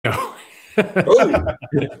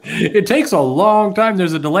It takes a long time.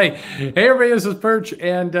 There's a delay. Hey, everybody, this is Perch,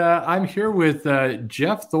 and I'm here with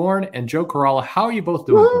Geoff Thorne and Joe Corallo. How are you both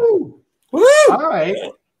doing? Woo! Woo! All right.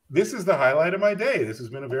 This is the highlight of my day. This has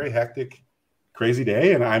been a very hectic, crazy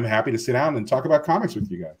day, and I'm happy to sit down and talk about comics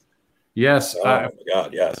with you guys. Yes. Oh my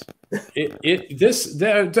God, yes.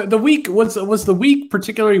 The week was the week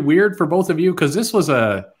particularly weird for both of you because this was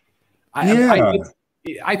I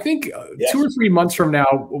think 2 or 3 months from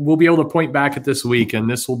now, we'll be able to point back at this week, and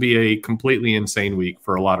this will be a completely insane week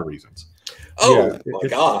for a lot of reasons. Oh, my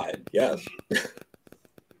God. Yes.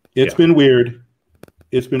 It's been weird.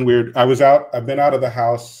 It's been weird. I've been out of the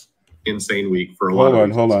house. Insane week for a lot of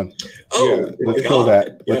reasons. Hold on. Oh, let's kill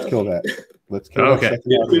that. Let's kill that. Let's kill that.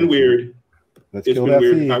 It's been weird. Let's kill that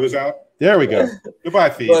feed. I was out. There we go. Goodbye,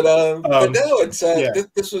 feed. But no, it's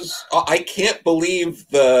this was. I can't believe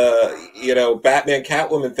the Batman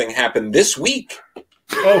Catwoman thing happened this week.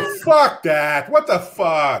 Oh, fuck that! What the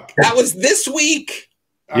fuck? That was this week.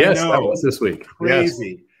 Yes, that was this week.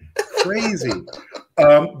 Crazy.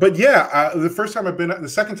 But yeah, the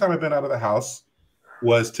second time I've been out of the house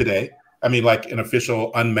was today. I mean, like an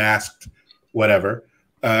official unmasked whatever.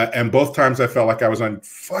 And both times I felt like I was on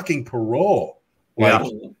fucking parole. Like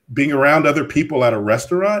being around other people at a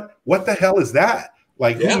restaurant. What the hell is that?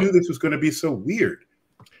 Like, who knew this was going to be so weird?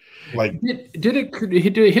 Like, did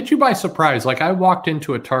it hit you by surprise? Like, I walked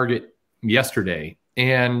into a Target yesterday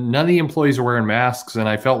and none of the employees were wearing masks, and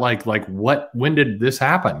I felt like when did this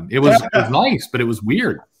happen? It was nice, but it was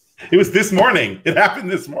weird. It was this morning. It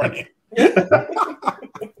happened this morning.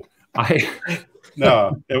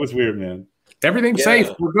 No, it was weird, man. Everything's safe.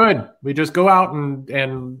 We're good. We just go out and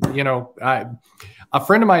a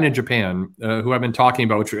friend of mine in Japan who I've been talking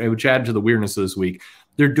about, which added to the weirdness of this week,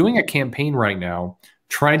 they're doing a campaign right now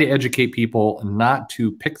trying to educate people not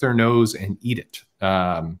to pick their nose and eat it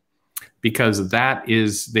because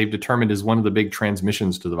they've determined is one of the big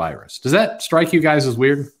transmissions to the virus. Does that strike you guys as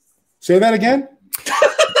weird? Say that again?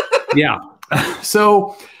 Yeah.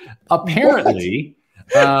 So apparently...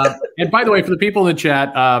 and by the way, for the people in the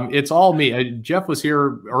chat, it's all me. Geoff was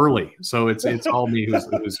here early, so it's all me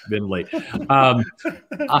who's been late.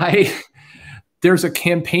 There's a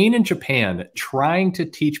campaign in Japan trying to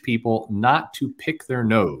teach people not to pick their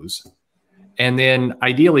nose, and then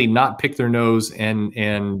ideally not pick their nose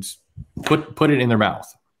and put it in their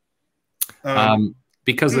mouth,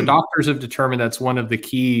 because the doctors have determined that's one of the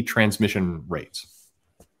key transmission rates.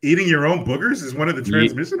 Eating your own boogers is one of the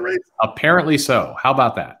transmission rates? Apparently so. How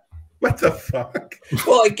about that? What the fuck?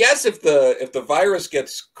 Well, I guess if the virus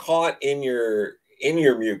gets caught in your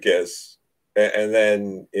mucus and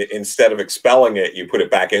then instead of expelling it, you put it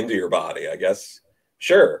back into your body, I guess.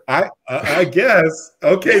 Sure. I guess.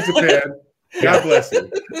 Okay, Japan. God bless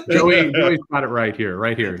you. Joey's got it right here.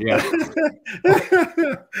 Yeah.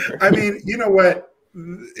 I mean, you know what?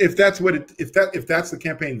 If that's the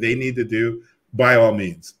campaign they need to do, by all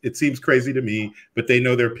means. It seems crazy to me, but they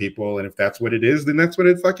know their people, and if that's what it is, then that's what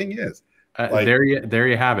it fucking is. There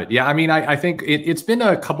you have it. Yeah, I mean, I think it's been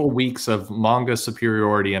a couple weeks of manga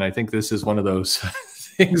superiority, and I think this is one of those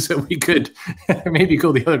things that we could maybe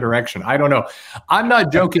go the other direction. I don't know. I'm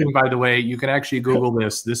not joking, by the way. You can actually Google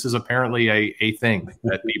this. This is apparently a thing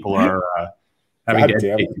that people are having to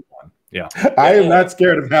educate on. Yeah. I am not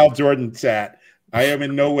scared of Hal Jordan, chat. I am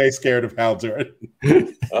in no way scared of Hal Jordan.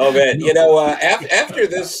 Oh man, after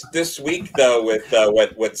this week though, with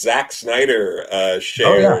what Zack Snyder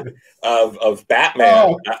shared of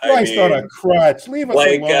Batman, Christ on a crutch, leave us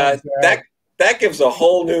alone. That gives a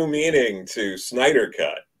whole new meaning to Snyder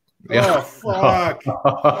Cut. Oh fuck!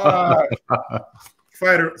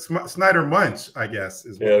 Snyder Munch, I guess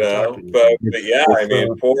is what we're talking about. But yeah, I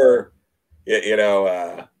mean, poor,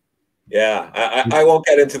 I won't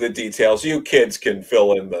get into the details. You kids can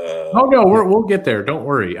fill in the. Oh no, we'll get there. Don't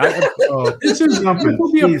worry. This is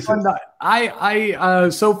will be a fun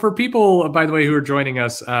night. So for people, by the way, who are joining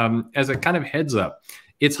us, as a kind of heads up,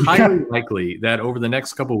 it's highly likely that over the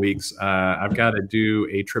next couple of weeks, I've got to do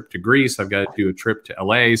a trip to Greece. I've got to do a trip to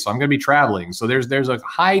LA. So I'm going to be traveling. So there's a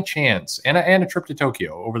high chance, and a trip to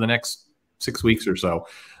Tokyo over the next 6 weeks or so.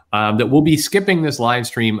 That we'll be skipping this live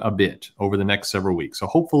stream a bit over the next several weeks. So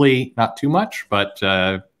hopefully not too much, but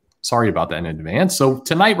sorry about that in advance. So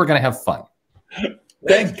tonight we're going to have fun.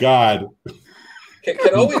 Thank God.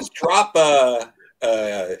 Can always drop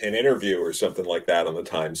an interview or something like that on the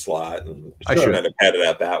time slot, and kind of head it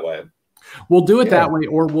out that way. We'll do it that way,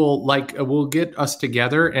 or we'll get us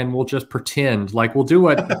together and we'll just pretend like we'll do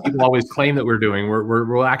what people always claim that we're doing.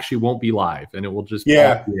 We'll actually won't be live, and it will just be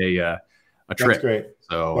a trick. That's great.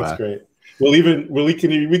 So that's great. we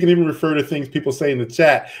can even refer to things people say in the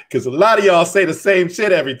chat because a lot of y'all say the same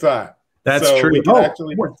shit every time. That's so true. We can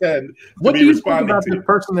actually pretend. What do you think about the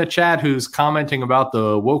person in the chat who's commenting about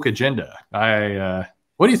the woke agenda?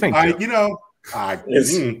 What do you think? I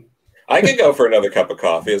could go for another cup of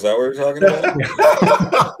coffee. Is that what we're talking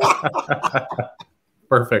about?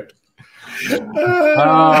 Perfect.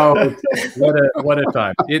 Oh, what a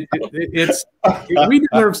time! We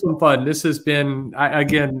deserve some fun. This has been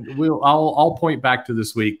I'll point back to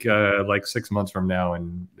this week like 6 months from now,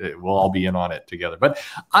 and we'll all be in on it together. But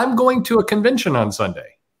I'm going to a convention on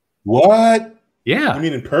Sunday. What? Yeah, I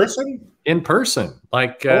mean in person. In person,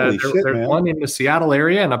 like there's one in the Seattle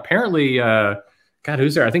area, and apparently, God,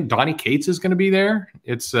 who's there? I think Donnie Cates is going to be there.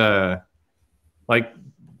 It's like.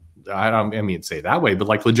 I mean, say it that way, but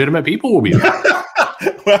like legitimate people will be there.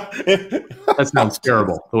 That sounds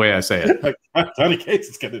terrible the way I say it. Like, Donnie Cates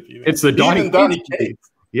is going to be there. It's the Donnie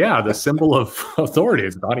Cates. Yeah, the symbol of authority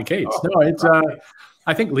is Donnie Cates. No, it's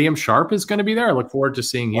I think Liam Sharp is going to be there. I look forward to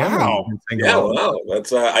seeing him. Wow. Wow.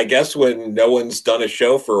 That's I guess when no one's done a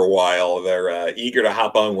show for a while, they're eager to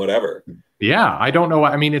hop on whatever. Yeah, I don't know.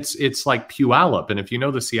 I mean, it's like Puyallup, and if you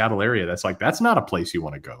know the Seattle area, that's not a place you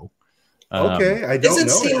want to go. Okay, I don't know. Isn't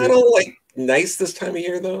Seattle like nice this time of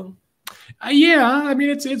year though? Yeah, I mean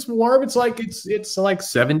it's warm. It's like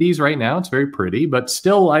 70s right now. It's very pretty, but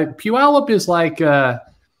still, Puyallup is like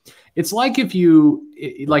it's like if you're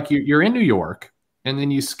in New York and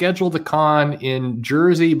then you schedule the con in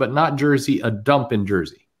Jersey, but not Jersey, a dump in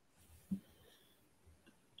Jersey.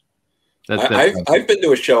 I've been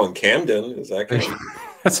to a show in Camden. Is that good?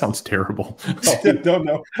 That sounds terrible. I don't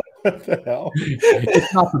know. What the hell?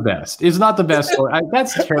 It's not the best. It's not the best.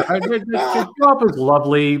 That's terrible. Geoff is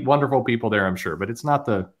lovely, wonderful people there, I'm sure, but it's not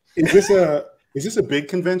the. Is this a big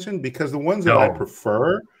convention? Because the ones that I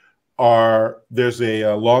prefer there's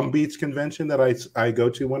a Long Beach convention that I go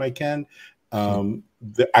to when I can.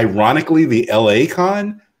 Ironically, the LA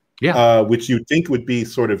Con, which you'd think would be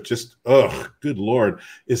sort of just good Lord,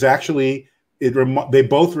 is actually they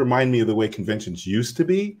both remind me of the way conventions used to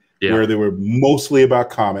be. Yeah. Where they were mostly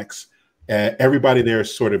about comics. Everybody there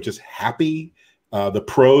is sort of just happy. The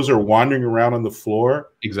pros are wandering around on the floor.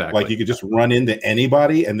 Exactly. Like you could just run into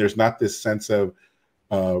anybody, and there's not this sense of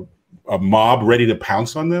a mob ready to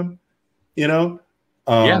pounce on them. You know?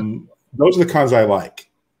 Those are the cons I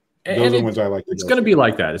like. Those are the ones I like. It's going to be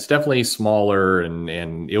like that. It's definitely smaller,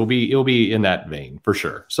 and it'll be in that vein for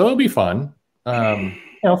sure. So it'll be fun.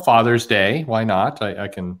 Father's Day. Why not? I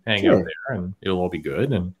can hang out there, and it'll all be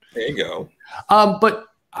good. And there you go. But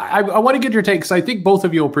I want to get your take because I think both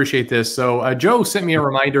of you will appreciate this. So Joe sent me a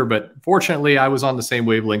reminder, but fortunately I was on the same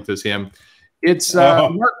wavelength as him. It's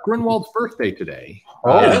Mark Grunwald's birthday today.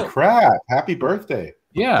 Oh crap! Happy birthday!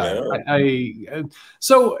 Yeah.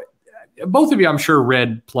 So both of you, I'm sure,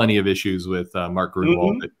 read plenty of issues with Mark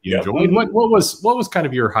Grunwald that you enjoyed. What was kind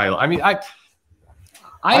of your highlight? I mean,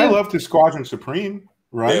 I loved his Squadron Supreme.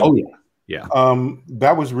 Right? Oh yeah. Yeah.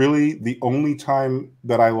 That was really the only time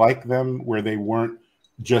that I liked them where they weren't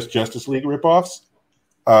just Justice League ripoffs.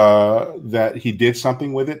 That he did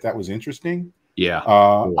something with it that was interesting. Yeah.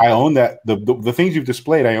 I own that. The things you've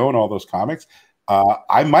displayed, I own all those comics.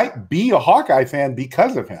 I might be a Hawkeye fan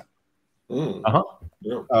because of him. Yeah.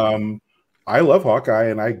 I love Hawkeye,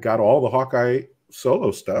 and I got all the Hawkeye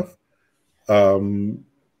solo stuff.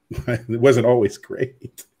 It wasn't always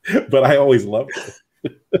great, but I always loved it.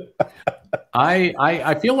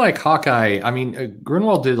 I feel like Hawkeye, I mean,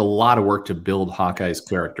 Grunwald did a lot of work to build Hawkeye's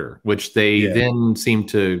character, which they then seem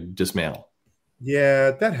to dismantle. Yeah,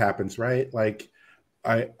 that happens, right? Like,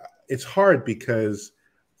 it's hard because,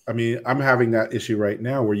 I mean, I'm having that issue right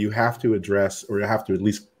now where you have to address, or you have to at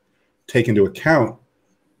least take into account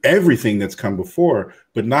everything that's come before,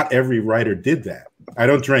 but not every writer did that. I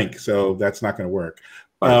don't drink, so that's not going to work.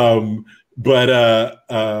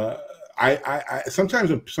 I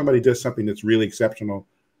sometimes when somebody does something that's really exceptional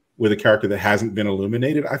with a character that hasn't been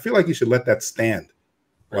illuminated, I feel like you should let that stand.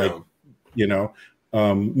 Like,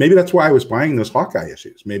 maybe that's why I was buying those Hawkeye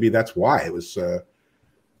issues. Maybe that's why it was.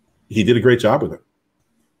 He did a great job with it.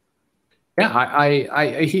 Yeah,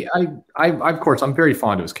 I of course I'm very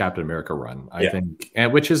fond of his Captain America run. I think,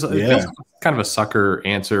 which is kind of a sucker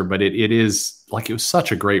answer, but it is like it was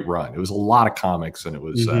such a great run. It was a lot of comics, and it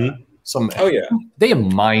was. They have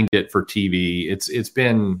mined it for TV. It's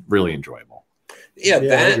been really enjoyable. And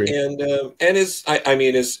his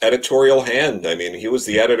his editorial hand. I mean, he was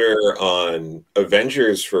the editor on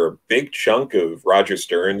Avengers for a big chunk of Roger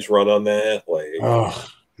Stern's run on that. Like, oh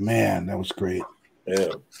man, that was great.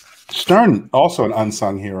 Yeah, Stern also an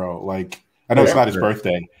unsung hero. Like, I know it's not his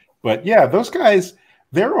birthday, but yeah, those guys.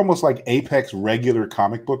 they're almost like apex regular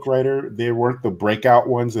comic book writer. They weren't the breakout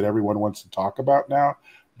ones that everyone wants to talk about now,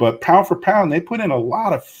 but pound for pound, they put in a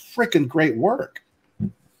lot of freaking great work.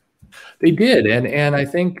 They did, and I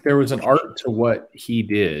think there was an art to what he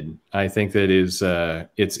did. I think that is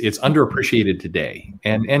it's underappreciated today,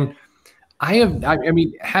 and I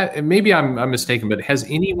mean, maybe I'm mistaken, but has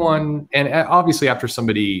anyone, and obviously after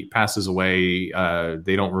somebody passes away,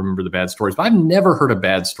 they don't remember the bad stories, but I've never heard a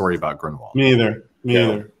bad story about Grunwald. Me either.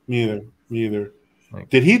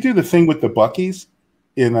 Did he do the thing with the Buckies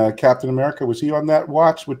in Captain America? Was he on that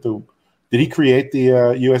watch with did he create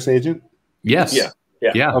the U.S. agent? Yes.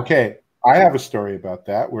 Yeah. Okay. I have a story about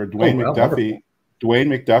that where Dwayne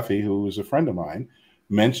McDuffie, who was a friend of mine,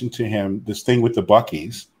 mentioned to him this thing with the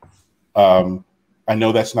Buckies. I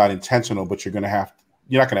know that's not intentional, but you're not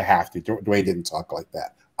going to have to. Dwayne didn't talk like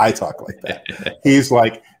that. I talk like that. He's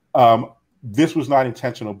like, this was not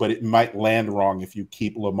intentional, but it might land wrong if you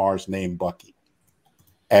keep Lamar's name Bucky.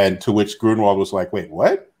 And to which Grunwald was like, wait,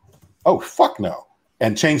 what? Oh, fuck no.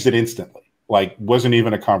 And changed it instantly. Like, wasn't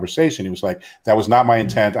even a conversation. He was like, that was not my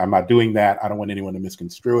intent. I'm not doing that. I don't want anyone to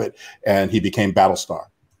misconstrue it. And he became Battlestar.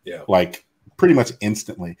 Yeah. Like, pretty much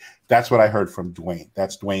instantly. That's what I heard from Dwayne.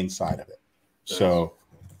 That's Dwayne's side of it. Nice. So,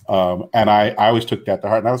 and I always took that to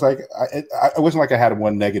heart. And I was like, I wasn't like I had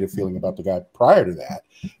one negative feeling about the guy prior to that.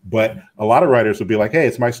 But a lot of writers would be like, hey,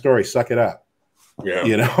 it's my story. Suck it up. Yeah.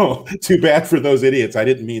 You know, too bad for those idiots. I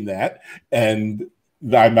didn't mean that. And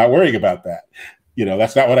I'm not worrying about that. You know,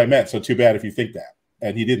 that's not what I meant. So too bad if you think that.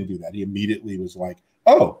 And he didn't do that. He immediately was like,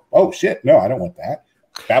 oh shit. No, I don't want that.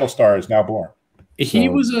 Battlestar is now born. He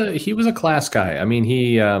was a class guy. I mean,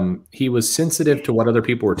 he was sensitive to what other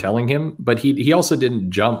people were telling him, but he also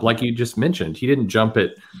didn't jump, like you just mentioned. He didn't jump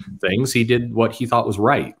at things. He did what he thought was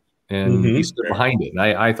right, and he stood behind it. And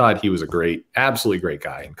I thought he was absolutely great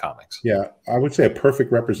guy in comics. Yeah, I would say a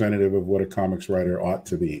perfect representative of what a comics writer ought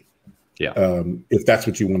to be. Yeah, if that's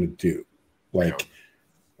what you want to do, like.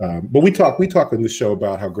 But we talk on this show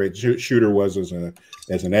about how great Shooter was as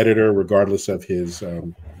an editor, regardless of his.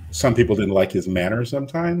 Some people didn't like his manner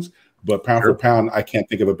sometimes, but pound for pound, I can't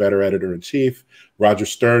think of a better editor in chief. Roger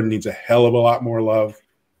Stern needs a hell of a lot more love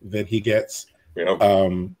than he gets. Yeah.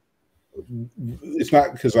 It's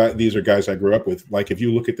not because these are guys I grew up with. Like, if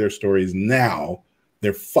you look at their stories now,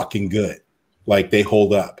 they're fucking good. Like, they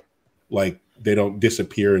hold up. Like, they don't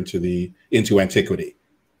disappear into antiquity,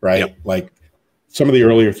 right? Yep. Like, some of the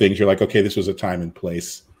earlier things, you're like, okay, this was a time and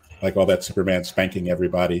place. Like all that Superman spanking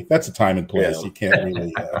everybody. That's a time and place. Yeah. You can't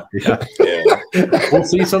really. We'll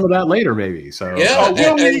see some of that later, maybe. So you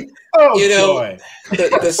know,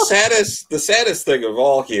 the saddest thing of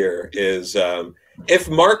all here is if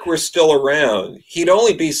Mark were still around, he'd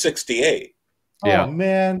only be 68. Yeah, oh,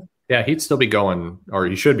 man. Yeah, he'd still be going, or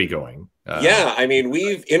he should be going. Yeah, I mean,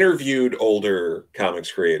 we've interviewed older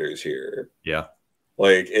comics creators here. Yeah.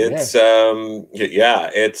 Like it's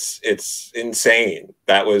it's insane.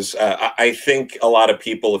 That was I think a lot of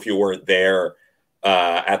people, if you weren't there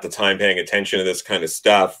at the time paying attention to this kind of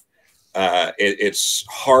stuff, it's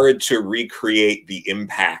hard to recreate the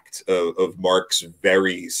impact of Mark's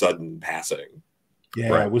very sudden passing. Yeah,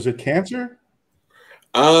 right. Was it cancer?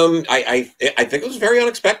 I think it was very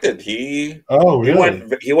unexpected. He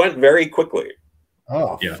went very quickly.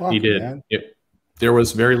 Oh, yeah, fuck, he did. Man. There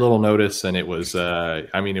was very little notice, and it was.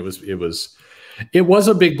 I mean, it was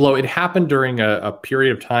a big blow. It happened during a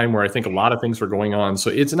period of time where I think a lot of things were going on.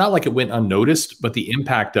 So it's not like it went unnoticed, but the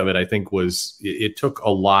impact of it, I think, it took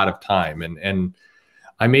a lot of time. And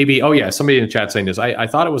I maybe, somebody in the chat saying this. I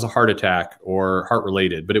thought it was a heart attack or heart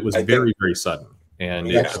related, but it was very, very sudden.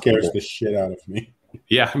 And that scares the shit out of me.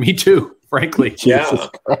 Yeah, me too. Frankly, yeah.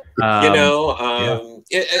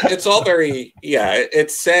 It's all very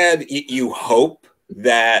It's sad. You hope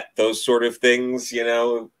that those sort of things,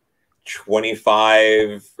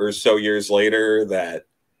 25 or so years later, that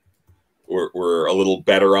we're a little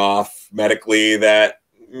better off medically, that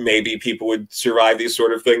maybe people would survive these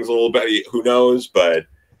sort of things a little better. Who knows? But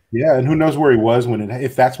yeah, and who knows where he was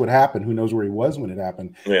if that's what happened, who knows where he was when it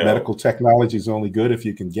happened. Yeah. Medical technology is only good if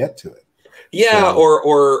you can get to it. Yeah, so,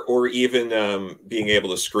 or even being able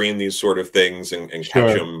to screen these sort of things and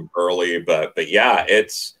catch them early. But yeah,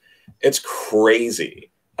 it's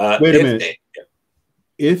crazy. Wait a minute.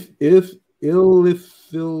 If Ilfidlor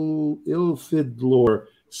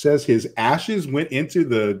says his ashes went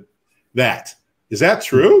into that, is that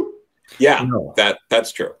true? Yeah, no.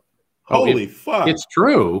 That's true. Holy fuck! It's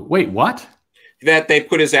true. Wait, what? That they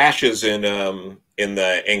put his ashes in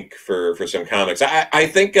the ink for some comics. I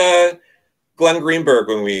think Glenn Greenberg,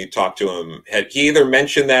 when we talked to him, had he either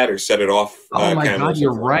mentioned that or set it off? Oh my God,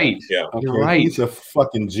 you're right. Yeah, okay, you're right. He's a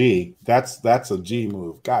fucking G. That's a G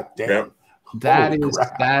move. God damn. Yeah.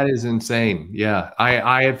 That is insane. Yeah,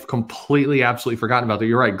 I have completely, absolutely forgotten about that.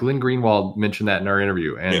 You're right. Glenn Greenwald mentioned that in our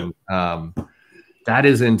interview, and that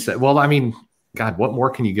is insane. Well, I mean, God, what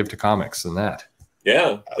more can you give to comics than that?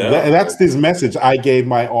 Yeah, that's his message. I gave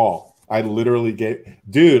my all. I literally gave.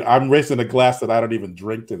 Dude, I'm raising a glass that I don't even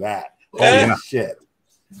drink to that. Holy shit!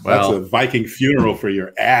 Well, that's a Viking funeral for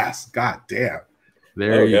your ass. God damn.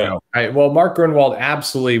 There you go. All right. Well, Mark Grunwald,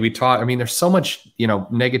 absolutely. We talked. I mean, there's so much,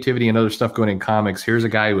 negativity and other stuff going in comics. Here's a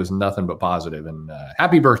guy who was nothing but positive. And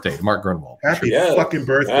happy birthday to Mark Grunwald. Happy fucking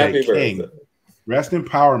birthday, King. Rest in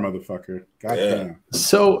power, motherfucker. God damn.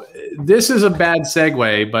 So this is a bad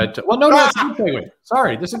segue, but no, it's a good segue.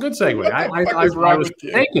 Sorry, this is a good segue. I was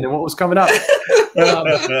mistaken in what was coming up.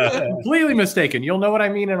 Completely mistaken. You'll know what I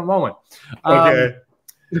mean in a moment. Okay.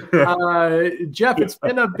 Geoff, it's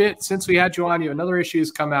been a bit since we had you on. Another issue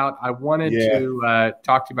has come out. I wanted to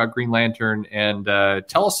talk to you about Green Lantern and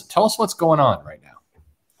tell us what's going on right now.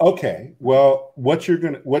 Okay. Well, what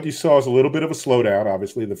you saw is a little bit of a slowdown.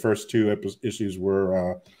 Obviously, the first two issues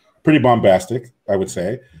were pretty bombastic, I would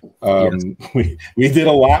say. We did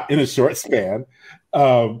a lot in a short span,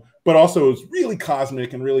 but also it was really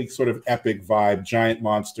cosmic and really sort of epic vibe, giant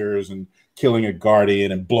monsters and killing a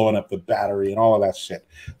guardian and blowing up the battery and all of that shit.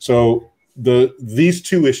 So these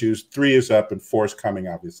two issues, 3 is up and 4 is coming,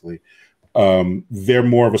 obviously. They're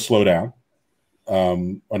more of a slowdown.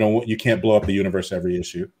 You can't blow up the universe every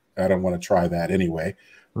issue. I don't want to try that anyway.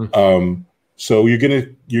 So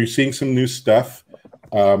you're seeing some new stuff.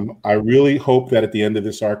 I really hope that at the end of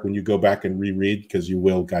this arc, when you go back and reread, because you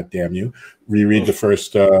will, goddamn you, reread the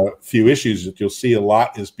first few issues, that you'll see a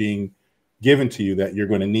lot is being given to you that you're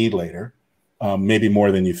going to need later. Maybe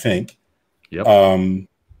more than you think. Yep.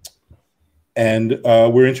 And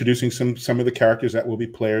we're introducing some of the characters that will be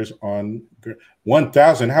players on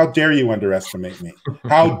 1,000. How dare you underestimate me?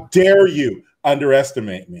 How dare you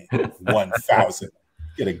underestimate me? 1,000.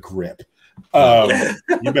 Get a grip.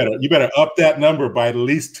 You better up that number by at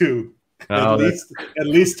least 2. At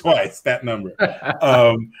least twice that number.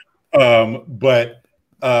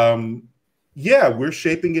 Yeah, we're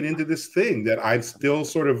shaping it into this thing that I'm still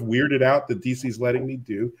sort of weirded out that DC's letting me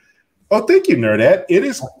do. Oh, thank you, Nerdette. It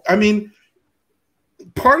is, I mean,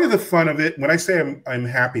 part of the fun of it, when I say I'm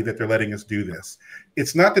happy that they're letting us do this,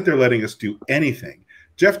 it's not that they're letting us do anything.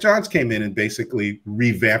 Geoff Johns came in and basically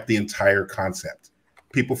revamped the entire concept.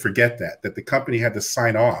 People forget that the company had to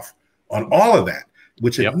sign off on all of that,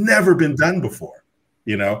 which had never been done before,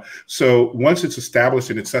 So once it's established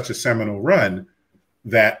and it's such a seminal run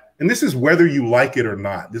that, and this is whether you like it or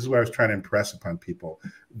not. This is what I was trying to impress upon people.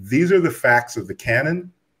 These are the facts of the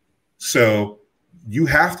canon. So you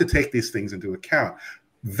have to take these things into account.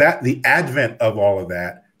 That the advent of all of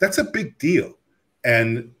that, that's a big deal.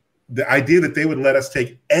 And the idea that they would let us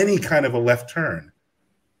take any kind of a left turn,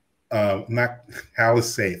 Hal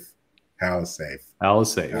is safe. Hal is safe. Hal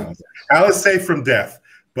is safe. Hal is safe from death.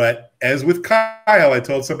 But as with Kyle, I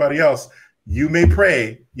told somebody else, you may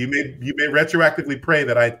pray, you may retroactively pray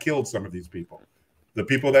that I had killed some of these people. The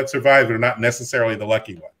people that survived are not necessarily the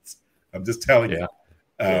lucky ones. I'm just telling you.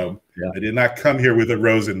 I did not come here with a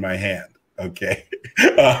rose in my hand. Okay.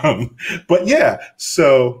 But yeah,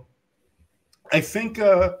 so I think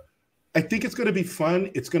it's going to be fun.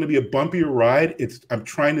 It's going to be a bumpier ride. I'm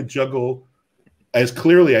trying to juggle as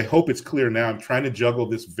clearly. I hope it's clear now. I'm trying to juggle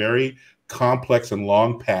this very complex and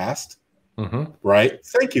long past. Right.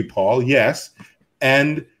 Thank you, Paul. Yes.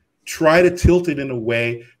 And try to tilt it in a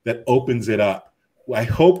way that opens it up. I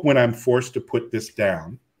hope when I'm forced to put this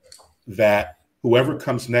down that whoever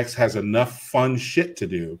comes next has enough fun shit to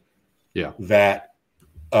do. Yeah. That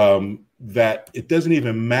it doesn't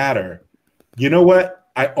even matter. You know what?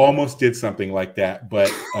 I almost did something like that,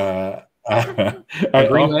 but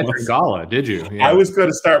Green Lantern Gala, did you? Yeah. I was going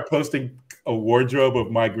to start posting a wardrobe of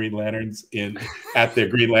my Green Lanterns at their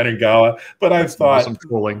Green Lantern Gala, but I thought some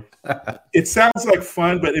trolling. It sounds like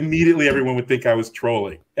fun, but immediately everyone would think I was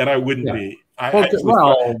trolling, and I wouldn't be. I mean,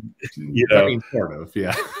 sort of,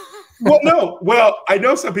 yeah. Well, I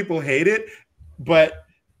know some people hate it, but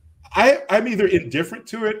I'm either indifferent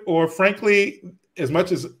to it or, frankly, as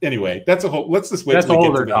much as anyway. That's a whole. Let's just wait. That's a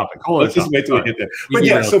whole other topic. Let's just wait till we get there. But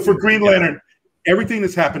yeah, so for Green Lantern. Everything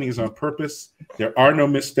that's happening is on purpose. There are no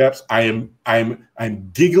missteps. I'm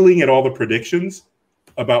giggling at all the predictions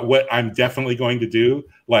about what I'm definitely going to do.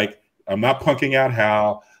 Like, I'm not punking out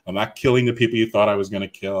Hal. I'm not killing the people you thought I was going to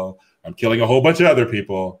kill. I'm killing a whole bunch of other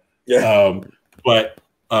people. Yeah. But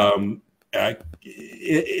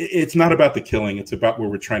it's not about the killing. It's about where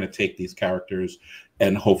we're trying to take these characters,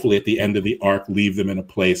 and hopefully at the end of the arc, leave them in a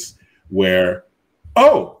place where,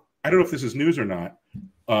 oh, I don't know if this is news or not,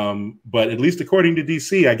 but at least according to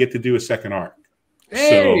DC, I get to do a second arc.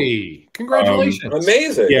 Hey, so, congratulations.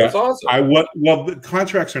 Amazing. Yeah, that's awesome. Well, the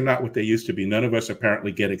contracts are not what they used to be. None of us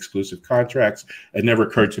apparently get exclusive contracts. It never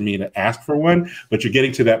occurred to me to ask for one, but you're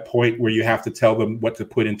getting to that point where you have to tell them what to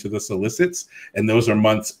put into the solicits, and those are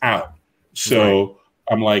months out. So right.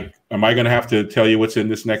 I'm like, am I going to have to tell you what's in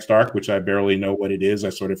this next arc, which I barely know what it is? I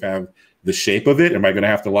sort of have the shape of it. Am I going to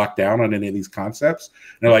have to lock down on any of these concepts?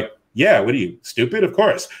 And they're like, yeah, what are you, stupid? Of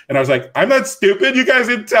course. And I was like, I'm not stupid. You guys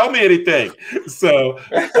didn't tell me anything. So,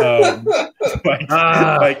 they're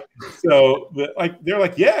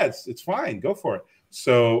like, yeah, it's fine. Go for it.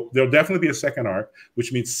 So there'll definitely be a second arc,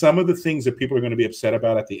 which means some of the things that people are going to be upset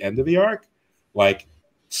about at the end of the arc, like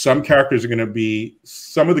some characters are going to be,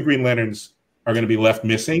 some of the Green Lanterns are going to be left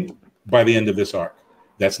missing by the end of this arc.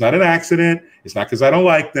 That's not an accident. It's not because I don't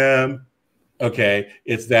like them. Okay.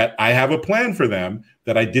 It's that I have a plan for them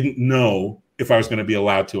that I didn't know if I was going to be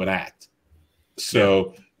allowed to enact.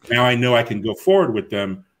 So now I know I can go forward with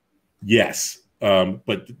them. Yes.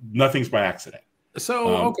 But nothing's by accident. So,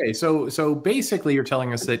 okay. So basically you're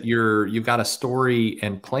telling us that you've got a story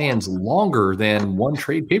and plans longer than one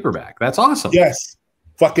trade paperback. That's awesome. Yes.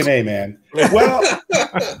 Fucking A, man. Well,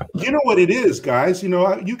 you know what it is, guys. You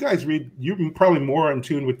know, you guys read, you're probably more in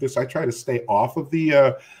tune with this. I try to stay off of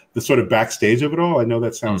the sort of backstage of it all. I know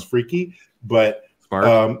that sounds freaky, but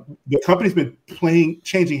the company's been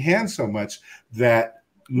changing hands so much that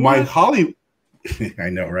my Hollywood,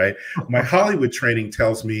 I know, right? My Hollywood training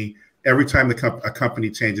tells me every time a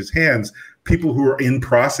company changes hands, people who are in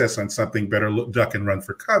process on something better duck and run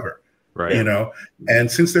for cover. Right. You know,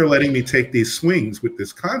 and since they're letting me take these swings with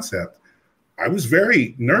this concept, I was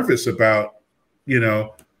very nervous about, you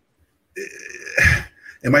know,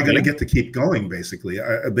 am I going to get to keep going? Basically,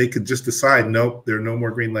 they could just decide, nope, there are no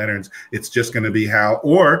more Green Lanterns. It's just going to be Hal,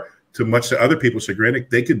 or to much to other people's chagrin,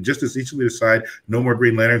 they could just as easily decide no more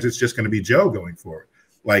Green Lanterns. It's just going to be Joe going forward.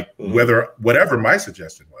 Like whatever my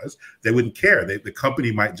suggestion was, they wouldn't care. The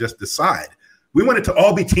company might just decide we want it to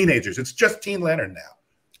all be teenagers. It's just Teen Lantern now.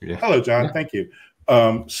 Yeah. Hello, John. Yeah. Thank you.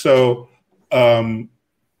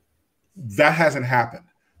 That hasn't happened.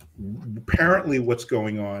 Apparently, what's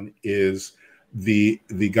going on is the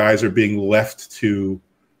guys are being left to.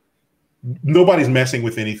 Nobody's messing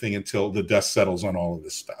with anything until the dust settles on all of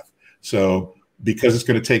this stuff. So, because it's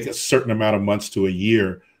going to take a certain amount of months to a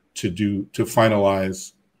year to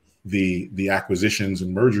finalize the acquisitions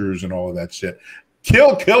and mergers and all of that shit.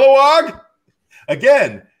 Kill Kilowog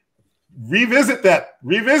again. Revisit that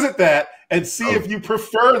and see if you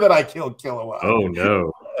prefer that I kill Kilowog. Oh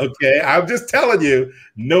no. Okay, I'm just telling you,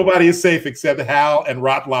 nobody is safe except Hal and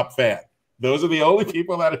Rotlop Fan. Those are the only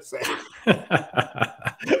people that are safe.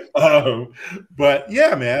 But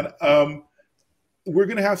yeah, man, we're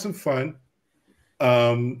gonna have some fun.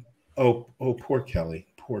 Poor Kelly.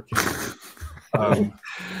 Poor Kelly.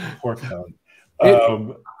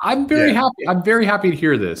 I'm very happy. I'm very happy to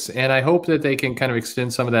hear this, and I hope that they can kind of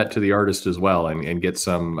extend some of that to the artist as well, and get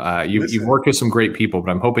some. You've worked with some great people, but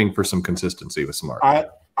I'm hoping for some consistency with some art.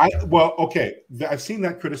 I've seen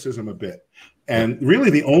that criticism a bit, and really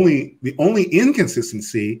the only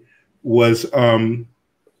inconsistency was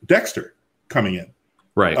Dexter coming in.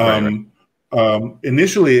 Right.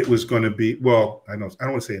 Initially, it was going to be I don't want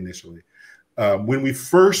to say initially. When we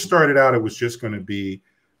first started out, it was just going to be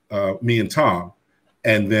me and Tom.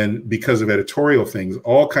 And then because of editorial things,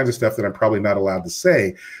 all kinds of stuff that I'm probably not allowed to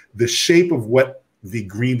say, the shape of what the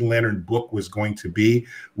Green Lantern book was going to be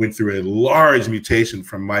went through a large mutation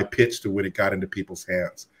from my pitch to when it got into people's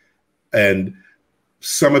hands. And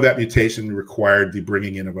some of that mutation required the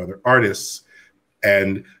bringing in of other artists.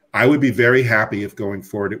 And I would be very happy if going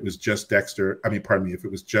forward it was just Dexter. If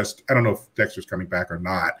it was just, I don't know if Dexter's coming back or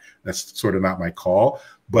not. That's sort of not my call.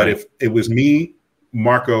 But if it was me,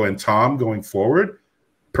 Marco, and Tom going forward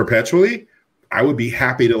perpetually, I would be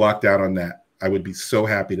happy to lock down on that. I would be so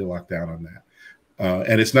happy to lock down on that.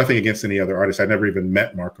 And it's nothing against any other artists. I never even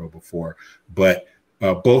met Marco before, but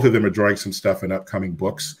both of them are drawing some stuff in upcoming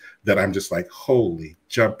books that I'm just like, holy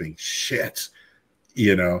jumping shit,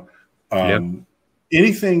 you know.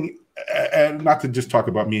 Anything, and not to just talk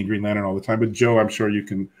about me and Green Lantern all the time, but Joe, I'm sure you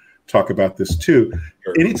can talk about this too.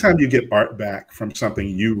 Sure. Anytime you get art back from something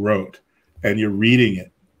you wrote and you're reading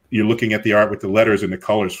it, you're looking at the art with the letters and the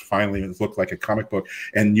colors finally look like a comic book,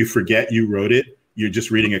 and you forget you wrote it, you're just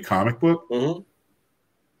reading a comic book.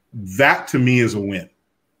 That to me is a win.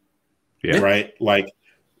 Yeah. Right? Like,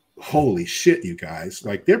 holy shit, you guys,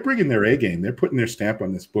 like they're bringing their A game. They're putting their stamp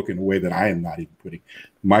on this book in a way that I am not even putting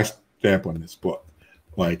my stamp on this book.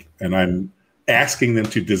 Like, and I'm asking them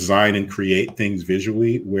to design and create things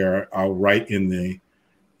visually where I'll write in the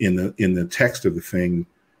text of the thing,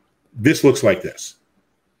 this looks like this,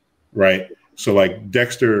 right? So like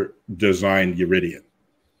Dexter designed Eurydion.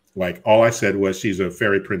 Like all I said was she's a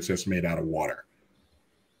fairy princess made out of water.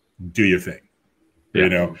 Do your thing. Yeah. You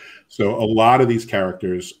know, so a lot of these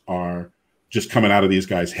characters are just coming out of these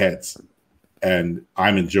guys' heads, and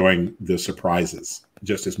I'm enjoying the surprises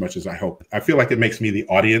just as much as I hope. I feel like it makes me the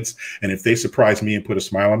audience, and if they surprise me and put a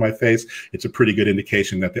smile on my face, it's a pretty good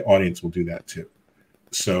indication that the audience will do that too.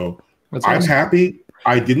 So I'm happy.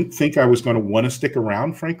 I didn't think I was going to want to stick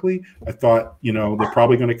around, frankly. I thought, you know, they're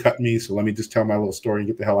probably going to cut me, so let me just tell my little story and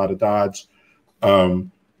get the hell out of Dodge.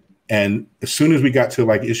 And as soon as we got to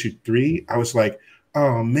like issue 3, I was like,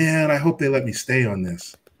 oh man, I hope they let me stay on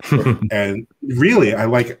this. And really, I'm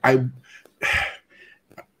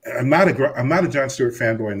not a John Stewart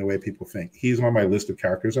fanboy in the way people think. He's on my list of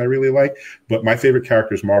characters I really like, but my favorite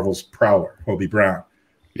character is Marvel's Prowler, Hobie Brown.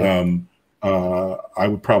 Yeah. I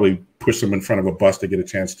would probably push him in front of a bus to get a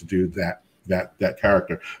chance to do that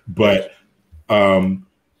character. But I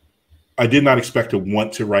did not expect to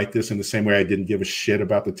want to write this in the same way I didn't give a shit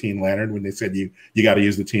about the Teen Lantern when they said you got to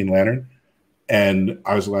use the Teen Lantern. And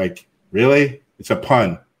I was like, really? It's a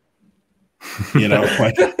pun. You know,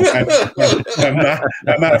 like, I'm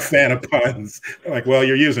not a fan of puns. They're like, well,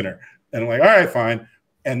 you're using her. And I'm like, all right, fine.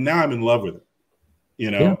 And now I'm in love with it,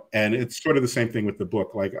 you know? Yeah. And it's sort of the same thing with the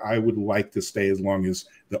book. Like, I would like to stay as long as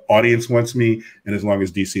the audience wants me and as long as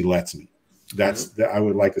DC lets me. I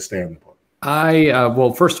would like to stay on the book.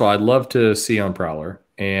 Well, first of all, I'd love to see on Prowler.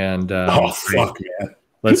 And fuck, man.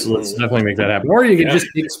 Let's definitely make that happen. Or you can just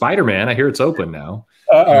take Spider-Man. I hear it's open now.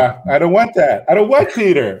 I don't want that. I don't want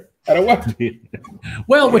Peter.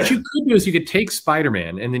 Well, what you could do is you could take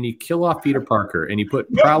Spider-Man and then you kill off Peter Parker and you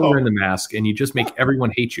put Prowler in the mask and you just make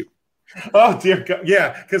everyone hate you. Oh dear God.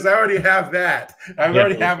 Yeah, because I already have that. I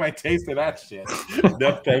already have my taste of that shit.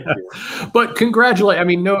 No, thank you. But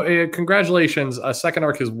congratulations. Second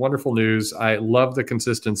arc is wonderful news. I love the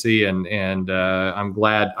consistency and I'm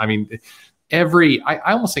glad. I mean, I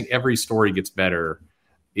almost think every story gets better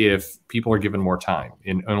if people are given more time.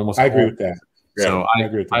 I agree with that. So I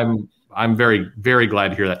agree with that. I'm very, very glad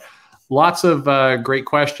to hear that. Lots of great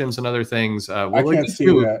questions and other things. I can't see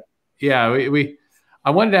that. Yeah, I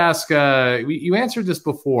wanted to ask. You answered this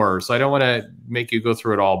before, so I don't want to make you go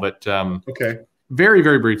through it all. But okay, very,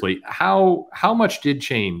 very briefly, how much did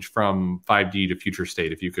change from 5D to Future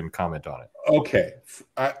State? If you can comment on it. Okay,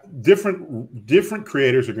 different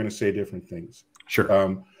creators are going to say different things.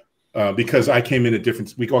 Sure. Because we all came in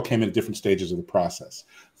at different stages of the process.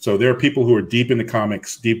 So there are people who are deep in the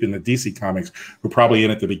comics, deep in the DC comics, who are probably in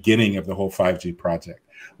at the beginning of the whole 5G project.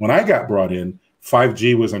 When I got brought in,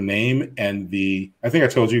 5G was a name, and I think I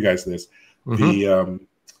told you guys this, the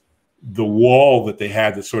wall that they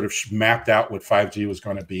had that sort of mapped out what 5G was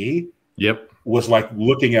going to be. Yep. Was like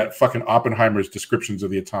looking at fucking Oppenheimer's descriptions of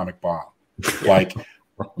the atomic bomb. Like,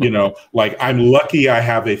 you know, like I'm lucky I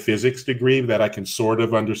have a physics degree that I can sort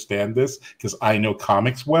of understand this because I know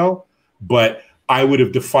comics well, but I would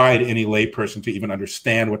have defied any layperson to even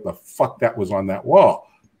understand what the fuck that was on that wall,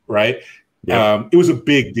 right? Yeah. It was a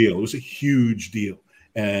big deal. It was a huge deal.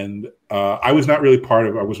 And I was not really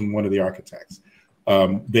I wasn't one of the architects.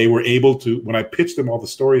 They were able to, when I pitched them all the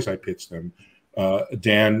stories I pitched them,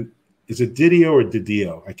 Dan, is it Didio or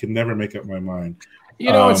Didio? I can never make up my mind.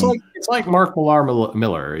 You know, it's like Mark Millar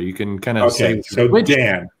Miller. You can kind of say. So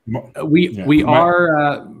Dan, we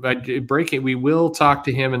are breaking. We will talk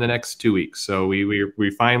to him in the next 2 weeks. So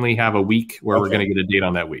we finally have a week where we're going to get a date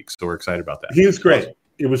on that week. So we're excited about that. He was great.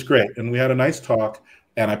 It was great, and we had a nice talk.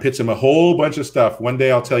 And I pitched him a whole bunch of stuff. One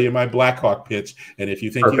day I'll tell you my Blackhawk pitch, and if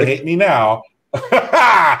you think you hate me now,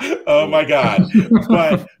 oh my God!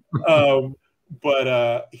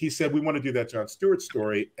 But he said we want to do that John Stewart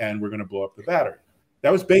story, and we're going to blow up the battery.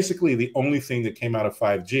 That was basically the only thing that came out of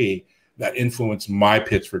 5G that influenced my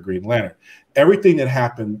pitch for Green Lantern. Everything that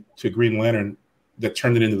happened to Green Lantern that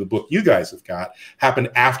turned it into the book you guys have got happened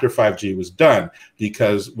after 5G was done,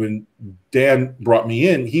 because when Dan brought me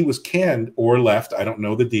in, he was canned or left. I don't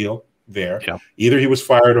know the deal there. Yeah. Either he was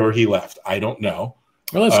fired or he left. I don't know.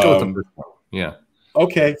 Well, let's go with the first one. Yeah.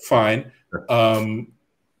 Okay, fine. Sure.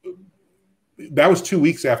 That was 2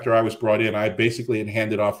 weeks after I was brought in. I basically had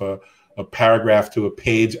handed off a paragraph to a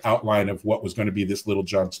page outline of what was going to be this little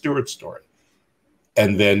John Stewart story.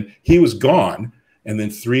 And then he was gone. And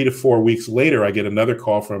then 3 to 4 weeks later, I get another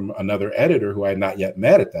call from another editor who I had not yet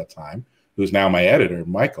met at that time, who's now my editor,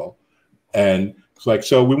 Michael. And it's like,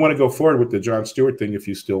 so we want to go forward with the Jon Stewart thing if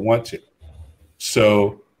you still want to.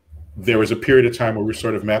 So there was a period of time where we were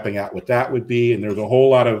sort of mapping out what that would be. And there was a whole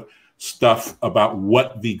lot of stuff about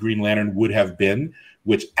what the Green Lantern would have been,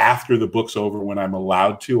 which after the book's over, when I'm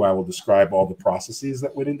allowed to, I will describe all the processes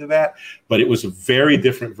that went into that. But it was a very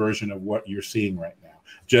different version of what you're seeing right now,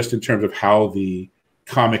 just in terms of how the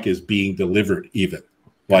comic is being delivered even.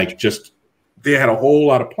 Like, just, they had a whole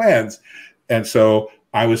lot of plans. And so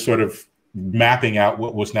I was sort of mapping out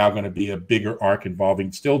what was now going to be a bigger arc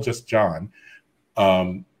involving still just John.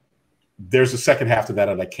 There's a second half to that,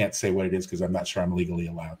 and I can't say what it is because I'm not sure I'm legally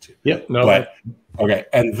allowed to. Yep. No. But okay.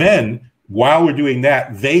 And then while we're doing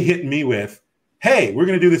that, they hit me with, "Hey, we're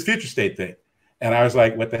going to do this future state thing," and I was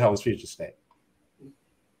like, "What the hell is future state?"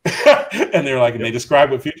 And they're like, and they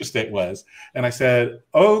described what future state was, and I said,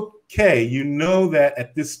 "Okay, you know that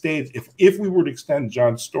at this stage, if we were to extend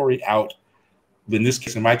John's story out, in this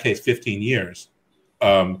case, in my case, 15 years."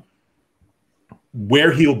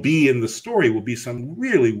 Where he'll be in the story will be some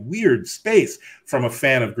really weird space from a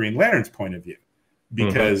fan of Green Lantern's point of view,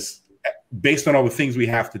 because based on all the things we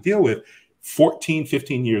have to deal with, 14,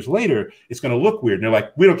 15 years later, it's going to look weird. And they're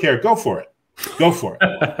like, "We don't care. Go for it. Go for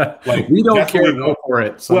it." Like, we don't care. Go for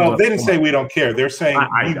it. Well, they didn't say we don't care. They're saying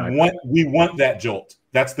we want that jolt.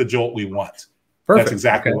 That's the jolt we want. Perfect. That's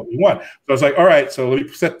exactly what we want. So I was like, all right, so let me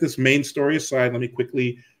set this main story aside. Let me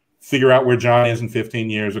quickly figure out where John is in 15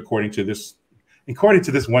 years according to this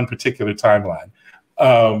one particular timeline,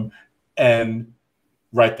 and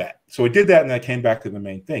write that. So I did that, and I came back to the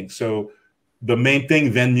main thing. So the main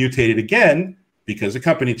thing then mutated again because the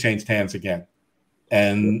company changed hands again,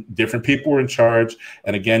 and different people were in charge.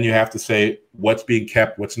 And again, you have to say what's being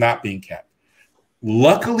kept, what's not being kept.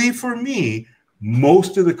 Luckily for me,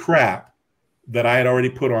 most of the crap that I had already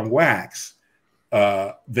put on wax,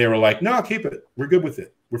 they were like, "No, keep it. We're good with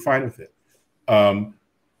it. We're fine with it."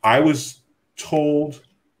 I was told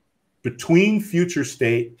between Future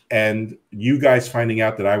State and you guys finding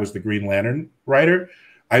out that I was the Green Lantern writer,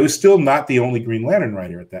 I was still not the only Green Lantern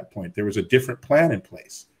writer at that point. There was a different plan in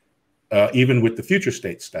place, even with the Future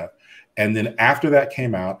State stuff. And then after that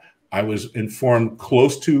came out, I was informed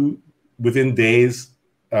close to within days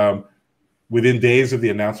of the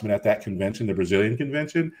announcement at that convention, the Brazilian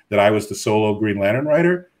convention, that I was the solo Green Lantern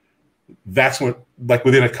writer. That's when, like,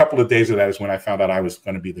 within a couple of days of that is when I found out I was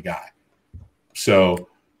going to be the guy. So,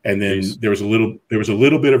 and then there was a little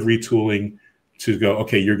bit of retooling to go,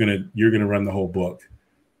 okay, you're gonna run the whole book.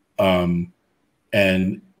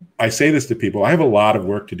 And I say this to people, I have a lot of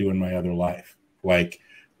work to do in my other life, like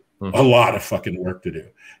a lot of fucking work to do.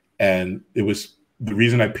 And it was the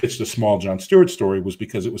reason I pitched a small Jon Stewart story was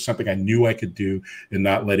because it was something I knew I could do and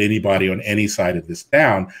not let anybody on any side of this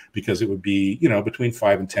down, because it would be, between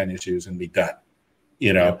 5 and 10 issues and be done.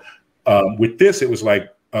 With this, it was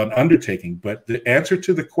like an undertaking. But the answer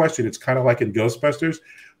to the question, it's kind of like in Ghostbusters,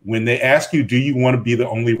 when they ask you, do you want to be the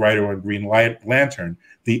only writer on Green Lantern?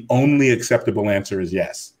 The only acceptable answer is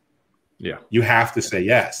yes. Yeah. You have to say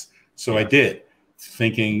yes. So I did,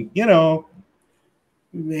 thinking,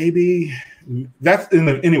 maybe that's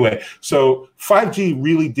anyway. So 5G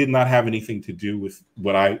really did not have anything to do with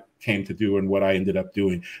what I came to do and what I ended up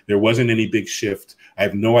doing. There wasn't any big shift. I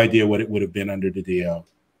have no idea what it would have been under DiDio.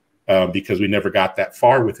 Because we never got that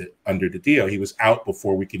far with it under DiDio. He was out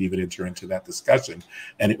before we could even enter into that discussion.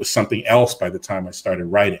 And it was something else by the time I started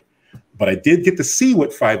writing. But I did get to see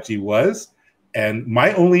what 5G was. And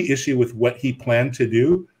my only issue with what he planned to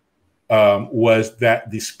do was that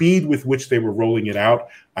the speed with which they were rolling it out,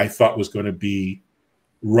 I thought was going to be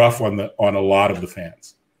rough on a lot of the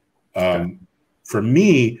fans. For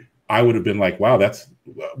me, I would have been like, wow, that's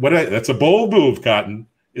a bold move, Cotton.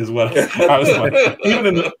 Is what I was like.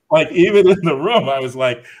 Even in the room, I was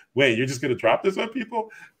like, "Wait, you're just gonna drop this on people?"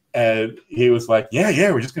 And he was like, "Yeah,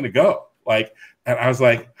 we're just gonna go." Like, and I was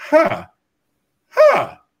like, "Huh."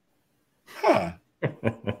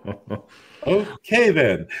 Okay,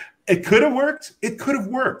 then it could have worked. It could have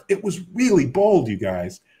worked. It was really bold, you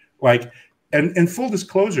guys. Like, and full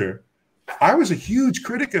disclosure, I was a huge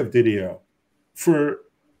critic of DiDio for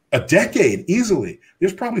a decade easily.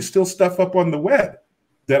 There's probably still stuff up on the web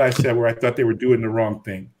that I said where I thought they were doing the wrong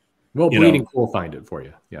thing. Well, Bleeding Cool find it for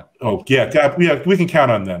you. Yeah. Oh, yeah. God, we can count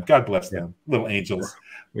on them. God bless them. Little angels.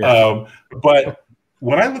 Yeah. But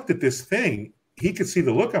when I looked at this thing, he could see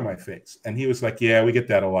the look on my face. And he was like, "Yeah, we get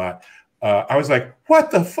that a lot." I was like,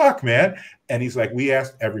 "What the fuck, man?" And he's like, "We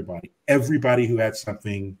asked everybody who had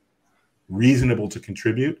something reasonable to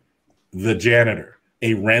contribute, the janitor,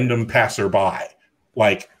 a random passerby,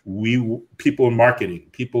 like people in marketing,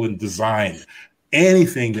 people in design,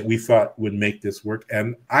 anything that we thought would make this work.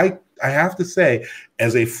 And I have to say,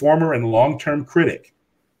 as a former and long-term critic,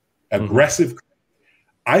 aggressive,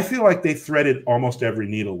 I feel like they threaded almost every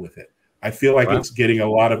needle with it. I feel like it's getting a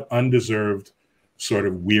lot of undeserved sort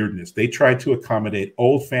of weirdness. They tried to accommodate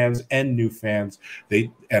old fans and new fans.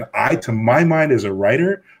 To my mind as a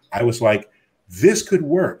writer, I was like, this could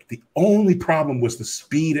work. The only problem was the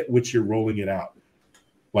speed at which you're rolling it out.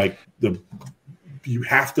 Like you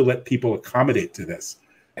have to let people accommodate to this.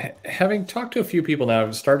 Having talked to a few people now,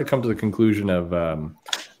 I've started to come to the conclusion of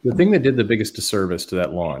the thing that did the biggest disservice to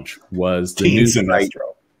that launch was the new site.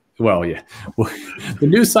 Well, yeah. Well, the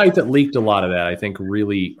new site that leaked a lot of that, I think,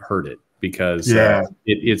 really hurt it because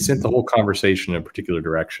it sent the whole conversation in a particular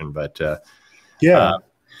direction. But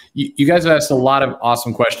you guys have asked a lot of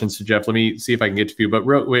awesome questions to Geoff. Let me see if I can get to a few. But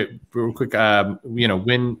real quick,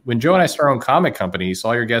 when Joe and I start our own comic company,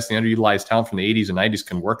 saw your guests, the underutilized talent from the 80s and 90s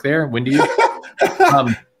can work there. When do you?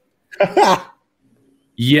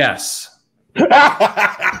 Yes.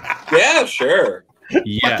 Yeah, sure.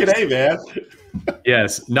 Yes. Fucking A, man.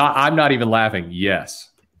 Yes. I'm not even laughing.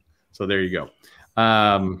 Yes. So there you go.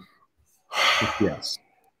 Yes.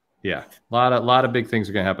 Yeah. A lot of big things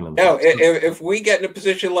are going to happen. Now, if we get in a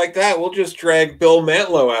position like that, we'll just drag Bill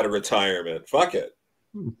Mantlo out of retirement. Fuck it.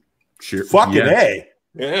 Sure. Fucking A.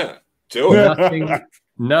 Yeah. Do it.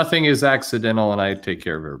 Nothing is accidental, and I take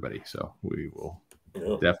care of everybody. So we will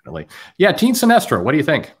definitely. Yeah. Teen Sinestro. What do you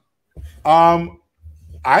think?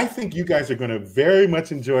 I think you guys are going to very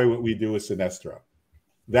much enjoy what we do with Sinestro.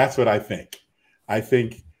 That's what I think. I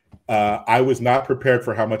think I was not prepared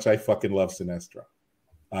for how much I fucking love Sinestro.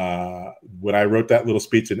 When I wrote that little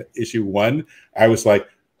speech in issue 1, I was like,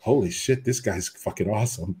 holy shit, this guy's fucking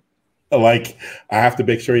awesome. Like, I have to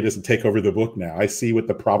make sure he doesn't take over the book now. I see what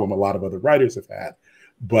the problem a lot of other writers have had.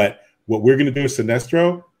 But what we're going to do with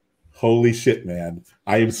Sinestro, holy shit, man.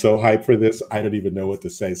 I am so hyped for this. I don't even know what to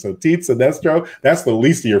say. So, Teen Sinestro, that's the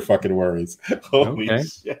least of your fucking worries. Holy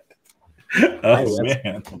shit. Oh,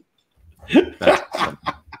 man.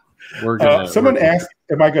 Someone asked,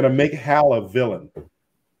 am I going to make Hal a villain?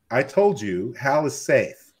 I told you, Hal is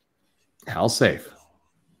safe. Hal's safe.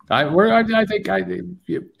 I think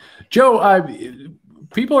Joe,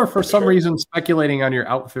 people are for some reason speculating on your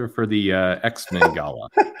outfit for the X-Men gala.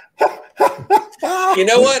 You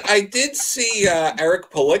know what? I did see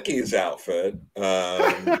Eric Palicki's outfit.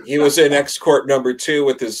 He was in X-Corp #2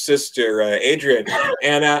 with his sister, Adrian.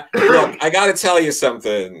 And look, I got to tell you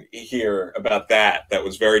something here about that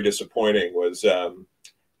was very disappointing was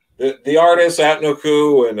the artist, I don't know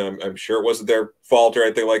who, and I'm sure it wasn't their fault or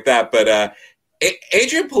anything like that, but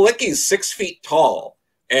Adrian Palicki's 6 feet tall,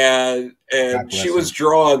 and she was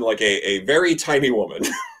drawn like a very tiny woman.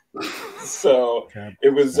 So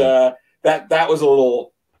it was that was a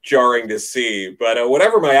little jarring to see. But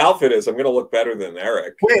whatever my outfit is, I'm going to look better than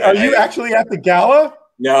Eric. Wait, are you actually at the gala?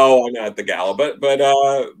 No, I'm not at the gala, but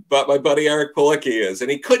my buddy Eric Palicki is,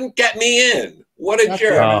 and he couldn't get me in. What a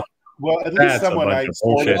jerk! Well, at least someone I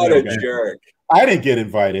what a jerk. I didn't get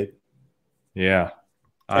invited. Yeah.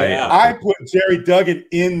 I put Jerry Duggan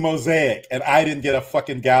in Mosaic, and I didn't get a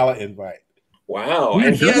fucking gala invite. Wow.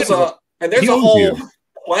 And there's a whole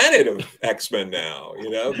planet of X-Men now, you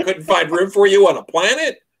know? Couldn't find room for you on a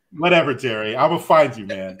planet? Whatever, Jerry. I will find you,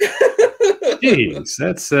 man. Jeez,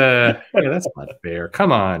 that's not fair.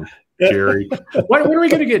 Come on, Jerry. When are we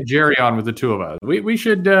going to get Jerry on with the two of us? We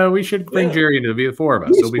should bring Jerry into the four of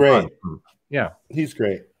us. He's great. Fun. Yeah, he's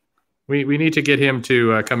great. We need to get him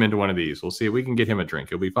to come into one of these. We'll see if we can get him a drink.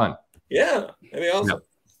 It'll be fun. Yeah, that'd be awesome. Yeah.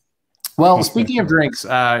 Well, speaking of drinks,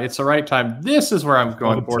 it's the right time. This is where I'm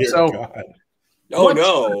going for. So, God. Oh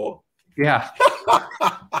no! Yeah.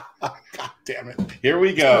 God damn it! Here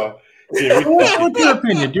we go. What's your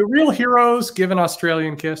opinion? Do real heroes give an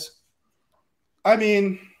Australian kiss? I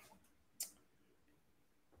mean,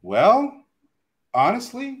 well,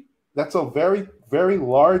 honestly, that's a very, very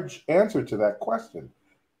large answer to that question.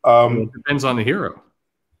 It depends on the hero.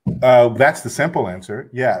 That's the simple answer.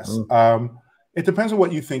 Yes. It depends on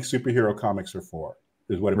what you think superhero comics are for,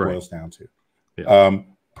 is what it boils down to. Yeah.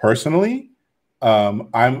 Personally,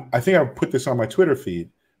 I think I put this on my Twitter feed.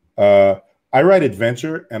 I write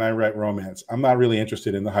adventure and I write romance. I'm not really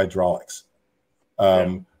interested in the hydraulics.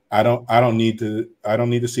 I don't need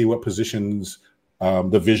to see what positions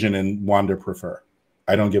the Vision and Wanda prefer.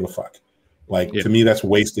 I don't give a fuck. To me, that's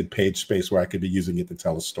wasted page space where I could be using it to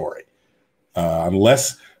tell a story.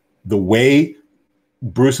 Unless the way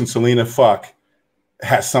Bruce and Selena fuck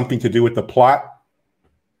has something to do with the plot,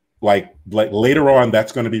 like later on,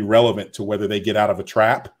 that's going to be relevant to whether they get out of a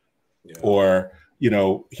trap or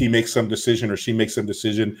he makes some decision or she makes some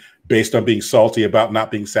decision based on being salty about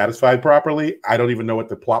not being satisfied properly. I don't even know what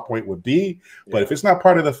the plot point would be, but if it's not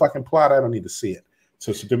part of the fucking plot, I don't need to see it.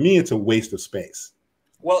 So to me, it's a waste of space.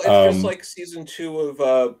 Well, it's just like season 2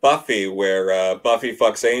 of Buffy, where Buffy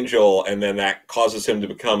fucks Angel, and then that causes him to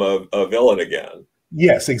become a villain again.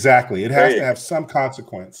 Yes, exactly. It has to have some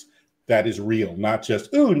consequence that is real, not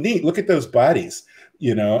just, ooh, neat, look at those bodies.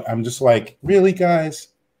 I'm just like, really, guys?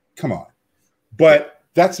 Come on. But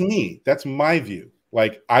that's me. That's my view.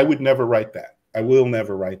 Like, I would never write that. I will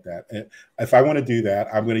never write that. And if I want to do that,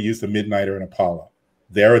 I'm going to use the Midnighter and Apollo.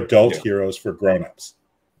 They're adult heroes for grown-ups,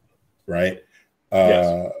 right?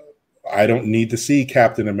 Yes. I don't need to see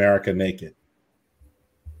Captain America naked.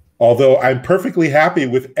 Although I'm perfectly happy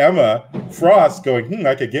with Emma Frost going,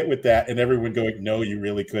 I could get with that, and everyone going, no, you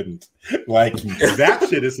really couldn't. Like, that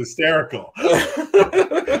shit is hysterical.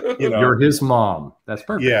 You're his mom. That's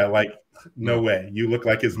perfect. Yeah, like, no way. You look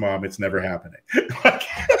like his mom. It's never happening.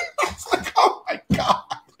 It's like, oh my God.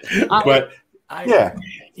 I've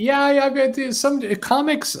got some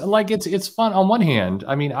comics. Like, it's fun. On one hand,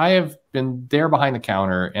 I mean, I have been there behind the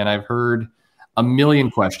counter and I've heard a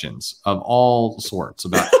million questions of all sorts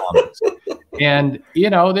about comics. And,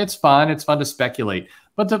 it's fun. It's fun to speculate.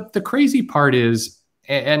 But the crazy part is,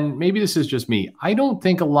 and maybe this is just me, I don't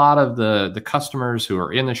think a lot of the customers who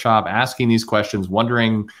are in the shop asking these questions,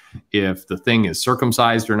 wondering if the thing is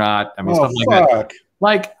circumcised or not. I mean, stuff like that.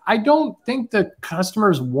 Like, I don't think the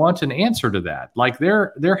customers want an answer to that. Like,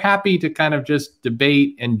 they're happy to kind of just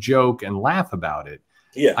debate and joke and laugh about it.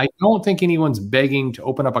 Yeah. I don't think anyone's begging to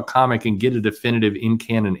open up a comic and get a definitive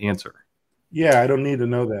in-canon answer. Yeah, I don't need to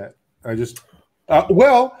know that. I just,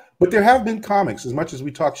 but there have been comics, as much as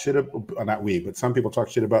we talk shit, not we, but some people talk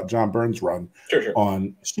shit about John Byrne's run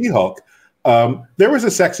on She-Hulk. There was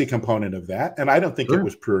a sexy component of that, and I don't think it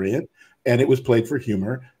was prurient, and it was played for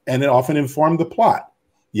humor, and it often informed the plot.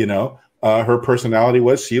 Her personality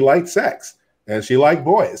was she liked sex, and she liked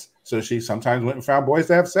boys, so she sometimes went and found boys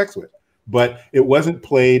to have sex with. But it wasn't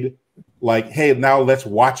played like, hey, now let's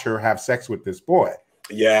watch her have sex with this boy.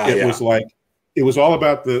 Yeah, it was like, it was all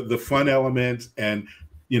about the fun element. And,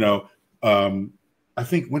 I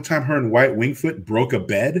think one time her and White Wingfoot broke a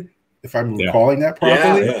bed, if I'm recalling that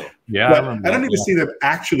properly. Yeah. But I don't need to see them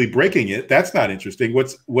actually breaking it. That's not interesting.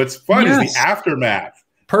 What's fun is the aftermath.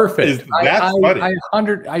 Perfect. That's funny. I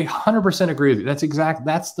 100% agree with you. That's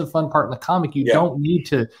the fun part in the comic. You don't need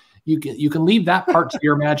to. You can leave that part to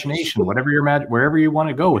your imagination, wherever you want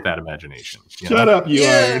to go with that imagination. Shut up, you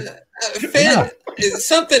Iron.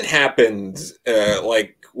 Something happened,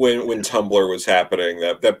 like when Tumblr was happening,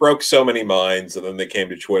 that broke so many minds, and then they came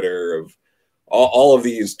to Twitter of all of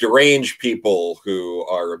these deranged people who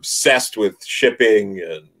are obsessed with shipping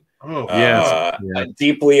and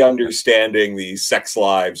deeply understanding the sex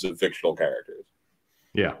lives of fictional characters.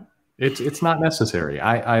 Yeah, it's not necessary.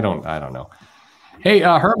 I don't know. Hey,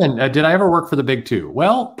 Herman, did I ever work for the big two?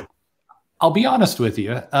 Well, I'll be honest with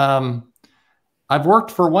you. I've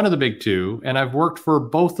worked for one of the big two, and I've worked for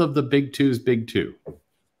both of the big two's big two,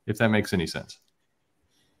 if that makes any sense.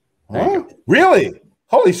 Huh? Really?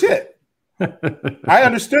 Holy shit. I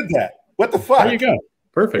understood that. What the fuck? There you go.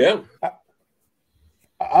 Perfect. Yeah.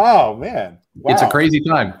 Oh, man. Wow. It's a crazy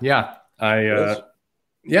time. Yeah.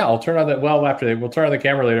 I'll turn on that. Well, we'll turn on the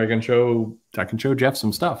camera later. I can show Geoff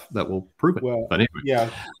some stuff that will prove it. Well, but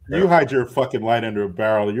anyway. You hide your fucking light under a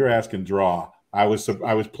barrel. You're asking draw. I was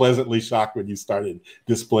pleasantly shocked when you started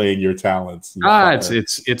displaying your talents.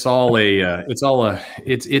 It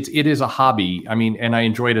is a hobby. I mean, and I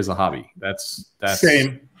enjoy it as a hobby. That's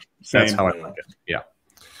same. That's how I like it. Yeah.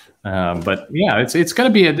 But yeah, it's going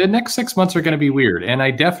to be the next 6 months are going to be weird, and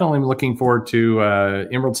I definitely am looking forward to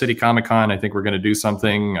Emerald City Comic Con. I think we're going to do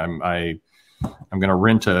something. I'm going to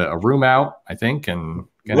rent a room out, I think. And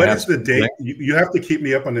what is the date? You have to keep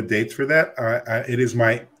me up on the dates for that. It is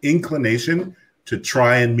my inclination to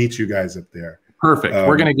try and meet you guys up there. Perfect.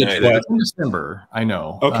 We're going to get to that. It's in December. I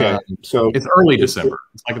know. Okay. So it's early December.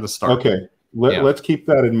 It's like at the start. Okay. Let's keep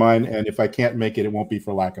that in mind. And if I can't make it, it won't be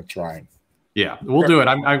for lack of trying. Yeah, we'll do it.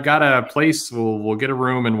 I've got a place. We'll get a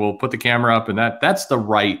room and we'll put the camera up, and that's the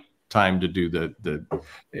right time to do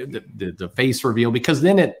the face reveal, because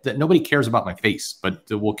then nobody cares about my face, but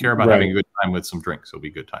we'll care about having a good time with some drinks. It'll be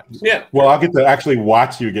good times. Yeah. Well, I'll get to actually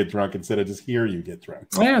watch you get drunk instead of just hear you get drunk.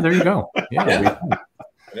 Yeah, there you go. Yeah.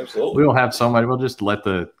 Absolutely. We'll have somebody. We'll just let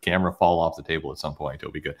the camera fall off the table at some point.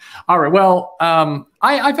 It'll be good. All right. Well,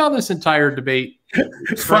 I found this entire debate.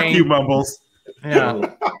 Fuck you, Mumbles. Yeah.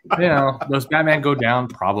 Does Batman go down?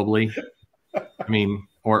 Probably. I mean,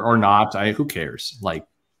 or not. Who cares? Like,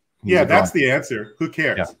 that's the answer. Who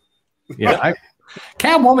cares? Yeah.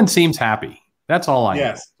 Catwoman seems happy. That's all I know.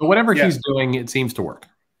 Yes. So whatever he's doing, it seems to work.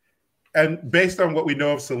 And based on what we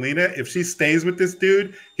know of Selena, if she stays with this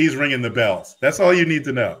dude, he's ringing the bells. That's all you need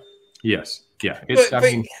to know. Yes. Yeah.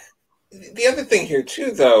 The other thing here,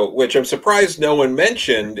 too, though, which I'm surprised no one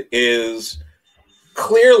mentioned, is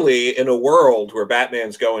clearly in a world where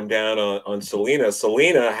Batman's going down on Selena,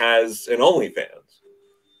 Selena has an OnlyFans.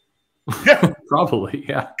 Yeah. Probably,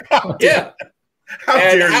 yeah. Yeah. How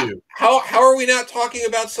dare you? How are we not talking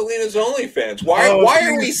about Selena's OnlyFans? Why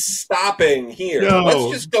are we stopping here?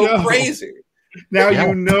 Let's just go crazy. Now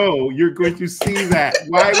you know you're going to see that.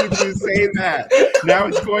 Why would you say that? Now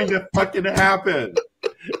it's going to fucking happen.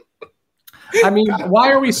 I mean,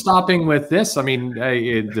 why are we stopping with this? I mean,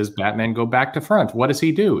 does Batman go back to front? What does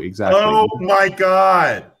he do exactly? Oh my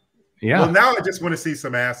God. Yeah. Well, now I just want to see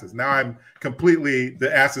some asses. Now I'm completely,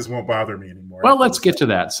 the asses won't bother me anymore. Well, let's get to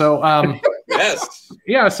that. So, yes.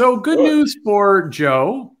 Yeah. So good news for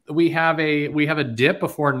Joe. We have a dip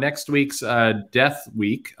before next week's death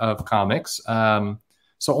week of comics. So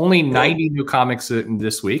only 90 new comics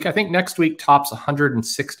this week. I think next week tops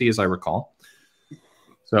 160, as I recall.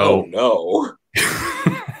 So, oh no.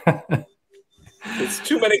 It's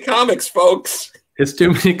too many comics, folks. It's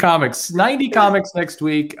too many comics. 90 comics next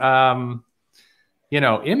week.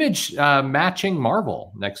 Image matching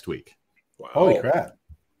Marvel next week. Wow. Holy crap.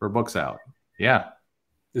 For books out. Yeah.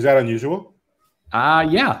 Is that unusual?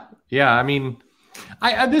 Yeah. I mean,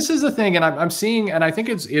 this is the thing, and I'm seeing, and I think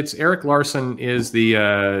it's Eric Larson is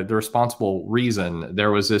the responsible reason.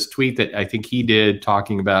 There was this tweet that I think he did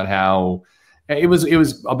talking about how it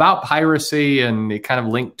was about piracy, and it kind of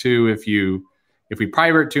linked to if we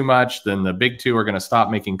pirate too much, then the big two are going to stop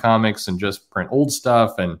making comics and just print old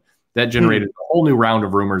stuff, and that generated a whole new round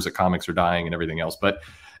of rumors that comics are dying and everything else. But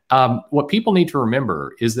what people need to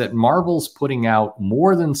remember is that Marvel's putting out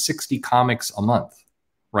more than 60 comics a month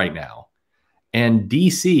right now. And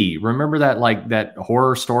DC, remember that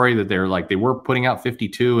horror story that they were putting out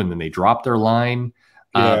 52 and then they dropped their line.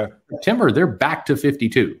 September, they're back to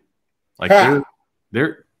 52.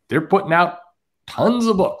 They're putting out tons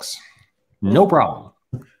of books. No problem.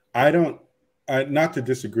 Not to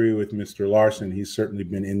disagree with Mr. Larson. He's certainly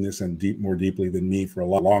been in this and more deeply than me for a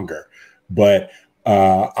lot longer. But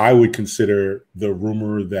I would consider the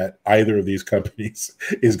rumor that either of these companies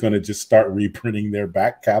is going to just start reprinting their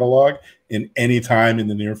back catalog in any time in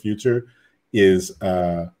the near future is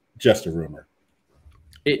just a rumor.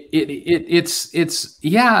 It's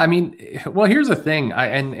yeah. I mean, well, here's the thing.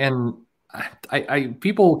 I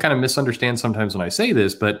people kind of misunderstand sometimes when I say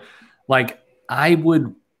this, but I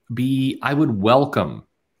would welcome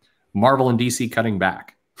Marvel and DC cutting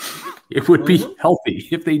back. It would be healthy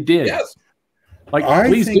if they did. Yes.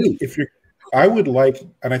 Please do. I would like,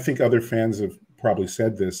 and I think other fans have probably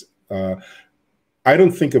said this. I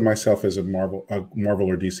don't think of myself as a Marvel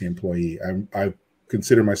or DC employee. I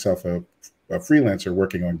consider myself a freelancer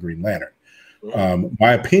working on Green Lantern.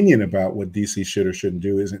 My opinion about what DC should or shouldn't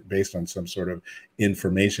do isn't based on some sort of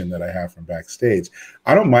information that I have from backstage.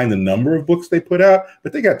 I don't mind the number of books they put out,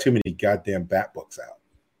 but they got too many goddamn Bat books out.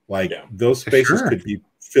 Those spaces could be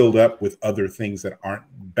filled up with other things that aren't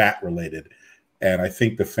Bat related. And I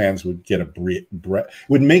think the fans would get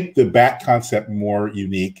would make the Bat concept more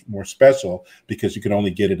unique, more special, because you can only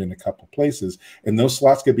get it in a couple places. And those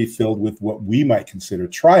slots could be filled with what we might consider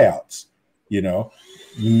tryouts,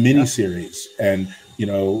 miniseries. And,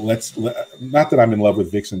 not that I'm in love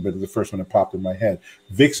with Vixen, but the first one that popped in my head,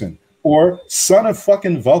 Vixen, or Son of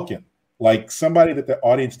fucking Vulcan, somebody that the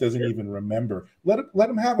audience doesn't even remember. Let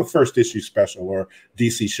them have a first issue special or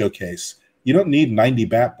DC showcase. You don't need 90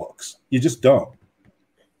 Bat books. You just don't.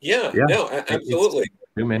 Yeah. No, absolutely.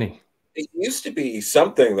 It's too many. It used to be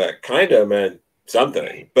something that kind of meant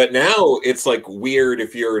something, but now it's weird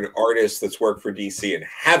if you're an artist that's worked for DC and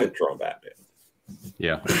haven't drawn Batman.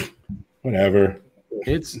 Yeah. Whatever.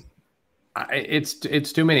 It's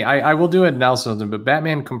too many. I will do an analysis, but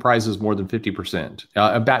Batman comprises more than 50%.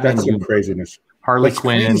 Batman, that's some craziness. Harley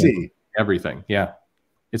Quinn, everything. Yeah.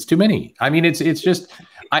 It's too many. I mean, it's just,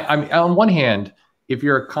 I'm on one hand, if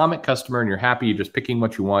you're a comic customer and you're happy, you're just picking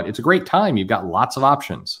what you want, it's a great time. You've got lots of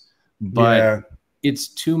options, but it's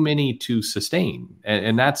too many to sustain.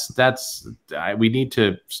 And we need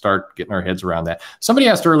to start getting our heads around that. Somebody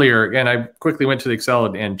asked earlier, and I quickly went to the Excel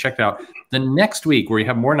and checked out the next week where you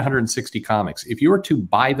have more than 160 comics. If you were to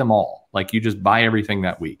buy them all, you just buy everything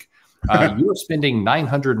that week, you are spending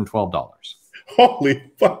 $912. Holy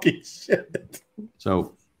fucking shit.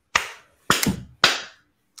 So,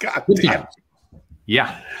 God good damn. Times.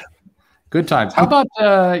 Yeah. Good times. How about,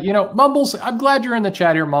 Mumbles? I'm glad you're in the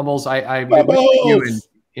chat here, Mumbles. I met you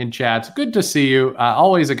in chats. Good to see you.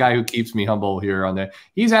 Always a guy who keeps me humble here on there.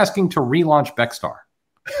 He's asking to relaunch Beckstar.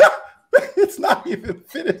 It's not even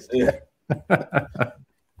finished yet.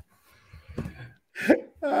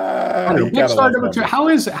 Beckstar number 2.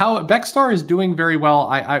 How Beckstar is doing very well.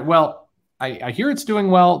 I hear it's doing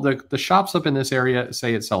well. The shops up in this area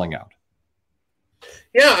say it's selling out.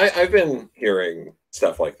 Yeah, I've been hearing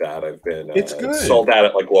stuff like that. I've been it's good. Sold out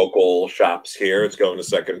at like local shops here. It's going to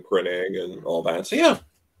second printing and all that. So yeah,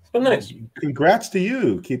 it's been nice. Congrats to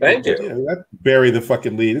you. Thank you. Bury the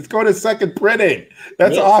fucking lead. It's going to second printing.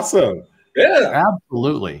 That's awesome. Yeah,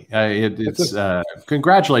 absolutely. It's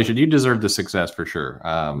congratulations. You deserve the success for sure.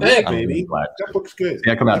 Hey, baby, that book's good.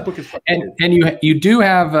 Yeah, come out. And you do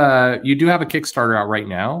have a Kickstarter out right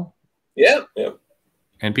now. Yeah.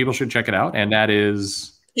 And people should check it out. And that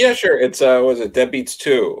is sure. It's was it Dead Beats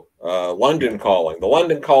 2, London Calling. The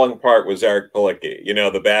London Calling part was Eric Palicki. You know,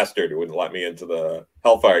 the bastard who wouldn't let me into the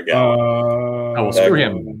Hellfire Gala. Screw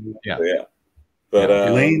him. Yeah. But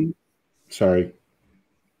Elaine, sorry.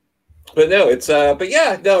 But no, it's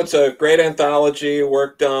it's a great anthology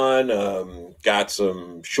worked on. Got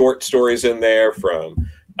some short stories in there from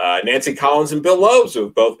Nancy Collins and Bill Loebs, who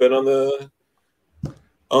have both been on the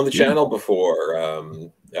channel before.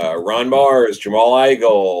 Ron Mars, Jamal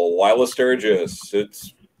Eigel, Lila Sturgis.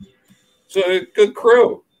 It's a good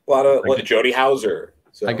crew. A lot of Jody Hauser.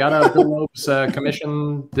 So. I got a Bill Loebs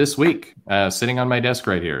commission this week, sitting on my desk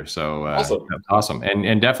right here. So awesome. That's awesome,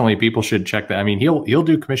 and definitely people should check that. I mean, he'll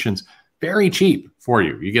do commissions very cheap for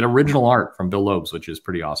you. You get original art from Bill Loebs, which is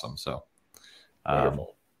pretty awesome. So,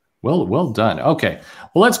 well done. Okay,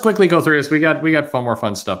 well, let's quickly go through this. We got more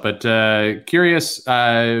fun stuff, but curious,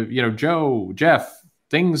 Joe, Geoff,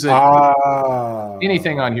 things that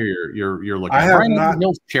anything on here you're looking at. Brian not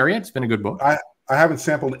Hill's Chariot. It's been a good book. I haven't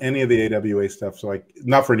sampled any of the AWA stuff, so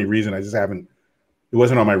not for any reason. I just haven't. It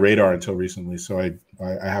wasn't on my radar until recently, so I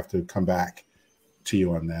have to come back to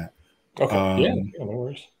you on that. Okay. No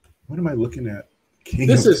worries. What am I looking at?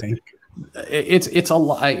 It's a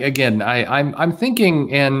lot. Again, I'm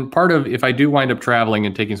thinking, and part of if I do wind up traveling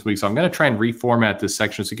and taking some weeks, I'm going to try and reformat this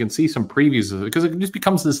section so you can see some previews of it, because it just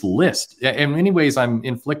becomes this list. In many ways, I'm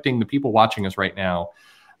inflicting the people watching us right now.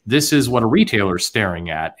 This is what a retailer's staring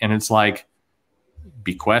at, and it's like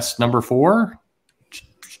Bequest number 4.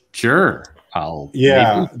 Sure,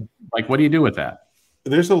 maybe. Like, what do you do with that?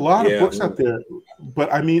 There's a lot of books out there,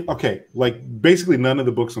 but I mean, okay, like basically none of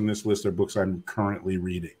the books on this list are books I'm currently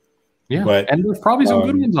reading. Yeah, and there's probably some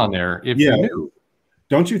good ones on there if you knew.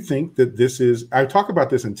 Don't you think that this is? I talk about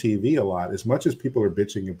this in TV a lot. As much as people are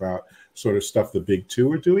bitching about sort of stuff the big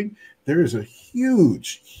two are doing, there is a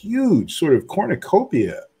huge sort of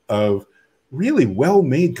cornucopia of really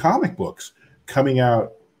well-made comic books coming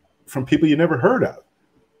out from people you never heard of.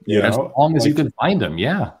 As long as you can find them,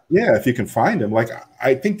 if you can find them. Like,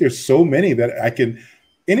 I think there's so many that I can.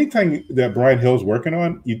 Anything that Brian Hill's working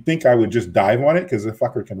on, you'd think I would just dive on it because the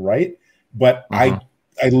fucker can write, but I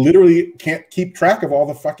literally can't keep track of all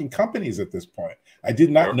the fucking companies at this point. I did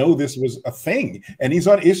not know this was a thing, and he's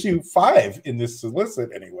on issue 5 in this solicit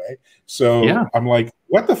anyway. So I'm like,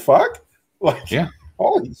 what the fuck? Like,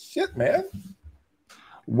 holy shit, man!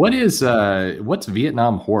 What's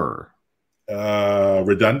Vietnam horror?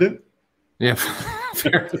 Redundant. Yeah.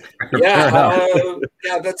 Fair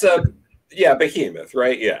that's Behemoth,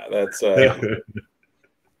 right? Yeah, that's I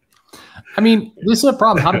mean, this is a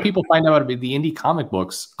problem. How do people find out about the indie comic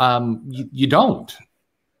books? You don't.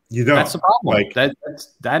 That's the problem.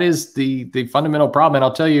 That is the fundamental problem. And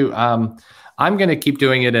I'll tell you, I'm going to keep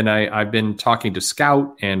doing it. And I've been talking to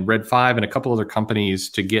Scout and Red 5 and a couple other companies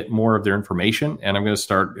to get more of their information. And I'm going to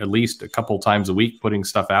start at least a couple times a week putting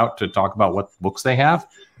stuff out to talk about what books they have.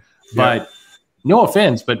 But no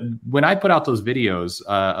offense, but when I put out those videos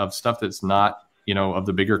of stuff that's not, of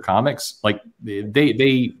the bigger comics, like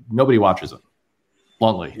they nobody watches them.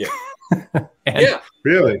 Bluntly. Yeah.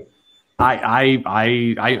 Really.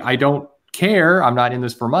 I don't care. I'm not in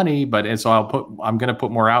this for money, and so I'm going to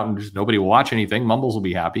put more out, and just nobody will watch anything. Mumbles will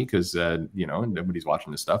be happy because nobody's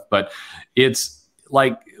watching this stuff. But it's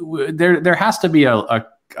like there has to be a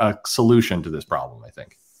solution to this problem, I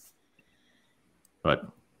think. But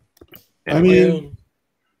anyway. I mean,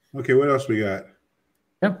 okay, what else we got?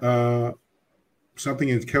 Yep. Something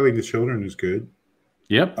in Killing the Children is good.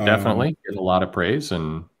 Yep, definitely. Get a lot of praise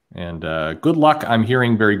and good luck. I'm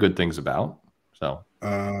hearing very good things about. So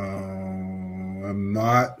I'm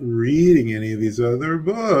not reading any of these other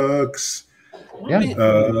books. Yeah.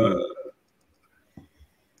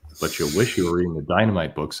 But you'll wish you were reading the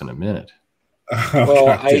Dynamite books in a minute. Well,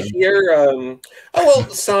 I hear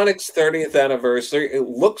Sonic's 30th anniversary. It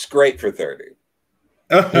looks great for 30.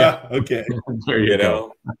 Okay. There you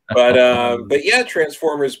go. But yeah,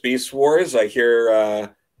 Transformers Beast Wars. I hear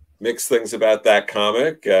mixed things about that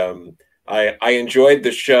comic. I enjoyed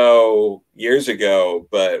the show years ago,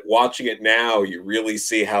 but watching it now, you really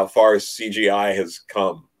see how far CGI has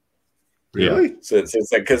come. Really? Yeah. So it's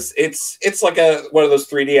like, because it's like one of those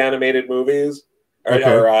 3D animated movies or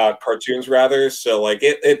cartoons rather. So like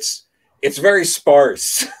it's very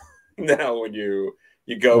sparse now when you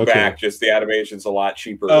go back. Just the animation's a lot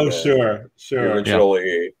cheaper. Oh, sure. You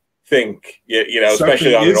originally think,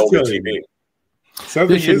 especially on an older TV.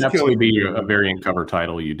 This should absolutely be a variant cover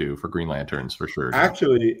title you do for Green Lanterns for sure.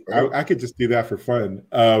 Actually, I could just do that for fun.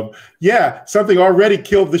 Something already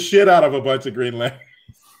killed the shit out of a bunch of Green Lanterns.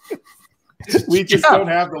 We just don't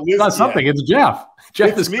have the list. Not something. It's Geoff.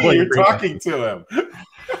 Geoff is me. You're talking to him.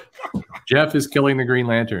 Jeff is killing the Green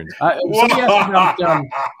Lanterns.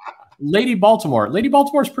 Lady Baltimore. Lady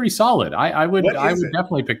Baltimore is pretty solid. I would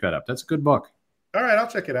definitely pick that up. That's a good book. All right, I'll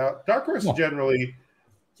check it out. Dark Horse generally,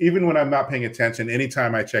 even when I'm not paying attention,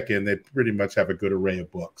 anytime I check in, they pretty much have a good array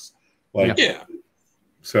of books.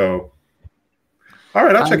 So, all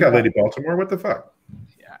right, I'll check out Lady Baltimore. What the fuck?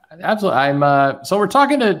 Absolutely. So we're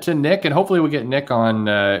talking to Nick, and hopefully we'll get Nick on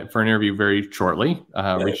for an interview very shortly.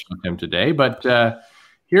 Reached out to him today, but we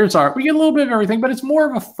get a little bit of everything, but it's more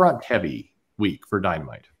of a front heavy week for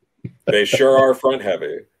Dynamite. They sure are front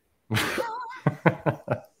heavy.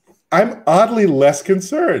 I'm oddly less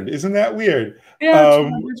concerned. Isn't that weird? Yeah,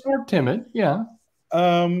 it's more timid. Yeah.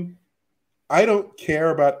 I don't care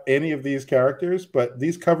about any of these characters, but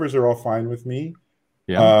these covers are all fine with me.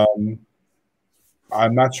 Yeah.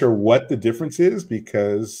 I'm not sure what the difference is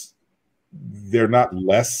because they're not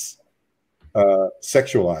less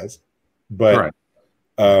sexualized, but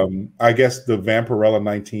I guess the Vampirella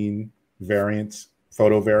 19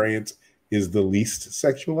 photo variant is the least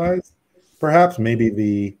sexualized. Perhaps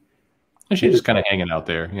maybe she's just kind of hanging out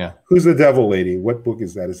there. Yeah. Who's the Devil Lady? What book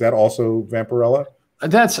is that? Is that also Vampirella?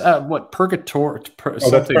 That's what Purgatory.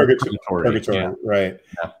 That's Purgatory. Yeah. Right.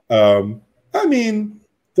 Yeah. I mean,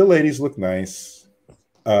 the ladies look nice.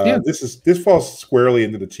 This falls squarely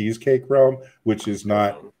into the cheesecake realm, which is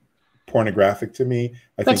not pornographic to me.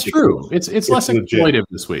 That's true. It's less exploitive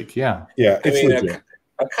this week. Yeah. Yeah. It's legit.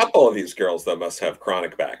 A couple of these girls though must have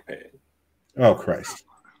chronic back pain. Oh Christ.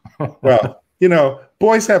 Well,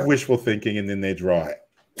 boys have wishful thinking and then they draw it.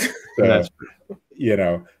 So, that's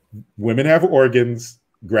true. Women have organs.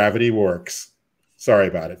 Gravity works. Sorry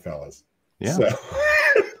about it, fellas. Yeah. So,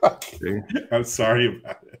 I'm sorry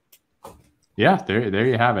about it. Yeah, there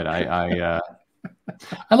you have it. I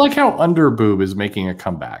like how Underboob is making a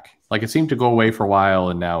comeback. Like it seemed to go away for a while,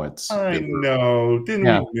 and now it's. I know. Didn't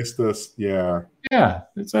we miss this? Yeah. Yeah,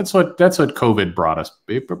 that's what COVID brought us.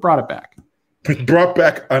 It brought it back. It brought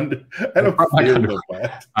back under. I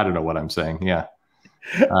don't know what I'm saying. Yeah.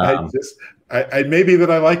 I maybe that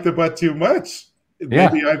I like the butt too much.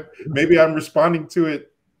 Maybe I'm responding to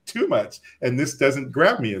it too much, and this doesn't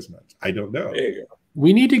grab me as much. I don't know. There you go.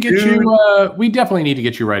 We need to get you. We definitely need to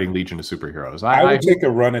get you writing Legion of Superheroes. I would take a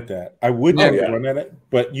run at that. I would take a run at it,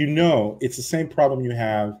 but it's the same problem you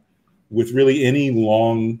have with really any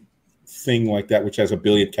long thing like that, which has a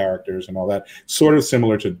billion characters and all that. Sort of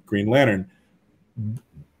similar to Green Lantern.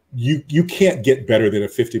 You can't get better than a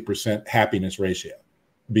 50% happiness ratio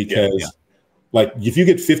because, like, if you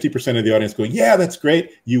get 50% of the audience going, "Yeah, that's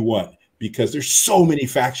great," you won because there's so many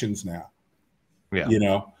factions now.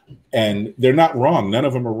 Yeah, And they're not wrong. None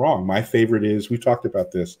of them are wrong. My favorite is, we talked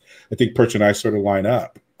about this. I think Perch and I sort of line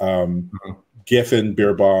up. Geoff and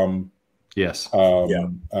Beer Bomb. Yes.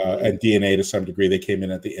 And DNA to some degree. They came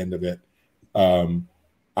in at the end of it.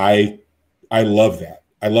 I love that.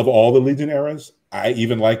 I love all the Legion eras. I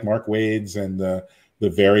even like Mark Waid's and the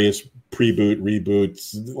various pre-boot,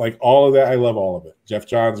 reboots, like all of that. I love all of it. Jeff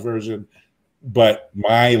Johns' version. But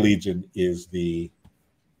my Legion is the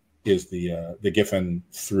Giffen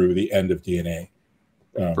through the end of DNA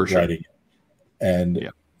for sure. writing.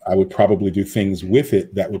 And I would probably do things with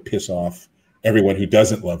it that would piss off everyone who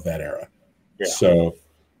doesn't love that era. Yeah. So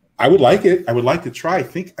I would like it. I would like to try. I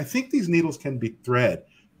think these needles can be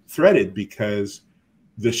threaded because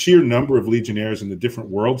the sheer number of Legionnaires and the different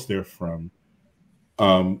worlds they're from,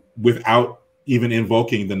 without even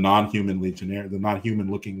invoking the non-human Legionnaire, the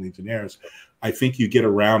non-human looking Legionnaires, I think you get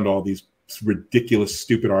around all these ridiculous,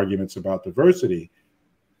 stupid arguments about diversity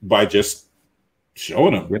by just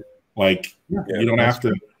showing them. Like, you don't have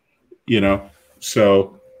to,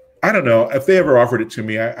 So I don't know if they ever offered it to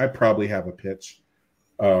me. I probably have a pitch,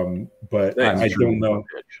 but I don't know.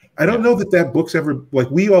 I don't know that book's ever,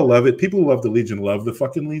 like, we all love it. People who love the Legion love the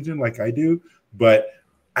fucking Legion, like I do. But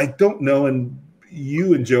I don't know, and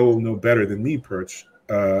you and Joe will know better than me, Perch.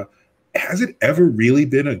 Has it ever really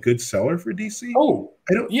been a good seller for DC? Oh,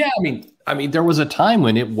 I don't. Yeah, I mean, there was a time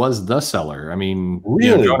when it was the seller. I mean,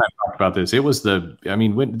 really, Joe and I talked about this. It was the. I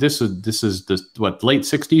mean, when this is the what, late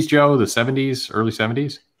 '60s, Joe, the '70s, early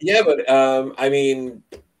 '70s. Yeah, but I mean,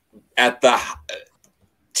 at the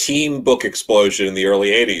team book explosion in the early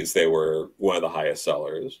 '80s, they were one of the highest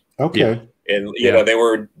sellers. Okay, and you know they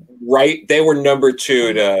were right. They were number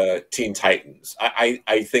 2 to Teen Titans.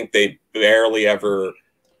 I think they barely ever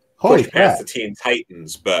pushed past the Teen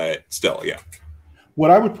Titans, but still, yeah.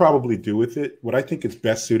 What I would probably do with it, what I think is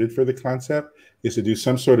best suited for the concept, is to do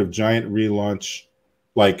some sort of giant relaunch,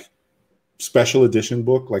 like special edition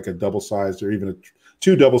book, like a double-sized or even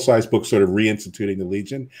 2 double-sized books sort of reinstituting the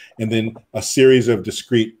Legion, and then a series of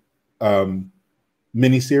discrete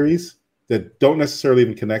miniseries that don't necessarily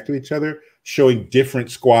even connect to each other, showing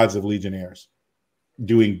different squads of Legionnaires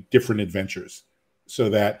doing different adventures so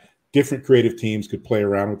that different creative teams could play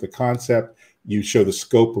around with the concept. You show the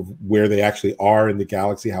scope of where they actually are in the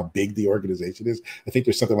galaxy, how big the organization is. I think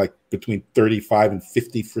there's something like between 35 and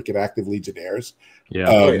 50 freaking active Legionnaires.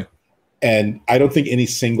 Yeah. And I don't think any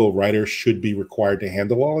single writer should be required to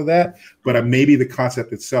handle all of that. But maybe the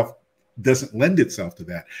concept itself doesn't lend itself to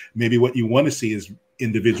that. Maybe what you want to see is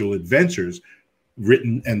individual adventures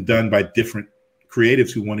written and done by different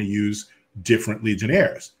creatives who want to use different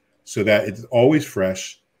Legionnaires so that it's always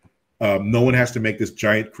fresh. No one has to make this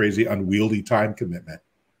giant, crazy, unwieldy time commitment,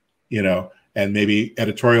 and maybe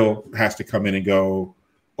editorial has to come in and go,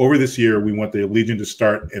 over this year, we want the Legion to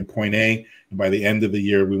start at point A, and by the end of the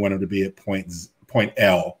year, we want them to be at point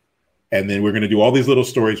L. And then we're going to do all these little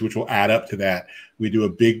stories, which will add up to that. We do a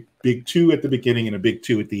big 2 at the beginning and a big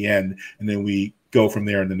 2 at the end, and then we go from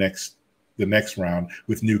there in the next round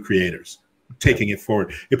with new creators, taking it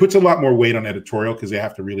forward. It puts a lot more weight on editorial because they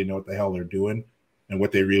have to really know what the hell they're doing and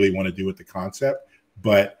what they really want to do with the concept.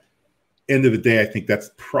 But end of the day, I think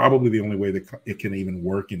that's probably the only way that it can even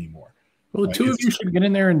work anymore. Well, the 2 of you should get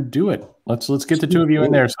in there and do it. Let's get the 2 of you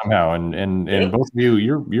in there somehow, and both of you,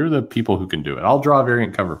 you're the people who can do it. I'll draw a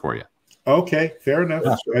variant cover for you. Okay, fair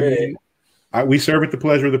enough. Yeah. We serve at the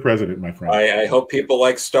pleasure of the president, my friend. I hope people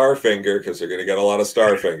like Starfinger because they're going to get a lot of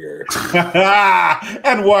Starfinger.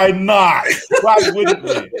 And why not? Why wouldn't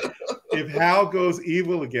we? If Hal goes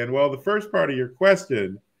evil again, well, the first part of your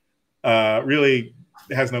question really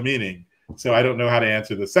has no meaning. So I don't know how to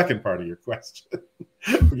answer the second part of your question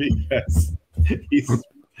because he's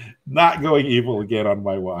not going evil again on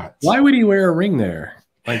my watch. Why would he wear a ring there?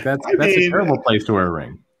 Like that's a terrible place to wear a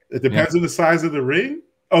ring. It depends on the size of the ring.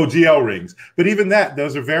 Oh, GL rings. But even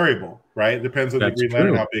those are variable, right? It depends on the Green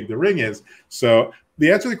Lantern, how big the ring is. So the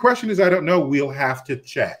answer to the question is I don't know. We'll have to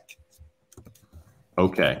check.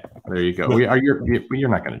 Okay, there you go. You're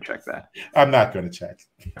not going to check that. I'm not going to check.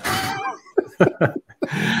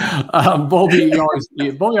 Bolby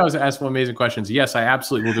always asks amazing questions. Yes, I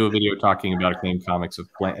absolutely will do a video talking about Acclaimed Comics.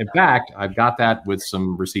 In fact, I've got that with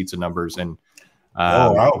some receipts and numbers. And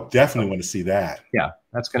I'll definitely want to see that. Yeah,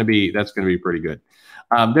 that's going to be pretty good.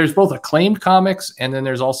 There's both Acclaimed Comics and then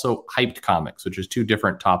there's also Hyped Comics, which is 2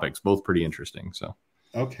 different topics, both pretty interesting. So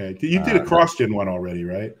okay, you did a CrossGen one already,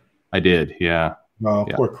 right? I did, yeah. Oh,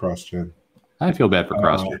 yeah. Poor CrossGen. I feel bad for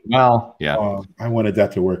CrossGen. Well, yeah. I wanted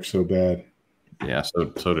that to work so bad. Yeah, so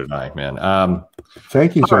did I, man.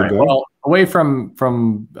 Thank you, sir. Right, well, away from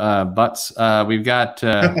butts, we've got.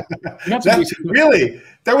 Really,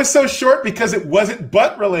 that was so short because it wasn't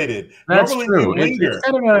butt related. That's true. It's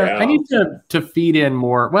kind of I need to feed in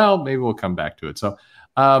more. Well, maybe we'll come back to it. So,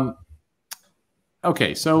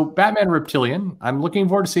 okay, so Batman Reptilian. I'm looking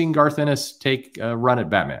forward to seeing Garth Ennis take a run at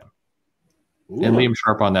Batman. Ooh. And Liam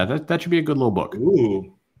Sharp on that. That should be a good little book.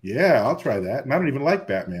 Ooh, yeah, I'll try that. And I don't even like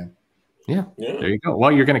Batman. Yeah, there you go.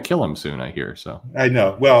 Well, you're going to kill him soon, I hear. So I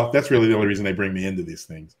know. Well, that's really the only reason they bring me into these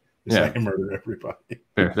things. So I can murder everybody.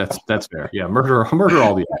 Fair. That's fair. Yeah, murder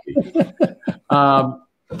all the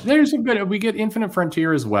happy. There's a bit. We get Infinite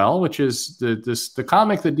Frontier as well, which is the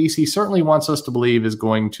comic that DC certainly wants us to believe is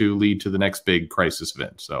going to lead to the next big crisis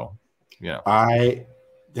event. So, I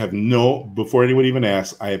have before anyone even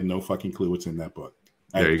asks, I have no fucking clue what's in that book.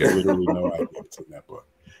 There you go. Literally no idea what's in that book.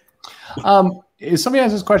 Somebody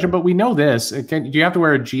has this question, but we know this. Do you have to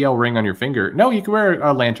wear a GL ring on your finger? No, you can wear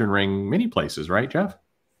a lantern ring many places, right, Geoff?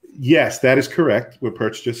 Yes, that is correct, what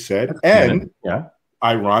Perch just said. And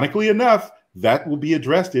ironically enough, that will be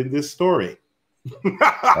addressed in this story.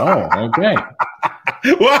 Oh, okay.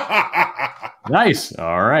 Nice.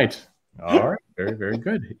 All right. Very, very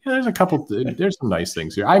good. Yeah, there's some nice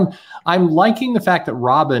things here. I'm liking the fact that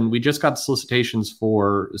Robin, we just got solicitations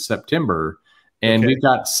for September, and we've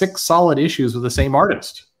got 6 solid issues with the same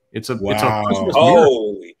artist. It's a Christmas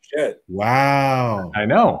holy shit! Wow, I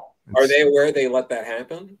know. Are they aware they let that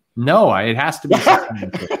happen? No, it has to be.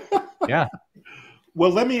 Yeah.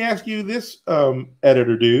 Well, let me ask you this,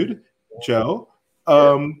 editor dude, Joe.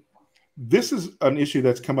 This is an issue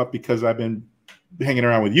that's come up because I've been hanging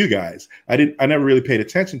around with you guys. I never really paid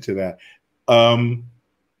attention to that.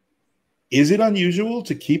 Is it unusual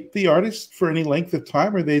to keep the artist for any length of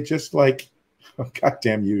time? Or are they just like, oh, God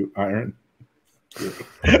damn you, Iron? Is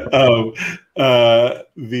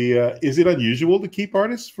it unusual to keep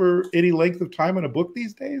artists for any length of time in a book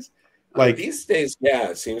these days? Like these days, yeah,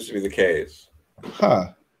 it seems to be the case.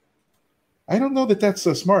 Huh. I don't know that that's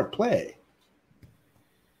a smart play.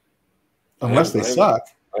 Unless they suck.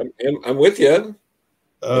 I'm with you.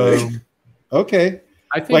 Okay.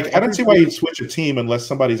 I don't see why you'd switch a team unless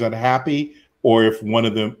somebody's unhappy, or if one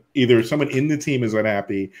of them, either someone in the team is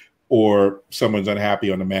unhappy or someone's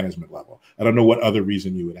unhappy on the management level. I don't know what other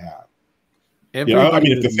reason you would have. If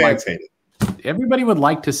the fans hate it. Everybody would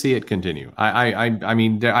like to see it continue. I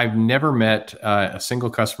mean, I've never met a single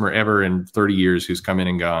customer ever in 30 years who's come in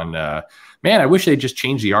and gone, man, I wish they'd just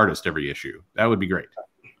change the artist every issue. That would be great.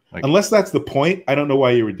 Like, unless that's the point, I don't know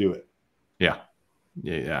why you would do it. Yeah,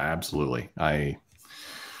 absolutely.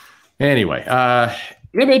 Anyway,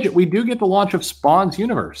 Image, we do get the launch of Spawn's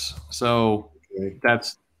universe. So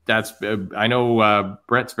that's I know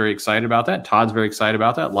Brett's very excited about that. Todd's very excited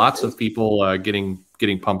about that. Lots of people getting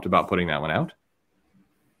pumped about putting that one out.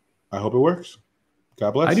 I hope it works.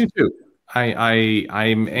 God bless. I do too.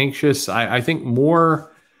 I'm anxious. I think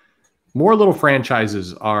more little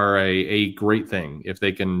franchises are a great thing if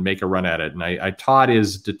they can make a run at it. And Todd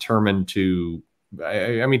is determined to.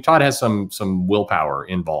 I mean, Todd has some willpower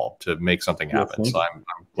involved to make something happen. So I'm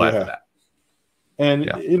glad for that.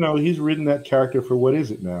 And he's written that character for what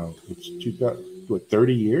is it now? It's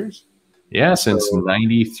 30 years? Yeah, since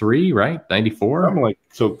 93, right? 94? I'm like,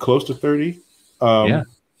 so close to 30.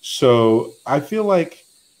 So I feel like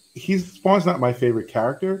Spawn's not my favorite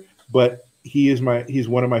character, but he's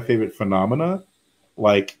one of my favorite phenomena.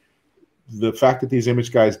 Like the fact that these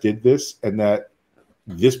Image guys did this and that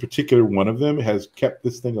this particular one of them has kept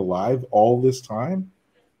this thing alive all this time.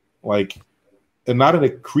 Like, and not in a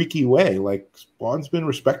creaky way. Like Spawn's been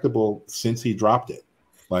respectable since he dropped it.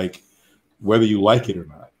 Like whether you like it or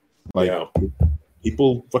not. Like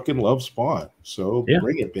people fucking love Spawn. So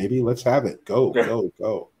bring it, baby. Let's have it. Go.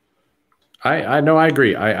 I know. I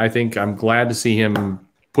agree. I think I'm glad to see him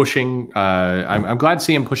pushing. I'm glad to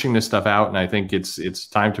see him pushing this stuff out, and I think it's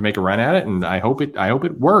time to make a run at it. And I hope it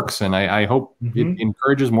works, and I hope it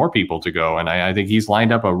encourages more people to go. And I think he's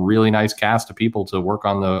lined up a really nice cast of people to work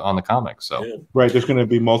on the comics. So right, there's going to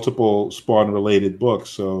be multiple Spawn related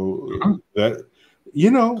books. So that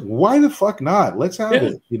why the fuck not? Let's have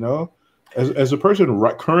it. As a person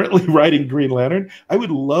currently writing Green Lantern, I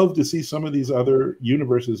would love to see some of these other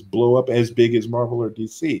universes blow up as big as Marvel or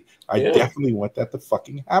DC. I definitely want that to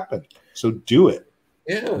fucking happen. So do it.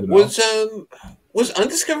 Yeah. Was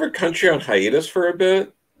Undiscovered Country on hiatus for a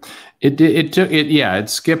bit? It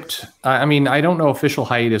skipped. I mean, I don't know official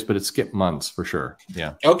hiatus, but it skipped months for sure.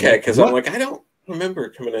 Yeah. Okay, because I'm like, I don't remember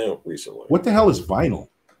it coming out recently. What the hell is vinyl?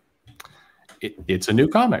 It's a new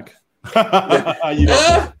comic.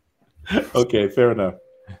 Okay, fair enough.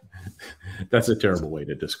 That's a terrible way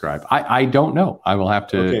to describe. I don't know. I will have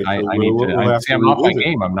to. I'm off my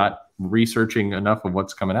game. I'm not researching enough of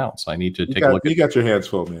what's coming out, so I need to take a look. You got your hands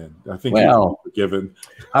full, man. I think you're forgiven.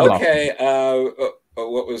 Okay.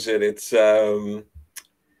 What was it? It's an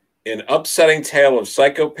upsetting tale of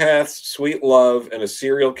psychopaths, sweet love, and a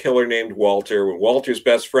serial killer named Walter. When Walter's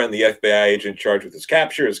best friend, the FBI agent charged with his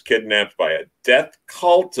capture, is kidnapped by a death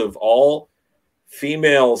cult of all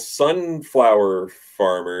female sunflower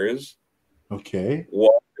farmers. Okay.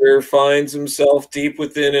 Walter finds himself deep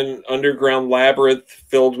within an underground labyrinth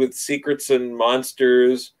filled with secrets and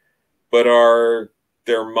monsters, but are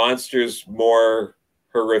their monsters more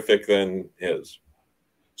horrific than his?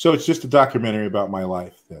 So it's just a documentary about my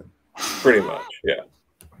life then? Pretty much, yeah.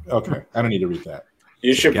 Okay, I don't need to read that.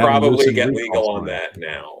 You should probably get legal on that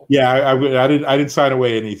now. Yeah, I didn't sign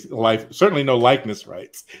away any certainly no likeness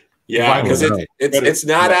rights. Yeah, because it's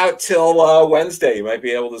not out till Wednesday. You might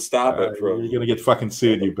be able to stop it. You're going to get fucking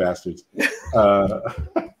sued, you bastards. You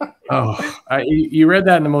read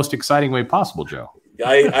that in the most exciting way possible, Joe.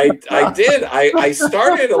 I did. I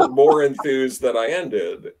started more enthused than I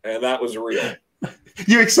ended, and that was real.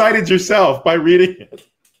 You excited yourself by reading it.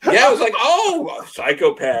 Yeah, I was like, oh,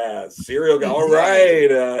 psychopath, serial guy. All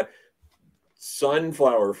right.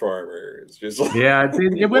 sunflower farmers. Just like, yeah,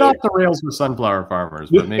 it went off the rails with sunflower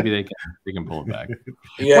farmers, but maybe they can pull it back.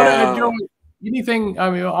 Yeah. Joe, anything?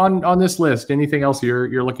 I mean, on this list, anything else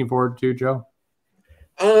you're looking forward to, Joe?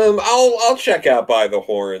 I'll check out By the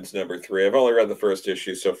Horns #3. I've only read the first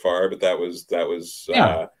issue so far, but that was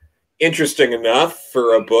interesting enough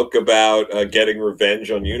for a book about getting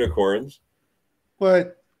revenge on unicorns.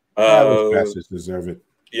 But those bastards deserve it.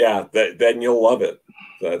 Yeah, then you'll love it.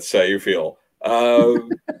 That's how you feel. No,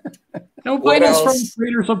 vinyls from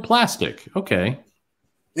creators of plastic. Okay.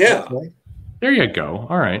 Yeah. There you go.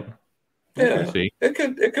 All right. Yeah. It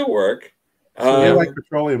could work. So they like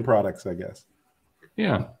petroleum products, I guess.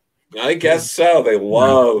 Yeah. I guess so. They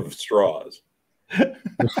love straws.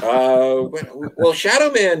 Well,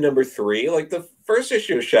 Shadow Man #3, like the first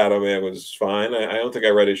issue of Shadow Man was fine. I don't think I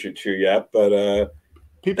read issue 2 yet, but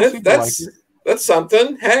that's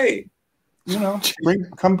something. Hey,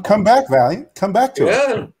 come back, Valiant. Come back to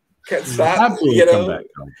it. Can't stop.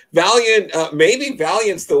 Valiant. Maybe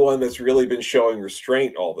Valiant's the one that's really been showing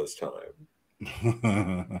restraint all this time.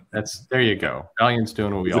 There you go. Valiant's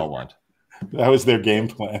doing what we all want. That was their game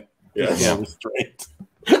plan. Yeah. Restraint.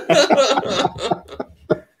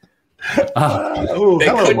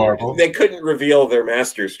 They couldn't reveal their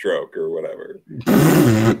master stroke or whatever.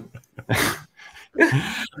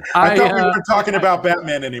 I thought we weren't talking about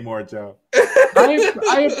Batman anymore, Joe.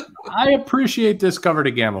 I appreciate this cover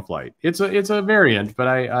to Gamma Flight. It's a variant, but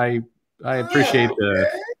I appreciate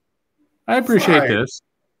I appreciate this.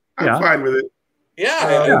 I'm fine with it.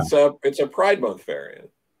 Yeah, it's a Pride Month variant.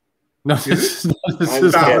 No, this is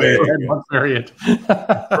not a Pride Month variant.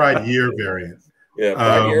 Pride Year variant. Yeah,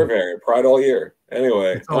 Pride Year variant. Pride all year.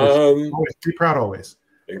 Anyway, always be proud always.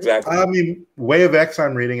 Exactly. I mean, Way of X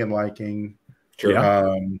I'm reading and liking. Sure.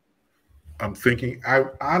 I'm thinking I'm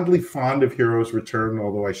oddly fond of Heroes Return,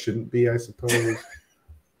 although I shouldn't be, I suppose.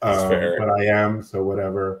 That's fair. But I am, so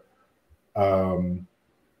whatever.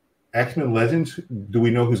 X-Men Legends, do we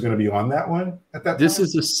know who's going to be on that one at that This time?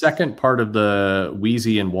 is the second part of the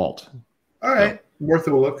Wheezy and Walt. All right. Worth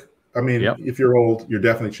a look. I mean, if you're old, you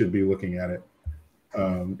definitely should be looking at it. I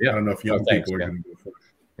don't know if young people are going to go for it.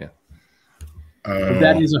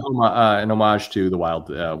 That is an homage to the wild,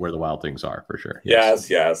 where the wild things are, for sure. Yes,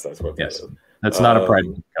 that's what. Yes, that's not a Pride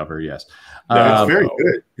cover. Yes, it's very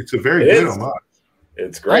good. It's a very good homage.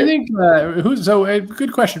 It's great. I think a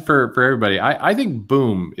good question for everybody. I think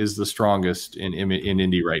Boom is the strongest in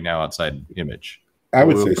indie right now outside Image. I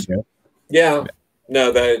would say so. Yeah,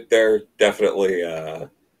 no, they're definitely. I'm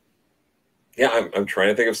trying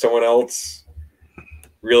to think of someone else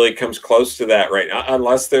really comes close to that right now,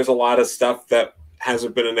 unless there's a lot of stuff that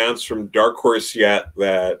hasn't been announced from Dark Horse yet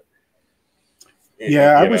that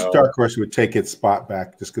I wish Dark Horse would take its spot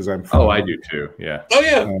back just because I'm I do too.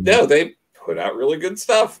 No, they put out really good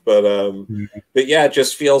stuff, but it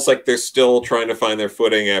just feels like they're still trying to find their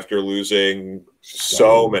footing after losing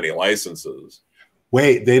so many licenses.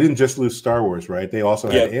 Wait, they didn't just lose Star Wars, right? They also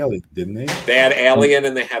had Alien, didn't they? They had Alien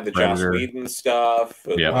and they had the Joss Whedon stuff.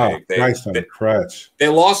 Yeah, they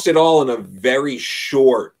lost it all in a very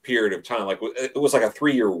short period of time. Like it was like a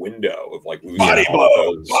 3-year window of like losing body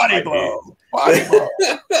blow.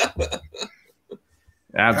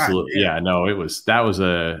 Absolutely, no,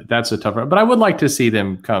 that's a tough one. But I would like to see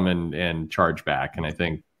them come and charge back, and I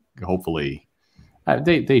think hopefully.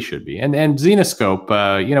 They should be, and Xenoscope.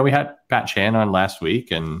 We had Pat Chan on last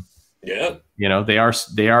week, and they are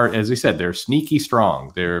as we said, they're sneaky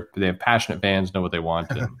strong. They have passionate fans, know what they want.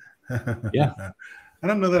 And, I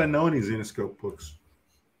don't know that I know any Xenoscope books.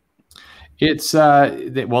 It's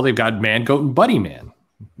they've got Man, Goat, and Buddy Man.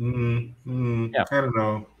 I don't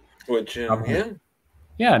know. Which they've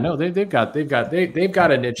got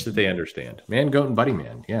a niche that they understand. Man, Goat, and Buddy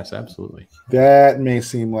Man. Yes, absolutely. That may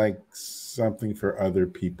seem like something for other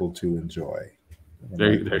people to enjoy.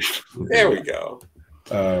 There we go.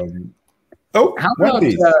 How about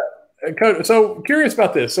so curious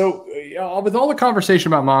about this? So with all the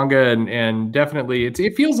conversation about manga and definitely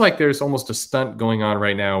it feels like there's almost a stunt going on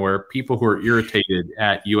right now where people who are irritated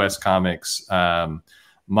at US comics,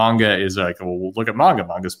 manga is like, well, look at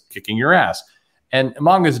manga's kicking your ass, and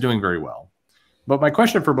manga is doing very well. But my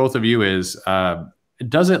question for both of you is,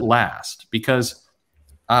 does it last? Because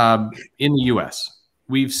in the U.S.,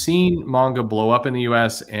 we've seen manga blow up in the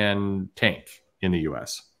U.S. and tank in the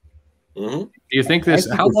U.S. Mm-hmm. Do you think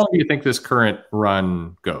how long do you think this current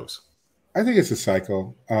run goes? I think it's a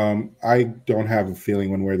cycle. I don't have a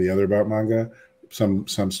feeling one way or the other about manga. Some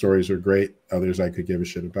stories are great. Others I could give a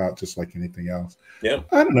shit about, just like anything else. Yeah.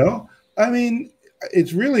 I don't know. I mean,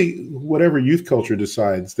 it's really whatever youth culture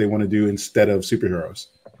decides they want to do instead of superheroes.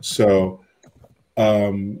 So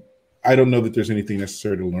I don't know that there's anything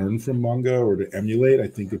necessary to learn from manga or to emulate. I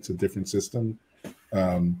think it's a different system.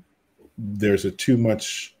 There's a too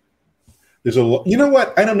much. There's a. You know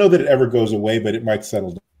what? I don't know that it ever goes away, but it might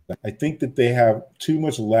settle down. I think that they have too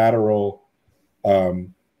much lateral.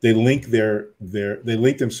 They link they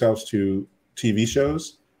link themselves to TV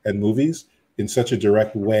shows and movies in such a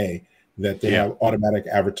direct way that they have automatic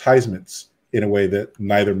advertisements in a way that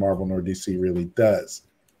neither Marvel nor DC really does.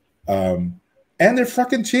 And they're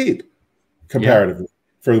fucking cheap comparatively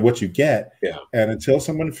for what you get. Yeah. And until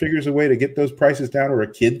someone figures a way to get those prices down or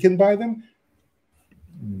a kid can buy them,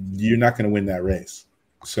 you're not going to win that race.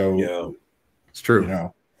 So it's true. You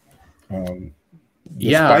know,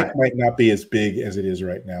 the spike might not be as big as it is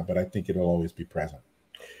right now, but I think it'll always be present.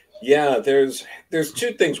 Yeah, there's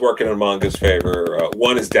two things working in manga's favor.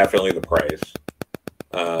 One is definitely the price,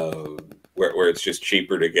 where it's just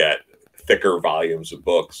cheaper to get thicker volumes of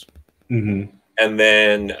books. Mm-hmm. And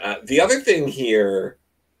then the other thing here,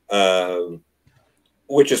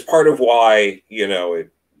 which is part of why, you know,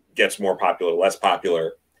 it gets more popular, less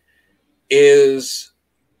popular, is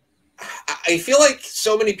I feel like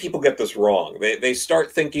so many people get this wrong. They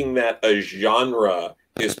start thinking that a genre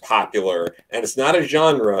is popular, and it's not a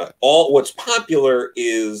genre. All what's popular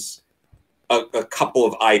is a couple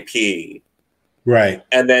of IP. Right.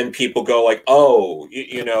 And then people go like, oh,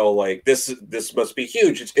 you know, like this must be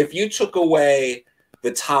huge. If you took away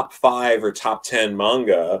the top 5 or top 10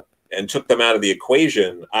 manga and took them out of the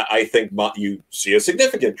equation, I think you see a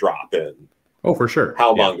significant drop in. Oh, for sure.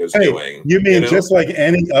 How manga's doing. You mean just like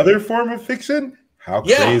any other form of fiction? How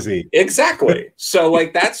crazy. Exactly. So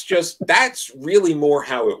like that's really more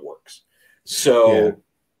how it works. So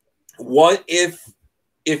what if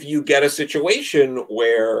you get a situation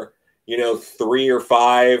where, you know, 3 or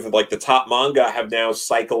 5, like the top manga have now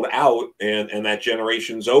cycled out and that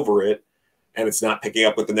generation's over it and it's not picking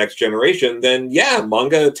up with the next generation, then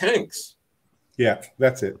manga tanks. Yeah,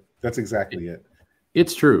 that's it. That's exactly it.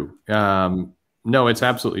 It's true. No, it's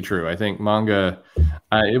absolutely true. I think manga,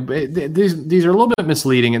 these are a little bit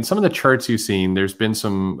misleading. And some of the charts you've seen, there's been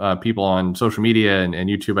some people on social media and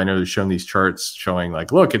YouTube, I know, they've shown these charts showing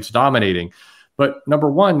like, look, it's dominating. But number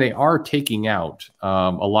one, they are taking out a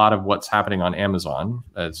lot of what's happening on Amazon.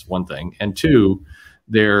 That's one thing. And two,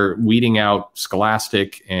 they're weeding out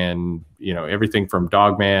Scholastic and, you know, everything from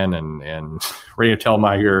Dogman and Radio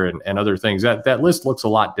Telmeyer and other things. That list looks a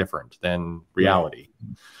lot different than reality.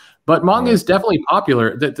 Right. But manga is definitely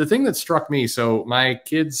popular. The thing that struck me, so my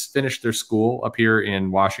kids finished their school up here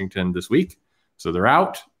in Washington this week. So they're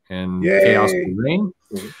out and chaos and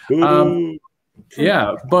rain.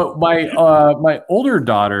 Yeah, but my older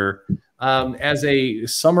daughter, as a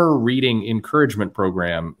summer reading encouragement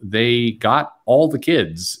program, they got all the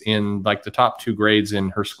kids in like the top 2 grades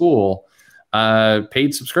in her school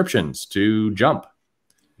paid subscriptions to Jump.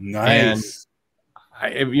 Nice.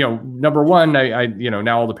 And number one, I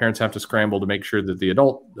now all the parents have to scramble to make sure that the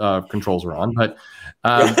adult controls are on. But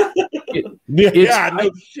no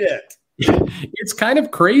shit. It's kind of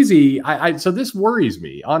crazy. So this worries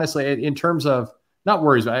me, honestly, in terms of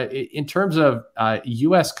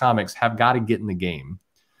U.S. comics have got to get in the game,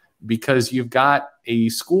 because you've got a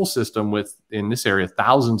school system in this area,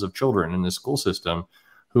 thousands of children in this school system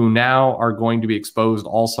who now are going to be exposed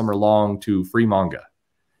all summer long to free manga.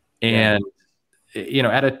 And,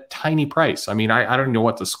 at a tiny price. I mean, I don't know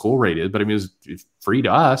what the school rate is, but I mean, it's free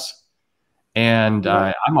to us. And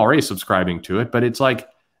I'm already subscribing to it, but it's like,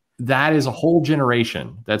 that is a whole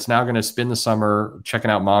generation that's now going to spend the summer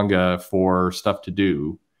checking out manga for stuff to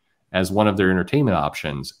do as one of their entertainment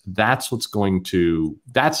options. That's the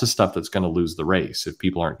stuff that's going to lose the race if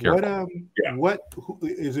people aren't careful.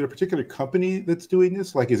 Is it a particular company that's doing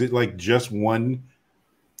this? Like, is it like just one,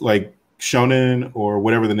 like Shonen or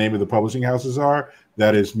whatever the name of the publishing houses are,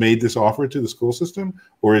 that has made this offer to the school system?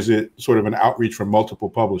 Or is it sort of an outreach from multiple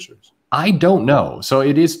publishers? I don't know. So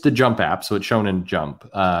it is the Jump app. So it's Shonen Jump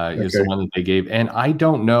is the one that they gave. And I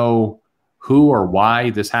don't know who or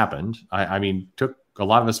why this happened. I mean, took a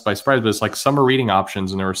lot of us by surprise, but it's like summer reading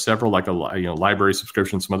options. And there were several, like library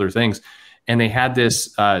subscriptions, some other things. And they had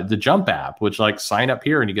this, the Jump app, which like sign up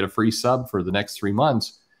here and you get a free sub for the next 3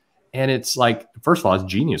 months. And it's like, first of all, it's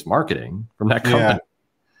genius marketing from that company.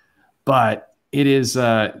 But it is,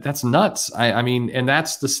 that's nuts. I mean, and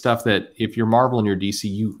that's the stuff that if you're Marvel and you're DC,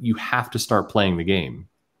 you have to start playing the game.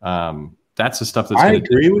 That's the stuff that's. I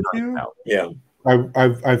agree with you. Out. Yeah,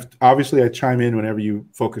 I've obviously I chime in whenever you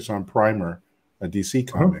focus on Primer, a DC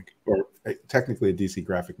comic, or technically a DC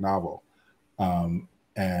graphic novel.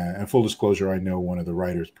 And full disclosure, I know one of the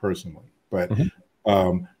writers personally, but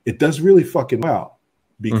it does really fucking well.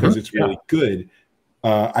 because it's really good.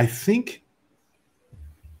 I think,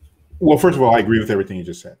 well, first of all, I agree with everything you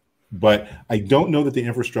just said, but I don't know that the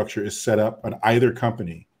infrastructure is set up on either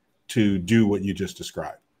company to do what you just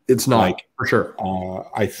described. It's not, for sure.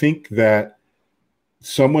 I think that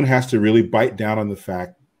someone has to really bite down on the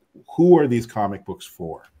fact, who are these comic books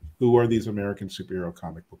for? Who are these American superhero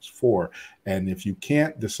comic books for? And if you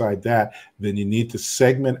can't decide that, then you need to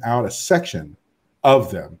segment out a section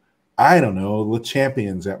of them. I don't know, the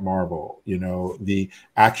champions at Marvel, you know, the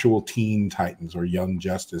actual Teen Titans or Young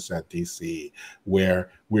Justice at DC, where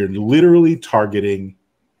we're literally targeting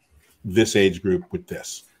this age group with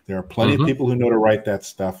this. There are plenty of people who know to write that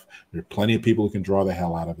stuff. There are plenty of people who can draw the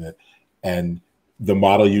hell out of it. And the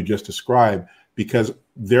model you just described, because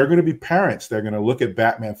they're going to be parents. They're going to look at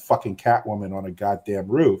Batman fucking Catwoman on a goddamn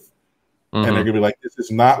roof. And they're going to be like, this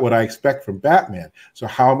is not what I expect from Batman. So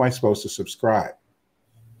how am I supposed to subscribe?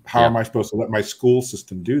 How am I supposed to let my school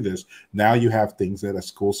system do this? Now you have things that a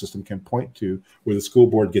school system can point to where the school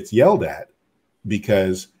board gets yelled at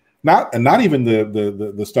because not even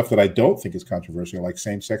the stuff that I don't think is controversial, like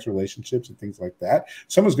same-sex relationships and things like that.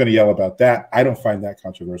 Someone's going to yell about that. I don't find that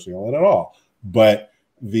controversial at all. But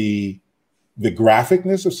the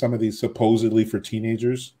graphicness of some of these supposedly for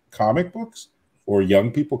teenagers comic books or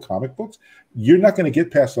young people comic books, you're not going to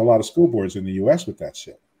get past a lot of school boards in the US with that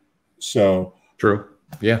shit. So true.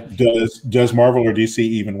 Yeah. Does Marvel or DC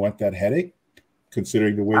even want that headache?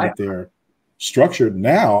 Considering the way that they're structured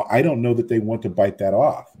now, I don't know that they want to bite that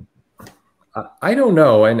off. I don't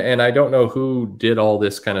know. And I don't know who did all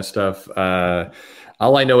this kind of stuff.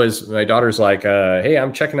 All I know is my daughter's like, hey,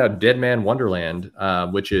 I'm checking out Dead Man Wonderland,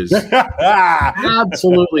 which is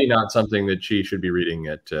absolutely not something that she should be reading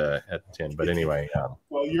at 10. But anyway.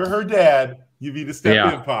 Well, you're her dad. You need to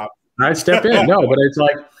step in, Pop. I step in. No, but it's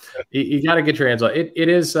like, you got to get your hands on it. It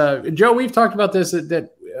is, Joe, we've talked about this, that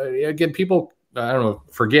again, people, I don't know,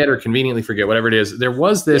 forget or conveniently forget, whatever it is. There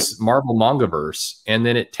was this Marvel Mangaverse, and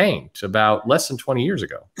then it tanked about less than 20 years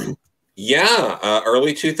ago. Yeah,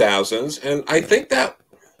 early 2000s. And I think that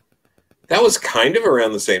was kind of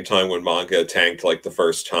around the same time when manga tanked like the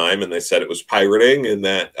first time, and they said it was pirating, and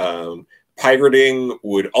that pirating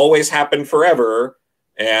would always happen forever,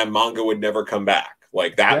 and manga would never come back.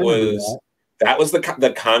 Like that was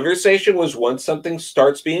the conversation was, once something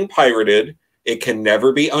starts being pirated, it can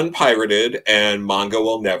never be unpirated, and manga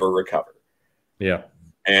will never recover. Yeah.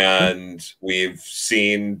 And we've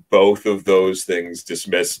seen both of those things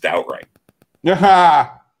dismissed outright.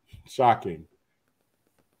 Shocking.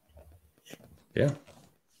 Yeah.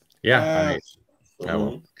 Yeah.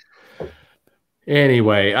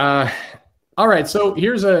 Anyway, all right. So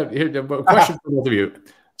here's a question for both of you.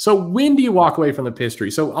 So when do you walk away from the history?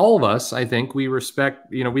 So all of us, I think, we respect,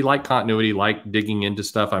 we like continuity, like digging into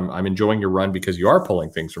stuff. I'm enjoying your run because you are pulling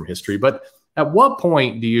things from history. But at what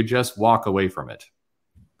point do you just walk away from it?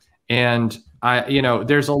 And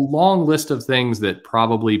there's a long list of things that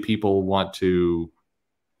probably people want to,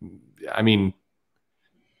 Spider-Man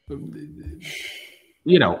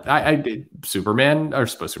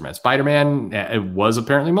was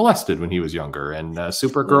apparently molested when he was younger, and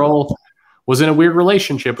Supergirl was in a weird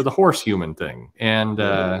relationship with a horse human thing. And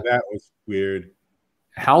that was weird.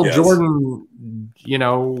 Hal Jordan,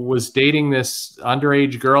 was dating this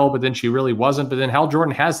underage girl, but then she really wasn't. But then Hal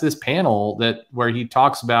Jordan has this panel where he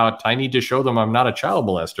talks about, I need to show them I'm not a child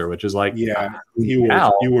molester, which is like, you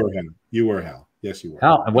were him. You were Hal. Yes, you were.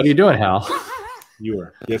 Hal, what are you doing, Hal? You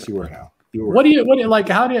were. Yes, you were, Hal. What do you like?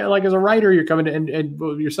 How do you, like, as a writer, you're coming to,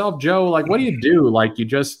 and yourself, Joe, like, what do you do? Like, do you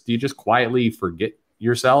just quietly forget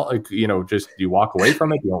yourself? Like, just do you walk away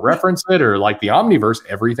from it? You don't reference it, or like the Omniverse,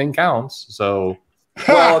 everything counts. So,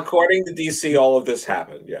 well, according to DC, all of this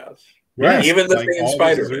happened. Yes, right. Even the thing in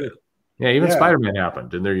Spider-Man. Yeah, even Spider-Man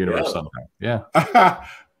happened in their universe somehow. Yeah.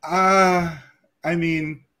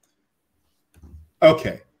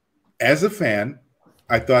 Okay. As a fan,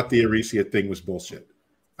 I thought the Arisia thing was bullshit.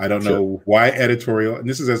 I don't know why editorial, and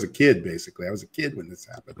this is as a kid, basically. I was a kid when this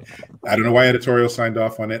happened. I don't know why editorial signed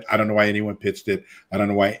off on it. I don't know why anyone pitched it. I don't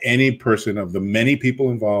know why any person of the many people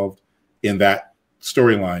involved in that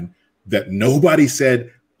storyline that nobody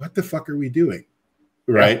said, what the fuck are we doing?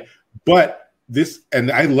 Right? Yeah. But this,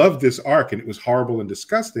 and I love this arc, and it was horrible and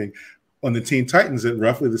disgusting on the Teen Titans at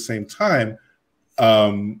roughly the same time.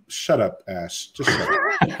 Shut up, Ash. Just shut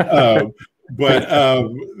up.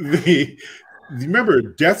 Remember,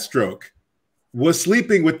 Deathstroke was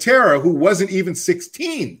sleeping with Tara, who wasn't even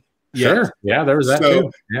 16 yet. Sure. Yeah, there was that too.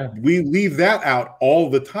 Yeah. We leave that out all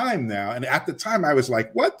the time now. And at the time, I was like,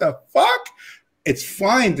 what the fuck? It's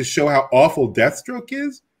fine to show how awful Deathstroke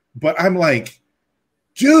is, but I'm like,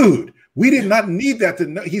 dude, We did not need that to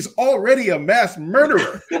know. He's already a mass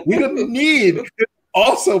murderer. We didn't need to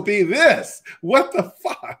also be this. What the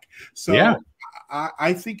fuck? So yeah.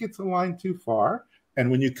 I think it's a line too far.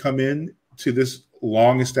 And when you come in to this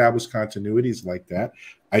long established continuities like that,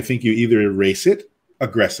 I think you either erase it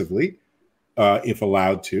aggressively, if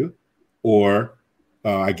allowed to, or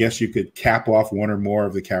I guess you could cap off one or more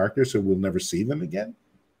of the characters so we'll never see them again.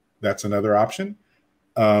 That's another option.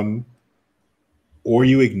 Or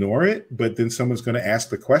you ignore it, but then someone's going to ask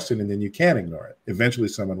the question and then you can't ignore it. Eventually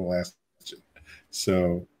someone will ask the question.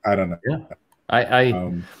 So I don't know. Yeah.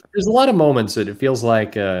 There's a lot of moments that it feels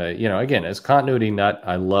like, again, as continuity nut,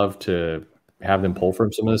 I love to have them pull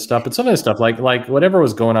from some of this stuff, but some of this stuff, like whatever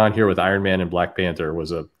was going on here with Iron Man and Black Panther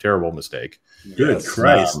was a terrible mistake. Good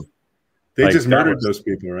Christ. They just murdered those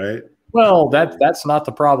people, right? Well, that's not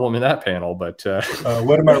the problem in that panel, but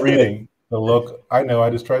what am I reading? I know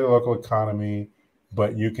I destroyed the local economy,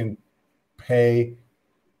 but you can pay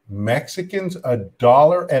Mexicans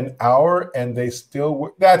 $1 an hour and they still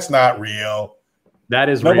work. That's not real. That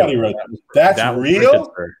is nobody real. wrote that. That's real.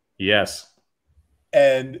 Yes.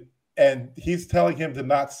 And he's telling him to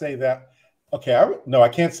not say that. Okay, I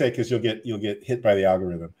can't say because you'll get hit by the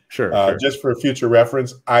algorithm. Sure. Just for future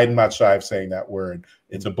reference, I'm not shy of saying that word.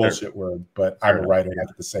 It's a bullshit word, but I'm a writer. I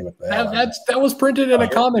have to say what the hell. That was printed in a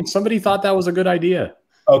comic. Somebody thought that was a good idea.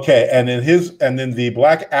 Okay, and then the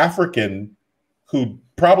Black African, who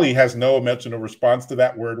probably has no emotional response to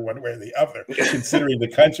that word one way or the other, considering the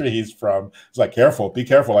country he's from, is like, be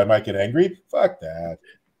careful, I might get angry. Fuck that.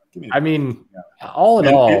 All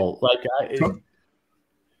in all,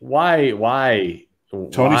 why?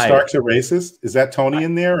 Tony Stark's a racist? Is that Tony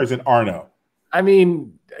in there, or is it Arno? I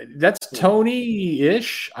mean, that's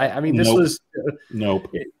Tony-ish. This was nope.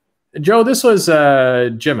 Joe, this was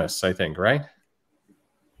Jimis, I think, right?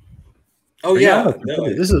 Oh yeah,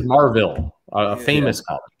 this is Marvel, a famous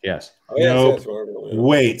comic. Yes. Oh, yes, nope. Marvel, yeah.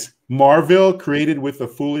 Wait, Marvel created with a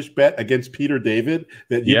foolish bet against Peter David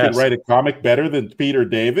that you could write a comic better than Peter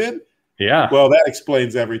David. Yeah. Well, that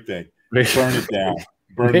explains everything. Burn it down.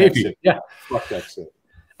 Burn that shit. Yeah. Fuck that shit.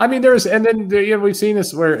 We've seen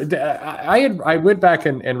this where I went back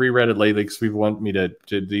and reread it lately because we want me to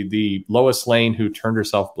the Lois Lane who turned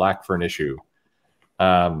herself black for an issue.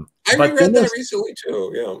 I reread that recently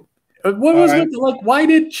too. Yeah. What was it like? Why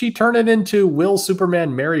did she turn it into will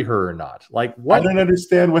Superman marry her or not? Like, what? I don't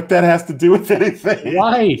understand what that has to do with anything.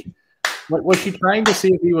 Why? Was she trying to see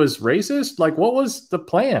if he was racist? Like, what was the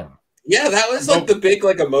plan? Yeah, that was like the big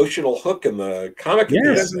emotional hook in the comic. It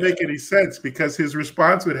doesn't make any sense because his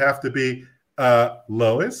response would have to be,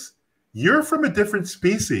 Lois, you're from a different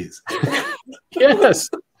species. Yes.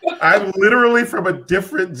 I'm literally from a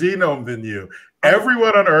different genome than you.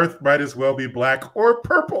 Everyone on Earth might as well be black or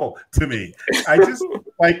purple to me. I just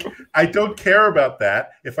I don't care about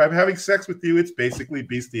that. If I'm having sex with you, it's basically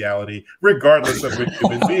bestiality, regardless of which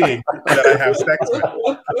human being that I have sex with.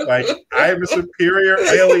 I'm a superior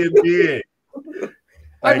alien being.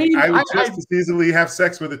 I would just as easily have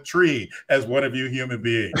sex with a tree as one of you human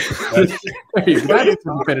beings. That is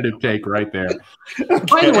a definitive take right there. Okay.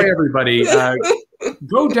 By the way, everybody,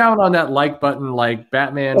 go down on that like button like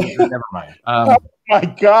Batman. Never mind. Oh my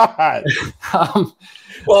God.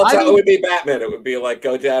 Well, it would be Batman. It would be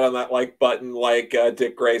go down on that like button like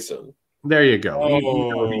Dick Grayson. There you go.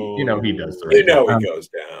 Oh. He does the right he goes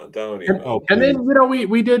down, don't he? And then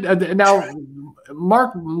we did now.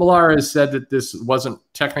 Mark Millar has said that this wasn't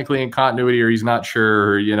technically in continuity, or he's not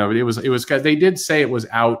sure. It was. They did say it was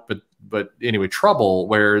out, but anyway, Trouble,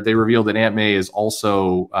 where they revealed that Aunt May is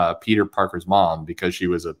also Peter Parker's mom because she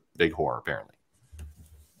was a big whore, apparently.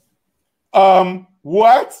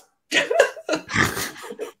 What?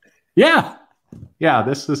 Yeah.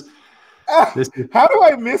 This is. How do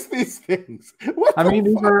I miss these things?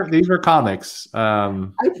 These are comics. I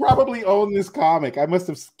probably own this comic. I must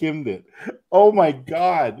have skimmed it. Oh my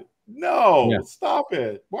God. No, Stop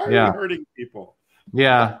it. Why are we hurting people?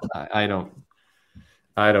 Yeah, I don't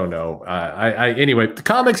know. Anyway, the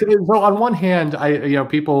comics. So on one hand,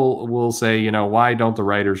 people will say, why don't the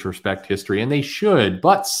writers respect history? And they should,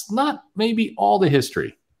 but not maybe all the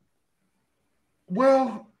history.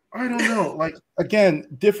 Well, I don't know. Again,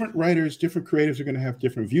 different writers, different creatives are going to have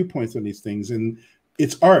different viewpoints on these things. And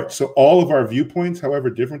it's art. So all of our viewpoints, however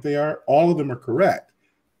different they are, all of them are correct.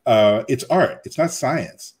 It's art. It's not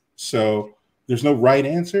science. So there's no right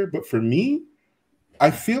answer. But for me,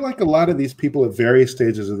 I feel like a lot of these people at various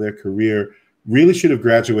stages of their career really should have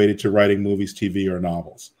graduated to writing movies, TV, or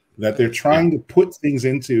novels. That they're trying to put things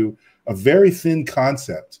into a very thin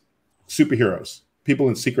concept. Superheroes. People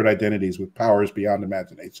in secret identities with powers beyond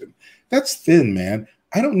imagination. That's thin, man.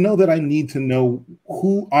 I don't know that I need to know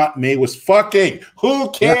who Aunt May was fucking. Who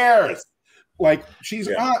cares? Like, she's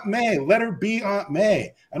Aunt May. Let her be Aunt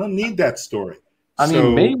May. I don't need that story. I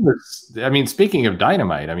mean, May was. I mean, speaking of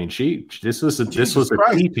Dynamite, I mean, this was a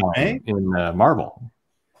key time in Marvel.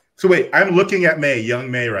 So wait, I'm looking at May,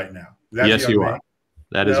 young May, right now. Yes, you are.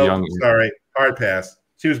 That is young. Sorry, hard pass.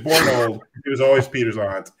 She was born old. She was always Peter's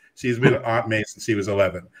aunt. She's been Aunt May since she was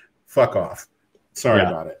 11. Fuck off. Sorry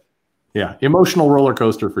about it. Yeah, emotional roller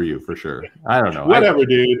coaster for you, for sure. I don't know. Whatever,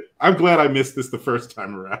 dude. I'm glad I missed this the first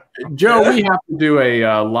time around. Joe, we have to do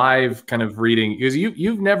a live kind of reading because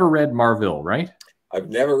you've never read Marvel, right? I've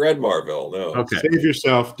never read Marvel. No. Okay. Save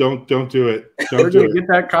yourself. Don't do it. We're gonna get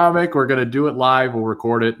that comic. We're gonna do it live. We'll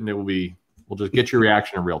record it, and we'll just get your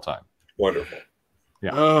reaction in real time. Wonderful.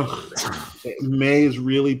 Yeah. May is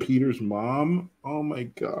really Peter's mom. Oh my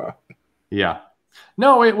god. Yeah.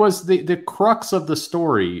 No, it was the crux of the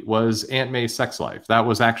story was Aunt May's sex life. That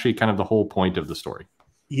was actually kind of the whole point of the story.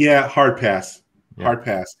 Yeah, hard pass. Yeah. Hard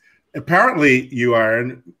pass. Apparently, you are,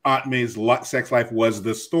 and Aunt May's sex life was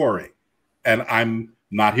the story, and I'm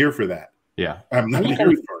not here for that. Yeah, I'm not here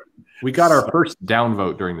for it. We got our first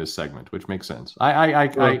downvote during this segment, which makes sense. I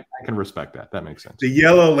can respect that. That makes sense. The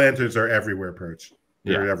yellow lanterns are everywhere, Perch.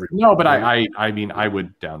 They're everywhere. No, but I mean, I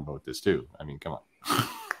would downvote this too. I mean, come on.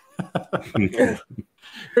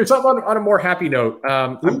 Here's something on a more happy note.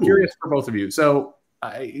 I'm curious for both of you. So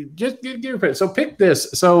just give your pick. So pick this.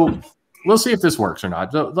 So we'll see if this works or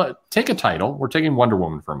not. Take a title. We're taking Wonder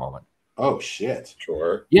Woman for a moment. Oh shit!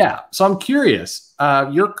 Sure. Yeah. So I'm curious.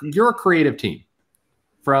 You're a creative team.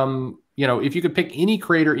 From if you could pick any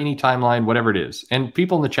creator, any timeline, whatever it is, and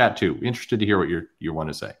people in the chat too, interested to hear what you want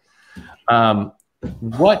to say.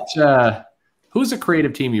 Who's a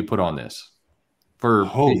creative team you put on this?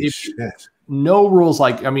 Holy shit. No rules,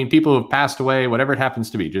 people who have passed away, whatever it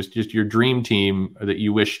happens to be, just your dream team that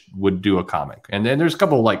you wish would do a comic. And then there's a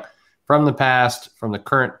couple from the past, from the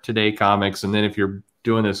current today comics, and then if you're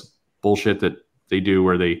doing this bullshit that they do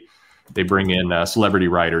where they bring in celebrity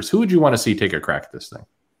writers, who would you want to see take a crack at this thing?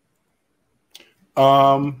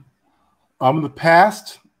 In the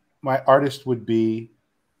past, my artist would be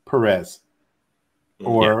Perez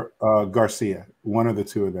or Garcia, one of the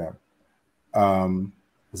two of them.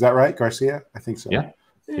 Is that right, Garcia? I think so. Yeah.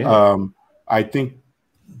 I think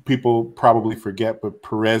people probably forget, but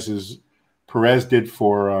Perez did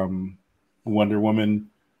for Wonder Woman.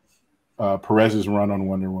 Perez's run on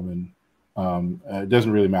Wonder Woman. It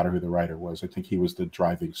doesn't really matter who the writer was. I think he was the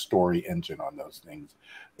driving story engine on those things.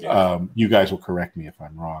 Yeah. You guys will correct me if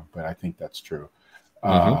I'm wrong, but I think that's true.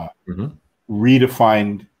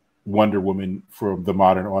 Redefined Wonder Woman for the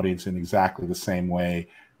modern audience in exactly the same way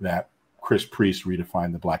that Chris Priest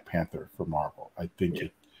redefined the Black Panther for Marvel. I think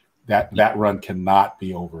that run cannot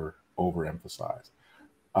be overemphasized.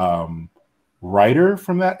 Writer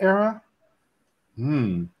from that era?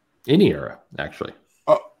 Any era, actually.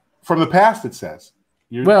 From the past, it says.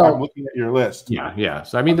 I'm looking at your list. Yeah.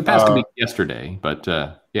 So, the past could be yesterday, but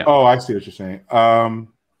yeah. Oh, I see what you're saying.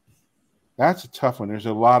 That's a tough one. There's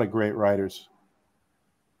a lot of great writers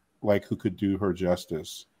who could do her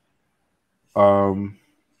justice.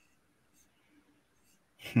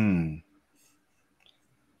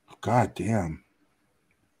 God damn.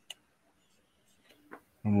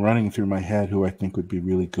 I'm running through my head who I think would be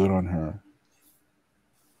really good on her.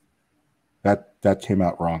 That came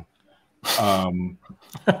out wrong.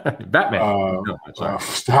 Batman.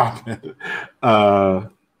 Stop it.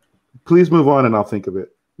 Please move on and I'll think of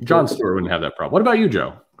it. John Stewart wouldn't have that problem. What about you,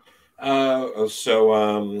 Joe?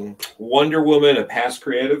 So Wonder Woman, a past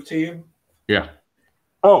creative team? Yeah.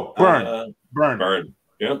 Oh, Burn.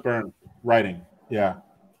 Yeah. Burn. Writing. Yeah.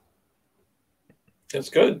 That's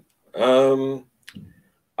good. You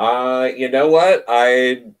know what?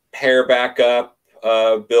 I'd pair back up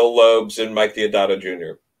Bill Loebs and Mike Deodato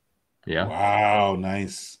Jr. Yeah. Wow,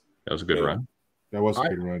 nice. That was a good run. That was a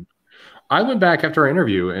good run. I went back after our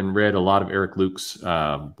interview and read a lot of Eric Luke's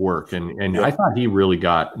work, and I thought he really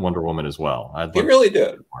got Wonder Woman as well. He really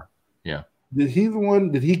did. Yeah. Did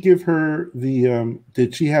he give her the?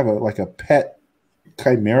 Did she have a pet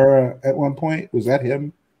chimera at one point? Was that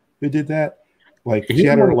him who did that? She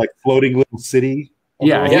had her floating little city.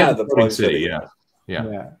 Yeah, the floating city.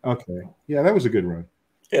 Yeah. Okay. Yeah, that was a good run.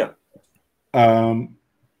 Yeah.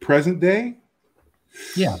 Present day.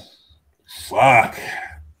 Yeah. Fuck.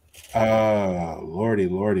 Lordy.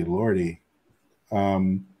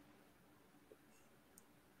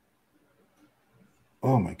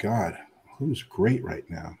 Oh my God. Who's great right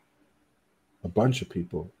now? A bunch of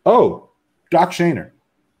people. Oh, Doc Shaner.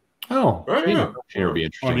 Oh, yeah. Shaner would be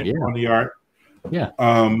interesting. On the art. Yeah.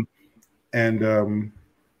 And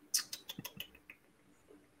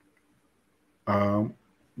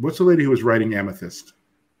What's the lady who was writing Amethyst?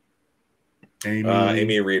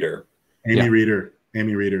 Amy Reeder. Amy Reeder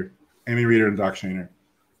and Doc Shaner.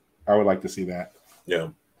 I would like to see that. Yeah.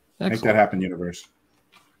 Excellent. Make that happen, universe.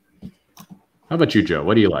 How about you, Joe?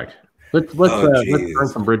 What do you like? Let's burn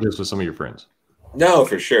some bridges with some of your friends. No,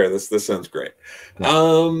 for sure. This sounds great.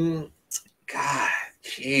 Yeah. God,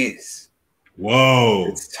 jeez. Whoa.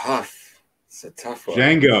 It's tough. It's a tough one.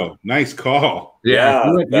 Django, nice call.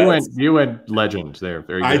 Yeah, you went legend there.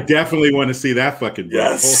 Very good. I definitely want to see that fucking.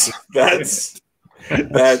 Yes, that's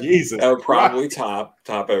Jesus. That would probably top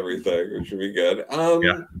everything, which would be good.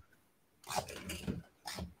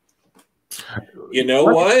 You know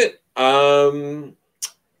what?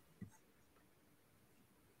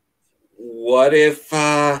 What if?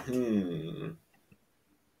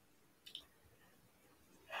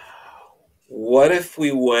 What if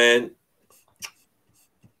we went?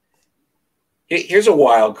 Here's a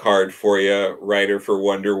wild card for you, writer for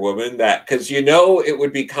Wonder Woman. That because it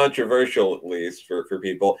would be controversial at least for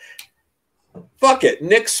people. Fuck it,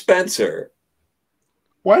 Nick Spencer.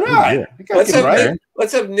 Why not? Yeah.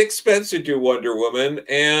 Let's have Nick Spencer do Wonder Woman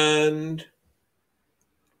and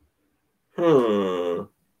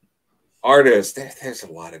artists. There's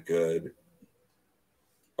a lot of good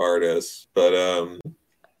artists, but oh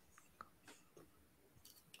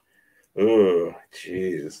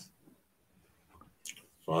jeez.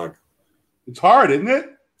 Fuck. It's hard, isn't it?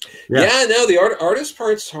 Yeah, no, the artist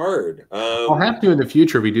part's hard. I'll have to in the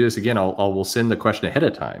future. If we do this again, we'll send the question ahead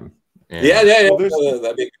of time. And Well,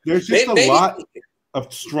 there's just a lot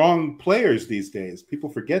of strong players these days. People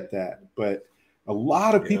forget that, but a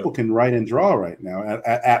lot of people can write and draw right now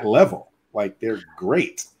at level. Like they're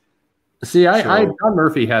great. See, John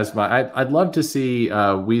Murphy has I'd love to see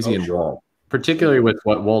Wheezy and Walt. Particularly with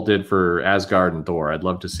what Walt did for Asgard and Thor. I'd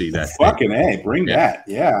love to see that. Fucking A, bring that.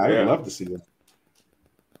 Yeah, I would love to see that.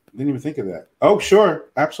 Didn't even think of that. Oh, sure.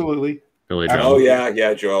 Absolutely. Billy Jones. Oh,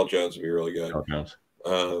 yeah. Joel Jones would be really good. Joel Jones.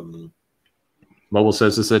 Mobile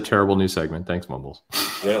says this is a terrible new segment. Thanks, Mumbles.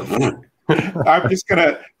 Yeah. I'm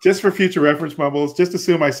just for future reference, Mumbles, just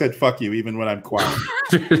assume I said fuck you even when I'm quiet.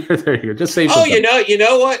 There you go. Just say you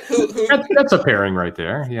know what? Who that's a pairing right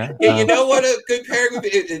there. Yeah. You know what a good pairing would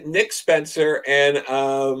be? Nick Spencer and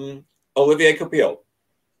Olivier Coupil.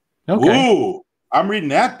 Okay. Ooh, I'm reading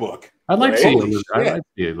that book. I'd like to see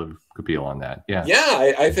Coupil on that. Yeah.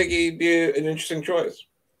 Yeah, I think he'd be an interesting choice.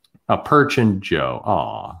 Perch and Joe.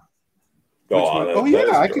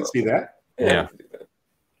 I could see that. Yeah.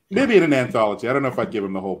 Maybe in an anthology. I don't know if I'd give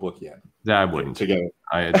him the whole book yet. I wouldn't. Together.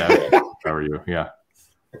 How are you? Yeah.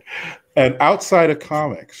 And outside of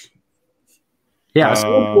comics. Yeah.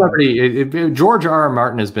 Celebrity. George R.R.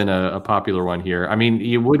 Martin has been a popular one here. I mean,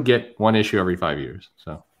 you would get one issue every 5 years.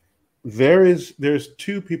 So there's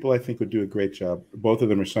two people I think would do a great job. Both of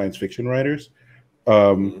them are science fiction writers.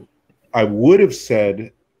 I would have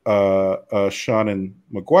said Shannon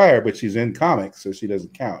McGuire, but she's in comics, so she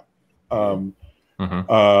doesn't count. I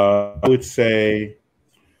would say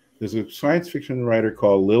there's a science fiction writer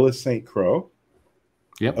called Lilith St. Croix,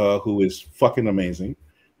 who is fucking amazing.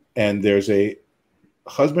 And there's a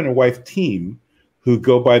husband and wife team who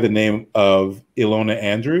go by the name of Ilona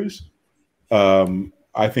Andrews.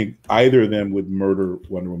 I think either of them would murder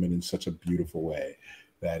Wonder Woman in such a beautiful way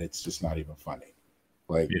that it's just not even funny.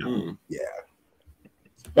 Like,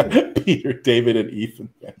 Peter, David, and Ethan.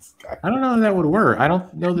 I don't know if that would work. I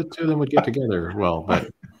don't know the two of them would get together well, but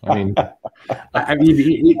I mean,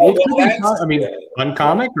 fun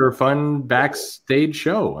comic or a fun backstage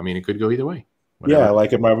show. I mean, it could go either way. Whatever. Yeah,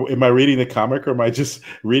 like am I reading the comic or am I just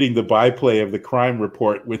reading the byplay of the crime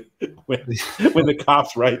report when the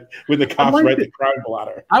cops write the crime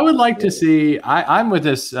blotter? I would like to see. I'm with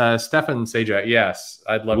this Stefan Sajak. Yes,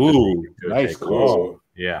 I'd love to see. Nice call.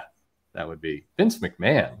 Yeah. That would be Vince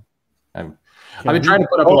McMahon. I've been trying to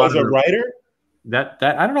put up a lot as a writer. That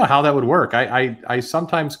I don't know how that would work. I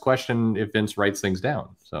sometimes question if Vince writes things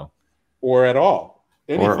down. So or at all,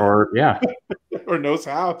 or or knows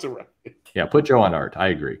how to write. Yeah, put Joe on art. I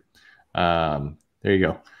agree. There you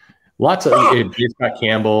go. Lots of Scott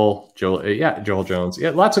Campbell, Joel Jones. Yeah,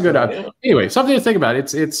 lots of good. Anyway, something to think about.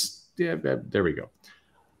 It's there we go.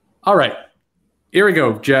 All right, here we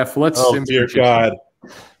go, Geoff. Let's. Oh dear God.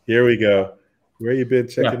 Here we go. Where you been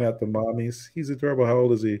checking out the mommies? He's adorable. How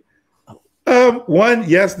old is he? One,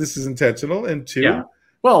 yes, this is intentional. And two,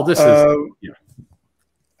 well, this is.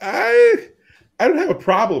 I don't have a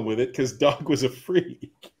problem with it because Dog was a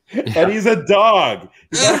freak, and he's a dog.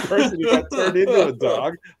 He's not a person who got turned into a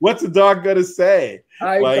dog. What's a dog gonna say?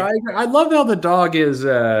 I love how the dog is.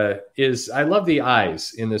 I love the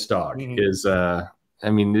eyes in this dog. Is I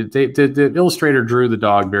mean, the illustrator drew the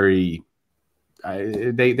dog very.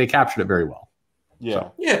 They captured it very well. Yeah,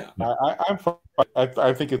 so, yeah. I'm fine.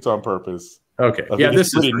 I think it's on purpose. Okay, yeah,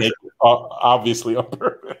 this is naked, obviously on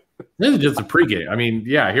purpose. This is just a pregame. I mean,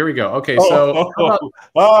 yeah, here we go. Okay, so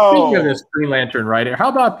speaking of this Green Lantern writer, how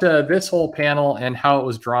about this whole panel and how it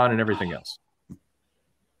was drawn and everything else?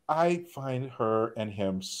 I find her and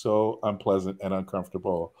him so unpleasant and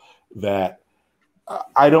uncomfortable that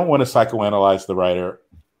I don't want to psychoanalyze the writer.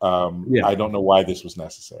 I don't know why this was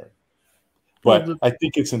necessary, but I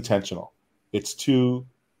think it's intentional. It's too.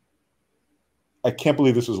 I can't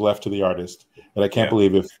believe this was left to the artist, and I can't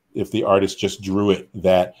believe if the artist just drew it.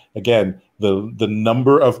 That again, the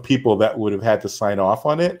number of people that would have had to sign off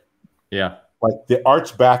on it. Yeah, like the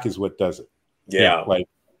art's back is what does it. Yeah, like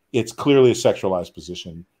it's clearly a sexualized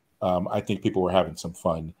position. I think people were having some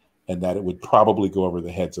fun, and that it would probably go over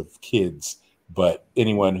the heads of kids. But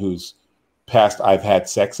anyone who's past "I've had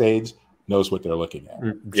sex" age knows what they're looking at.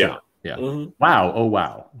 Yeah, yeah. Mm-hmm. Wow! Oh,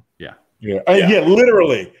 wow! Yeah. Yeah,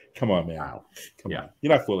 literally. Come on, man. Wow. Come on.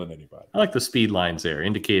 You're not fooling anybody. I like the speed lines there,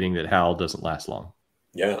 indicating that Hal doesn't last long.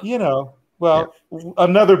 Yeah.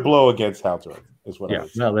 Another blow against Hal Jordan is what I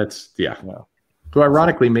would say. No, that's who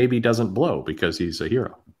ironically maybe doesn't blow because he's a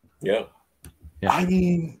hero. Yeah. I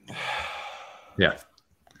mean,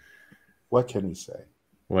 what can we say?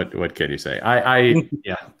 What can you say?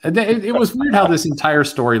 It was weird how this entire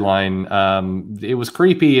storyline, it was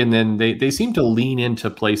creepy, and then they seem to lean into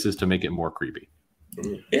places to make it more creepy.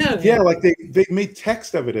 Yeah, like they made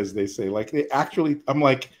text of it, as they say. Like they actually, I'm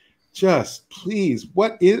like, just please,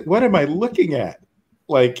 what am I looking at?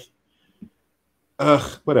 Like,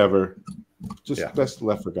 whatever. Just best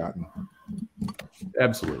left forgotten.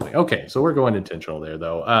 Absolutely. Okay, so we're going intentional there,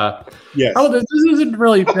 though. Yes. Oh, this isn't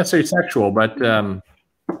really necessarily sexual, but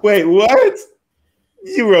wait, what?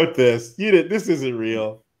 You wrote this? You did? This isn't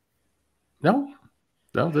real. No,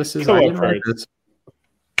 this is. I didn't write this.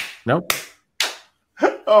 Nope.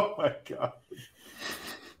 Oh my god!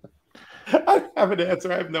 I have an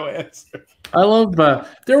answer. I have no answer. I love.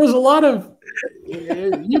 There was a lot of,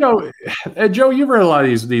 Joe. You've read a lot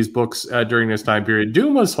of these books during this time period.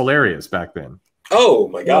 Doom was hilarious back then. Oh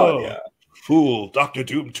my god! Yeah. Fool, Dr.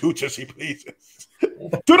 Doom toots as he pleases.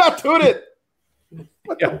 Do not toot it.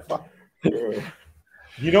 What the fuck?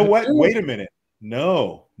 You know what? Wait a minute.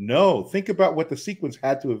 No. Think about what the sequence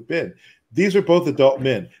had to have been. These are both adult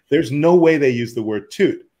men. There's no way they use the word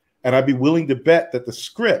toot. And I'd be willing to bet that the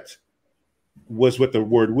script was what the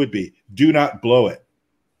word would be. Do not blow it.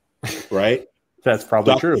 Right? That's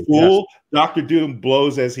probably true. Fool, yes. Dr. Doom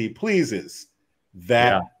blows as he pleases.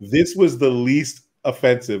 This was the least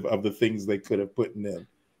offensive of the things they could have put in.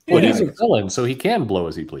 Well, he's a villain, so he can blow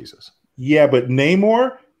as he pleases. Yeah, but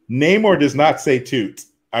Namor does not say toot.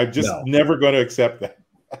 I'm just never going to accept that.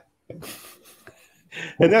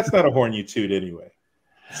 And that's not a horn you toot anyway.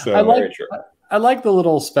 So I like the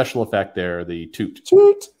little special effect there, the toot.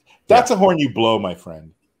 Toot. That's a horn you blow, my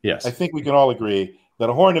friend. Yes. I think we can all agree that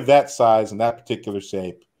a horn of that size and that particular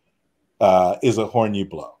shape is a horn you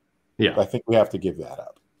blow. Yeah. I think we have to give that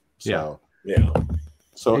up. So,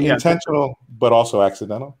 So Yeah. intentional, but also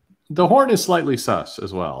accidental. The horn is slightly sus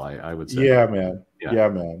as well, I would say. Yeah, man. Yeah,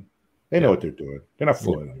 man. They know what they're doing. They're not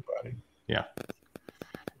fooling anybody. Yeah.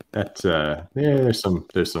 That's there's some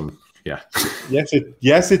Yes,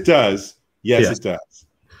 it does. Yes, it does.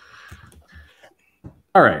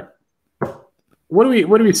 All right. What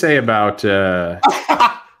do we say about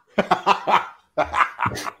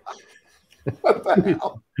what the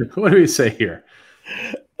hell? What do we say here?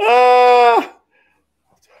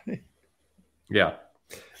 Yeah.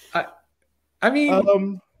 I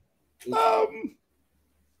mean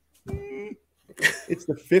it's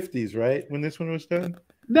the 50s, right? When this one was done?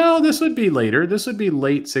 No, this would be later. This would be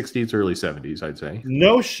late 60s, early 70s, I'd say.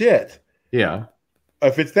 No shit. Yeah.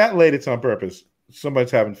 If it's that late, it's on purpose.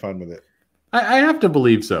 Somebody's having fun with it. I have to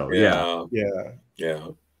believe so. Yeah.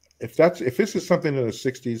 If this is something in the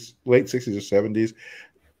 60s, late 60s or 70s,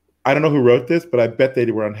 I don't know who wrote this, but I bet they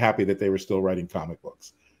were unhappy that they were still writing comic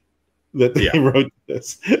books. That they wrote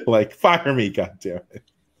this. Like, fire me, goddammit.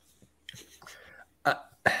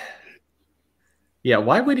 Yeah,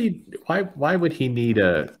 why would he need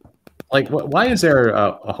a why is there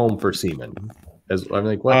a home for seamen? As I'm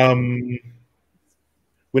like, what? Wouldn't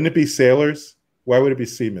it be sailors? Why would it be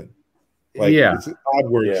seamen? It's an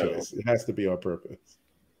odd word choice. It has to be on purpose.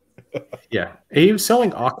 Yeah, he was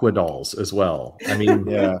selling aqua dolls as well. I mean,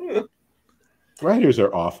 writers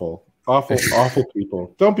are awful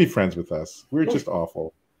people. Don't be friends with us. We're just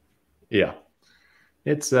awful. Yeah,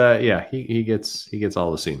 it's he gets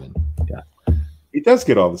all the semen. Yeah. He does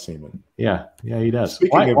get all the semen. Yeah, he does.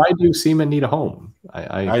 Why do semen need a home?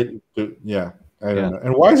 I don't know.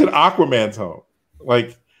 And why is it Aquaman's home?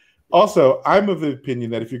 Like, also, I'm of the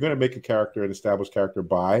opinion that if you're going to make a character, an established character,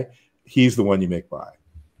 bi, he's the one you make bi.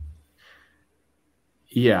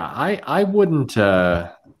 Yeah, I wouldn't.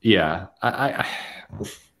 I don't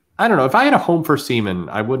know. If I had a home for semen,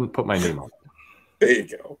 I wouldn't put my name on it. There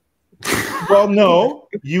you go. Well, no,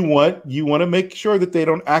 you want to make sure that they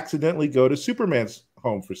don't accidentally go to Superman's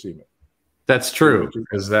home for semen. That's true,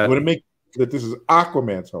 because that would make that this is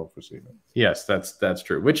Aquaman's home for semen. Yes, that's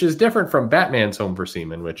true. Which is different from Batman's home for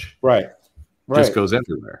semen, which just goes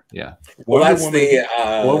everywhere. Yeah. Well, that's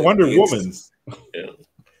or Wonder Woman's.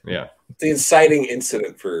 Yeah. The inciting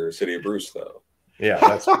incident for City of Bruce, though. Yeah,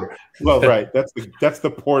 that's true. Well, that's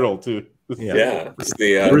the portal to. Yeah, it's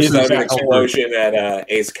the sudden explosion at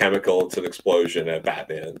Ace Chemical. It's an explosion at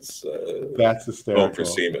Batman's. That's hysterical. Home for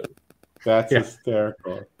semen. That's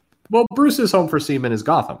hysterical. Well, Bruce's home for semen is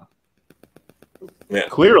Gotham. Yeah,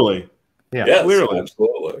 clearly. Yeah, yes, clearly,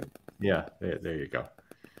 absolutely. Yeah, there you go.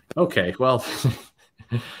 Okay, well,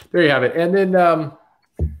 there you have it. And then,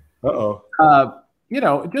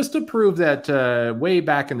 just to prove that way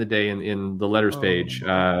back in the day in the letters page,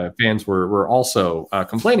 fans were also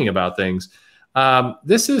complaining about things.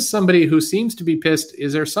 This is somebody who seems to be pissed.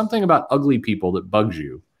 Is there something about ugly people that bugs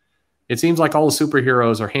you? It seems like all the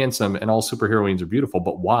superheroes are handsome and all superheroines are beautiful,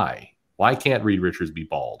 but why? Why can't Reed Richards be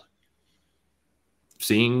bald?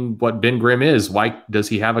 Seeing what Ben Grimm is, why does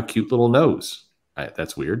he have a cute little nose?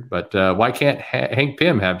 That's weird, but why can't Hank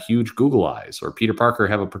Pym have huge Google eyes or Peter Parker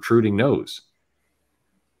have a protruding nose?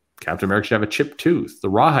 Captain America should have a chipped tooth. The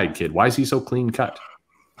Rawhide Kid, why is he so clean cut?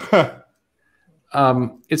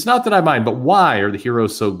 It's not that I mind, but why are the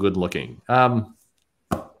heroes so good looking?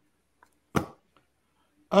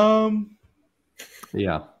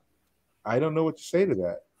 Yeah. I don't know what to say to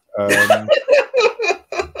that.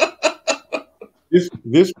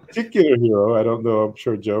 This particular hero, I don't know, I'm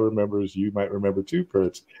sure Joe remembers, you might remember too,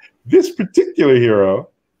 Perts. This particular hero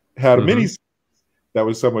had a mini that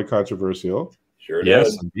was somewhat controversial. Sure.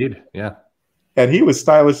 Yes, indeed. Yeah. And he was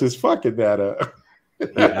stylish as fuck in that. He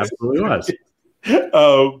absolutely was.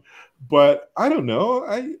 But I don't know.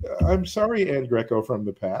 I'm sorry, Anne Greco from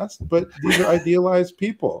the past, but these are idealized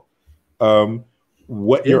people.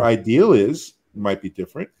 What your ideal is might be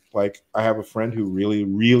different. Like, I have a friend who really,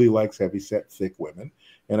 really likes heavy-set, thick women,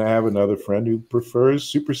 and I have another friend who prefers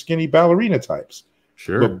super skinny ballerina types.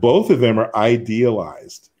 Sure. But both of them are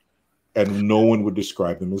idealized, and no one would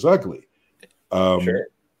describe them as ugly. Sure.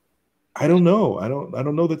 I don't know. I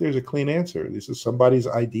don't know that there's a clean answer. This is somebody's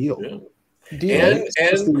ideal. Yeah.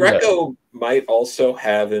 And Greco might also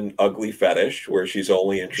have an ugly fetish where she's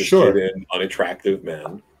only interested in unattractive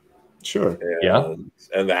men. Sure.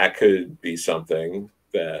 And that could be something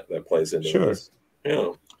that plays into this.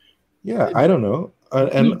 Yeah, I don't know.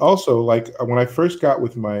 And also, like, when I first got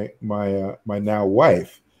with my now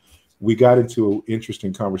wife, we got into an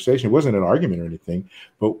interesting conversation. It wasn't an argument or anything,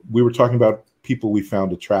 but we were talking about people we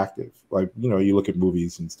found attractive. Like, you look at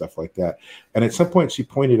movies and stuff like that. And at some point she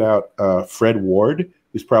pointed out Fred Ward,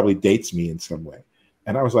 who probably dates me in some way.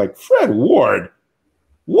 And I was like, Fred Ward?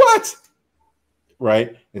 What?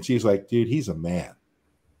 Right? And she's like, dude, he's a man.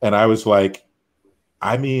 And I was like,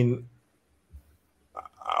 I mean,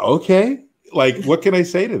 okay. Like, what can I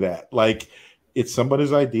say to that? Like, it's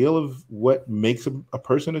somebody's ideal of what makes a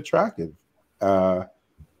person attractive. I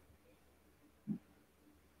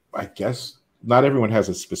guess not everyone has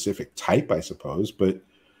a specific type, I suppose, but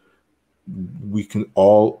we can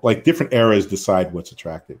all, like, different eras decide what's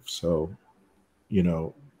attractive. So,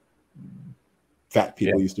 fat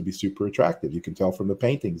people used to be super attractive. You can tell from the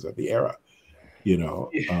paintings of the era, Do you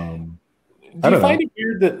find it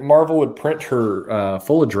weird that Marvel would print her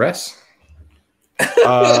full address?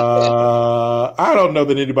 I don't know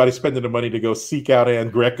that anybody's spending the money to go seek out Anne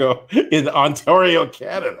Greco in Ontario,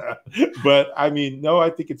 Canada. But I mean, no,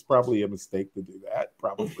 I think it's probably a mistake to do that.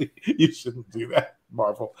 Probably you shouldn't do that,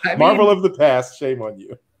 Marvel. Marvel of the past, shame on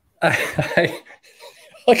you. I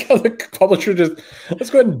like how the publisher just,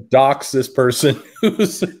 let's go ahead and dox this person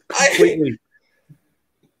who's completely.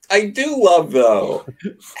 I do love, though,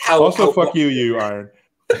 how fuck you, Iron.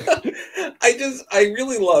 I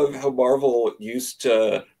really love how Marvel used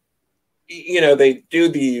to, they do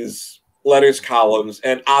these letters columns,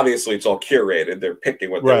 and obviously it's all curated. They're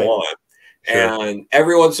picking what they want. Sure. And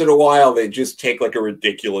every once in a while, they just take like a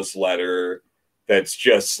ridiculous letter that's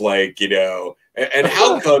just like, And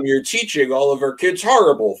how come you're teaching all of our kids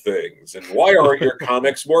horrible things? And why aren't your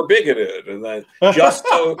comics more bigoted? And then just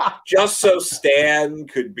so Stan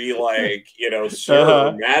could be like,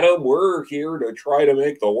 sir, madam, we're here to try to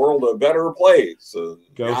make the world a better place. And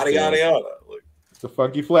yada, yada, yada. Like, it's a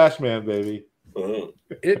funky Flashman, baby.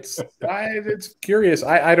 It's curious.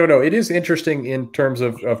 I don't know. It is interesting in terms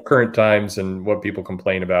of current times and what people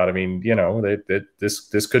complain about. I mean,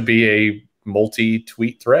 this could be a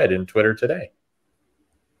multi-tweet thread in Twitter today.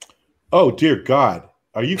 Oh, dear God.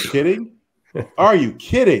 Are you kidding? Are you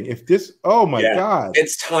kidding? If this, oh my God.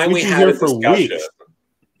 It's time we had a discussion. Weeks.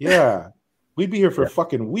 Yeah. We'd be here for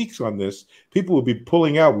fucking weeks on this. People would be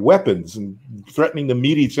pulling out weapons and threatening to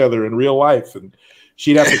meet each other in real life. And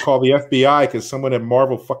she'd have to call the FBI because someone at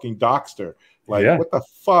Marvel fucking doxed her. Like, what the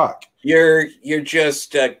fuck? You're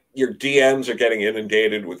just, your DMs are getting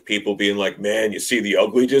inundated with people being like, man, you see the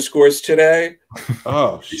ugly discourse today?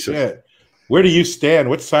 Oh, shit. Where do you stand?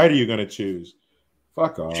 What side are you going to choose?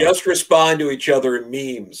 Fuck off. Just respond to each other in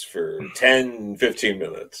memes for 10, 15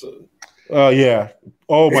 minutes. Oh, yeah.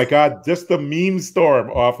 Oh, my God. Just the meme storm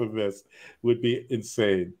off of this would be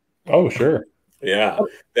insane. Oh, sure. Yeah.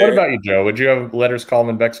 What about you, Joe? Would you have letters, column,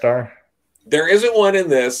 and Beckstar? There isn't one in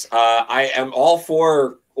this. I am all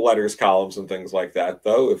for letters, columns, and things like that,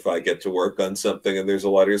 though. If I get to work on something and there's a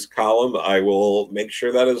letters column, I will make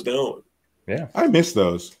sure that is known. Yeah. I miss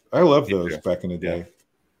those. I love those back in the day.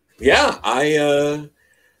 Yeah, I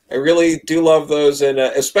really do love those, and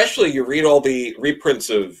especially you read all the reprints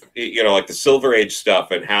of like the Silver Age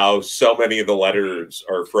stuff, and how so many of the letters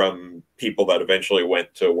are from people that eventually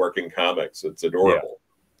went to work in comics. It's adorable.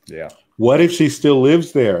 Yeah. What if she still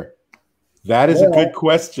lives there? That is a good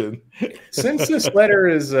question. Since this letter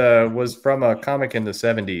was from a comic in the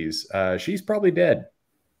 70s, she's probably dead.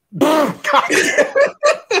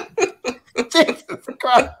 Jesus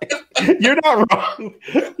Christ. You're not wrong.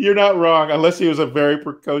 You're not wrong, unless he was a very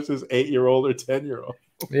precocious 8-year-old or 10-year-old.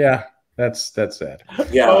 Yeah, that's sad.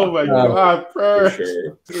 Yeah. Oh my God, for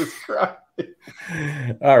sure. Jesus Christ.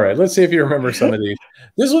 All right, let's see if you remember some of these.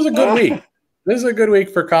 This was a good week. This is a good week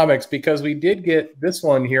for comics because we did get this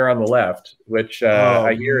one here on the left, which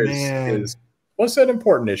I hear is what's an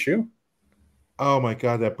important issue. Oh my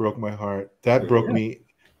God, that broke my heart. That broke me.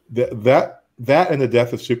 That and the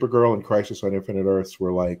death of Supergirl and Crisis on Infinite Earths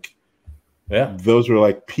were like, those were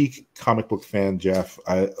like peak comic book fan Geoff.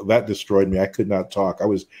 That destroyed me. I could not talk. I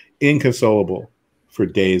was inconsolable for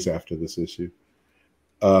days after this issue.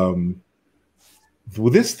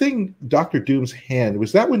 This thing, Dr. Doom's hand,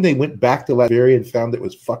 was that when they went back to Latveria and found it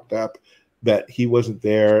was fucked up, that he wasn't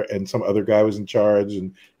there and some other guy was in charge,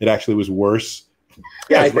 and it actually was worse?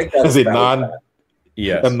 Yeah, I think that's a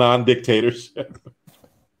non-dictatorship.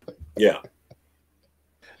 Yeah.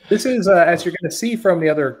 This is, as you're going to see from the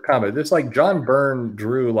other comic, this like John Byrne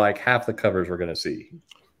drew like half the covers we're going to see.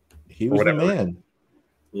 He was the man.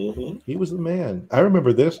 Mm-hmm. He was the man. I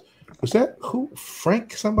remember this. Was that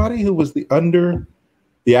Frank somebody who was the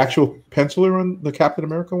actual penciler on the Captain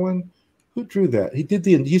America one? Who drew that? He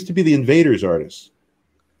used to be the Invaders artist.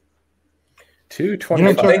 220.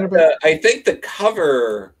 I think the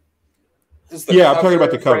cover is the I'm talking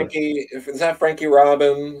about the cover. Is that Frankie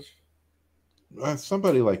Robbins?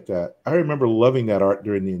 Somebody like that. I remember loving that art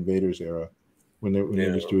during the Invaders era when they were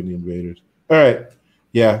just doing the Invaders. All right.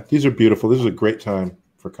 Yeah, these are beautiful. This is a great time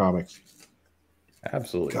for comics.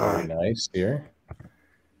 Absolutely. God. Very nice here.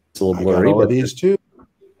 It's a little blurry. All of these too.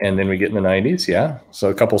 And then we get in the 90s, yeah. So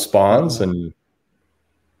a couple spawns and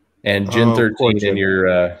Gen 13 in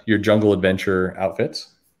your jungle adventure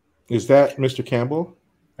outfits. Is that Mr. Campbell?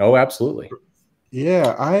 Oh, absolutely.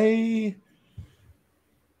 Yeah, I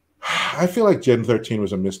feel like Gen 13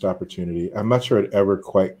 was a missed opportunity. I'm not sure it ever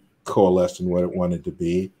quite coalesced in what it wanted to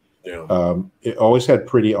be. Yeah. It always had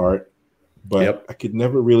pretty art, but I could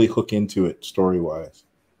never really hook into it story-wise.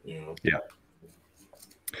 Yeah.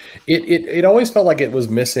 It always felt like it was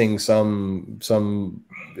missing some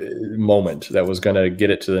moment that was going to get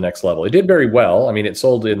it to the next level. It did very well. I mean, it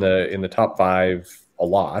sold in the top 5 a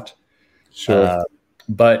lot. Sure.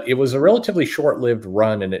 But it was a relatively short-lived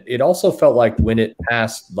run, and it also felt like when it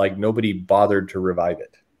passed, like nobody bothered to revive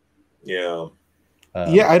it. Yeah.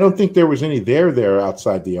 I don't think there was any there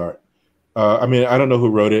outside the art. I mean, I don't know who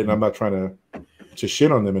wrote it, and I'm not trying to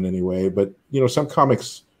shit on them in any way, but some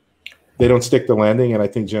comics, they don't stick the landing, and I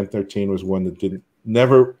think Gen 13 was one that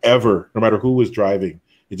never ever, no matter who was driving,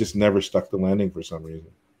 it just never stuck the landing for some reason.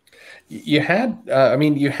 You had,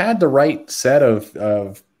 you had the right set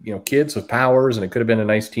of kids with powers, and it could have been a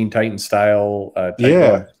nice Teen Titans style.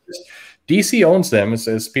 DC owns them,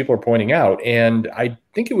 as people are pointing out, and I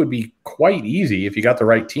think it would be quite easy if you got the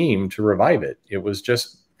right team to revive it. It was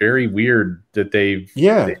just very weird that they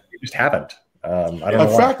just haven't. I don't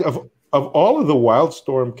know. In fact, of all of the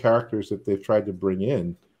Wildstorm characters that they've tried to bring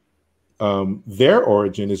in, their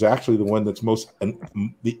origin is actually the one that's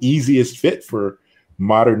the easiest fit for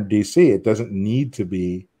modern DC. It doesn't need to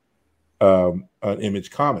be an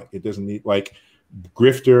Image comic. It doesn't need, like,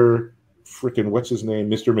 Grifter, freaking what's his name,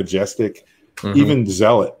 Mr. Majestic, even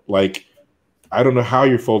Zealot. Like, I don't know how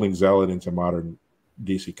you're folding Zealot into modern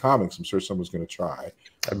DC comics. I'm sure someone's going to try.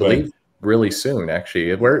 I believe really soon,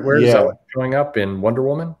 actually. Where is Zealot showing up in Wonder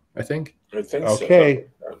Woman? I think. Okay.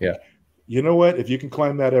 So. Yeah. You know what? If you can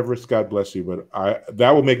climb that Everest, God bless you. But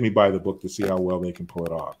that will make me buy the book to see how well they can pull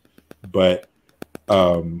it off. But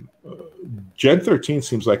Gen 13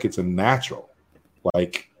 seems like it's a natural,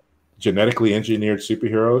 like genetically engineered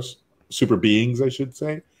superheroes, super beings, I should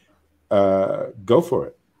say. Go for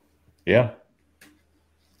it. Yeah.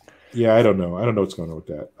 Yeah, I don't know. I don't know what's going on with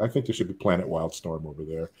that. I think there should be Planet Wildstorm over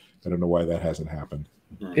there. I don't know why that hasn't happened.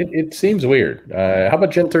 It seems weird. How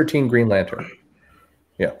about Gen 13 Green Lantern?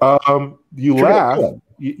 Yeah. You laugh.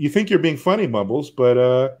 You think you're being funny, Mumbles,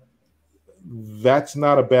 but that's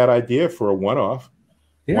not a bad idea for a one-off.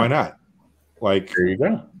 Yeah. Why not? Like, there you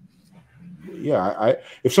go. Yeah,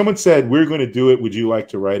 if someone said, we're going to do it, would you like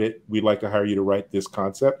to write it? We'd like to hire you to write this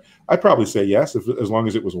concept. I'd probably say yes, as long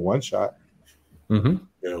as it was a one-shot.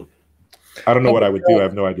 Yeah. I don't know what I would do. I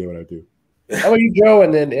have no idea what I'd do. How about you, Joe,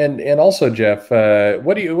 and also Geoff?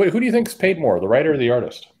 Who do you think's paid more, the writer or the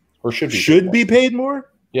artist, or should be paid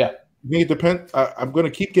more? Yeah, I think it depends. I'm going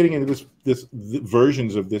to keep getting into this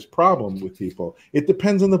versions of this problem with people. It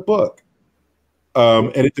depends on the book,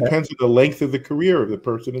 and it depends on the length of the career of the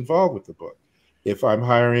person involved with the book. If I'm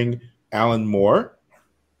hiring Alan Moore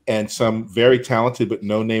and some very talented but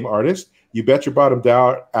no-name artist, you bet your bottom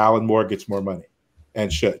dollar Alan Moore gets more money,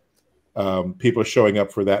 and should. People are showing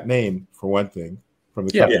up for that name, for one thing, from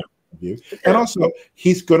the top of view. And also,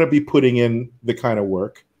 he's going to be putting in the kind of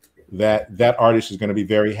work that artist is going to be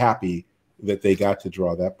very happy that they got to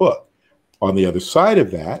draw that book. On the other side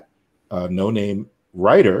of that, no-name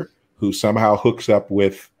writer who somehow hooks up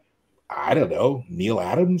with, I don't know, Neil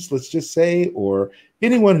Adams, let's just say, or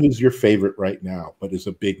anyone who's your favorite right now, but is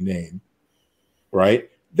a big name, right?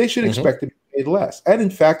 They should expect to be paid less. And in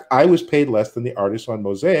fact, I was paid less than the artist on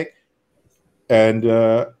Mosaic. And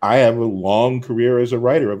I have a long career as a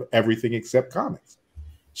writer of everything except comics.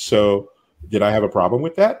 So did I have a problem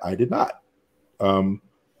with that? I did not.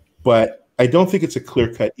 But I don't think it's a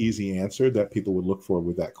clear-cut, easy answer that people would look for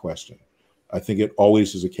with that question. I think it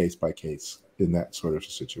always is a case-by-case in that sort of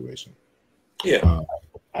situation. Yeah.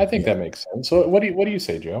 I think that makes sense. So what do you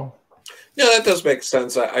say, Joe? Yeah, that does make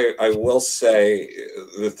sense. I will say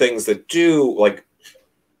the things that do, like,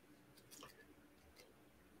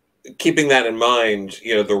 keeping that in mind,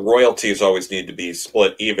 the royalties always need to be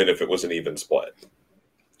split, even if it was an even split.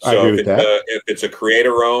 So if it's a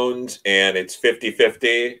creator owned and it's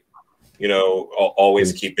 50-50,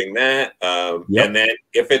 always keeping that. And then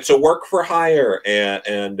if it's a work for hire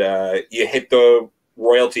and you hit the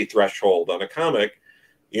royalty threshold on a comic,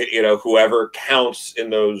 whoever counts in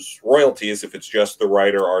those royalties, if it's just the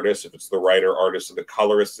writer artist, if it's the writer artist and the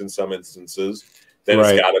colorist in some instances, then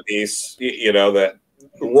it's got to be, that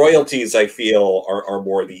royalties, I feel, are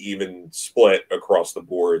more the even split across the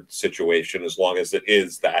board situation, as long as it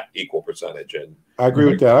is that equal percentage. And I agree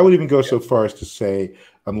with that. I would even go so far as to say,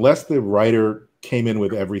 unless the writer came in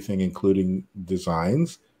with everything, including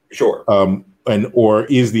designs, sure, or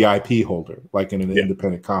is the IP holder, like in an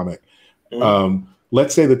independent comic.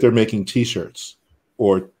 Let's say that they're making T-shirts,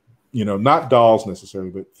 or not dolls necessarily,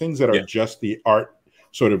 but things that are just the art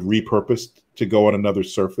sort of repurposed to go on another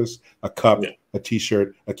surface, a cup, a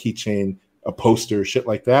T-shirt, a keychain, a poster, shit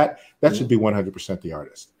like that. That should be 100% the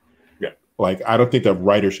artist. Yeah. Like, I don't think the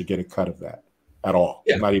writer should get a cut of that at all.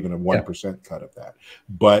 Yeah. Not even a 1% cut of that.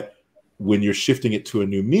 But when you're shifting it to a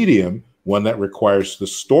new medium, one that requires the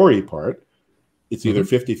story part, it's either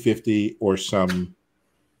 50-50 or some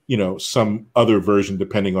other version,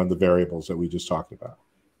 depending on the variables that we just talked about.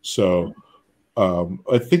 So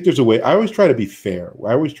I think there's a way. I always try to be fair.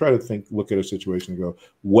 I always try to look at a situation and go,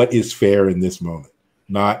 what is fair in this moment?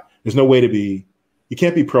 There's no way to be, you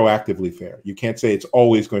can't be proactively fair. You can't say it's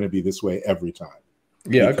always going to be this way every time.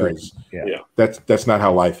 Yeah, because that's not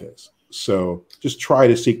how life is. So just try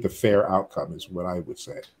to seek the fair outcome is what I would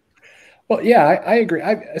say. Well, yeah, I agree.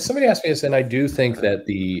 Somebody asked me this, and I do think that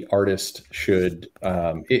the artist should,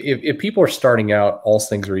 if people are starting out, all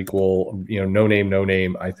things are equal, no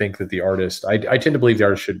name. I think that the artist, I tend to believe the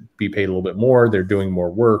artist should be paid a little bit more. They're doing more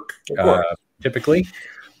work, typically.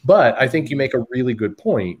 But I think you make a really good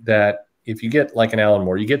point that if you get like an Alan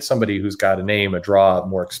Moore, you get somebody who's got a name, a draw,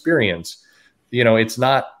 more experience. It's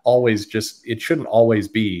not always it shouldn't always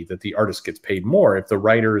be that the artist gets paid more. If the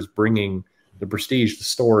writer is bringing the prestige, the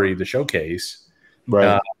story, the showcase,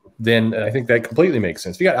 right? Then I think that completely makes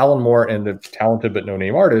sense. If you got Alan Moore and a talented but no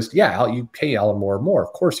name artist, yeah, you pay Alan Moore more.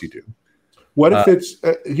 Of course you do. What if it's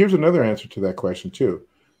here's another answer to that question too.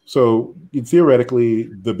 So theoretically,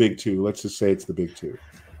 the big two, let's just say it's the big two.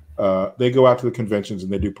 They go out to the conventions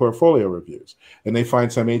and they do portfolio reviews, and they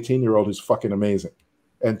find some 18-year-old who's fucking amazing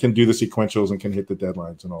and can do the sequentials and can hit the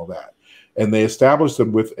deadlines and all that. And they establish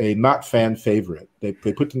them with a not fan favorite. They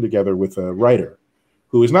put them together with a writer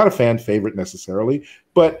who is not a fan favorite necessarily,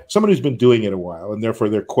 but somebody who's been doing it a while, and therefore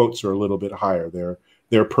their quotes are a little bit higher.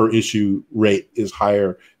 Their per issue rate is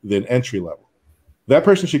higher than entry level. That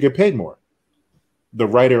person should get paid more. The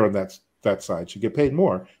writer on that side should get paid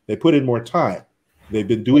more. They put in more time. They've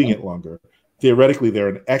been doing it longer. Theoretically, they're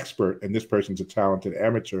an expert, and this person's a talented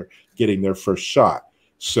amateur getting their first shot.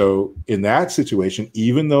 So in that situation,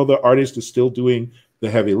 even though the artist is still doing the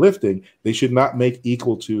heavy lifting, they should not make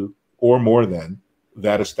equal to or more than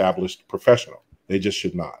that established professional. They just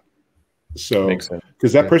should not. So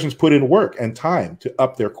because that person's put in work and time to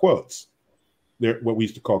up their quotes. They're what we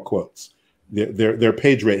used to call quotes. Their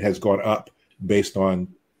page rate has gone up based on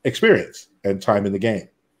experience and time in the game.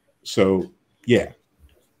 So yeah,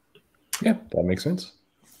 that makes sense.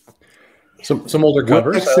 Some older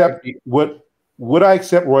covers. Would I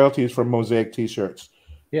accept royalties from Mosaic T-shirts?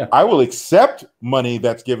 Yeah, I will accept money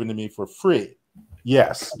that's given to me for free.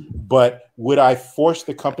 Yes, but would I force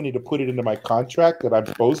the company to put it into my contract that I'm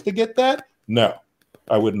supposed to get that? No,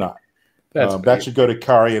 I would not. That should go to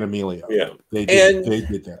Kari and Emilio. Yeah, they did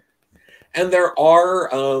that. And there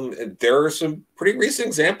are some pretty recent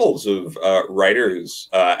examples of writers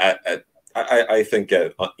I think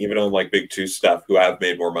even on like Big Two stuff who have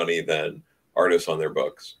made more money than artists on their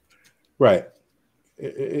books. Right.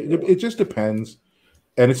 It just depends,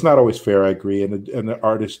 and it's not always fair. I agree, and the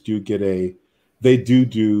artists do get they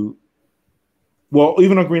do well.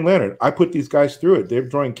 Even on Green Lantern, I put these guys through it. They're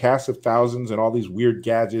drawing casts of thousands and all these weird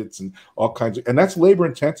gadgets and all kinds of, and that's labor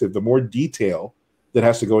intensive. The more detail that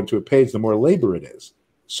has to go into a page, the more labor it is.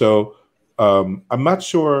 So I'm not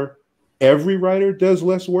sure every writer does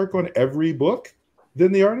less work on every book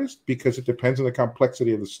than the artist, because it depends on the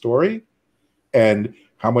complexity of the story and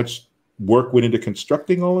how much work went into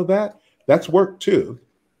constructing all of that. That's work too.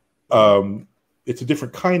 It's a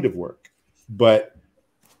different kind of work, but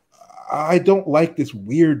I don't like this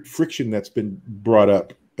weird friction that's been brought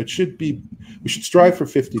up. We should strive for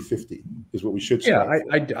 50-50 is what we should strive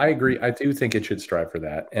for. I agree. I do think it should strive for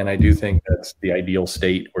that. And I do think that's the ideal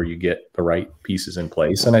state where you get the right pieces in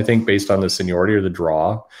place. And I think based on the seniority or the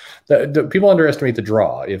draw, the people underestimate the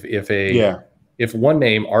draw. If one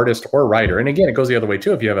name, artist or writer, and again, it goes the other way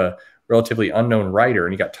too. If you have a relatively unknown writer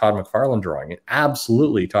and you got Todd McFarlane drawing it,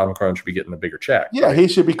 absolutely Todd McFarlane should be getting the bigger check. Yeah, right? He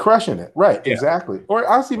should be crushing it. Right, yeah. Exactly. Or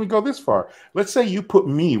I'll even go this far. Let's say you put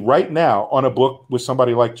me right now on a book with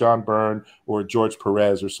somebody like John Byrne or George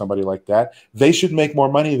Perez or somebody like that. They should make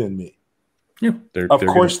more money than me. Yeah, of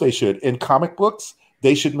course they should. In comic books,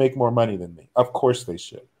 they should make more money than me. Of course they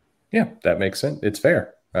should. Yeah, that makes sense. It's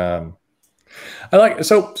fair. I like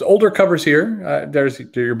so older covers here. There's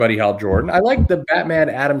your buddy Hal Jordan. I like the Batman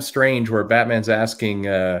Adam Strange, where Batman's asking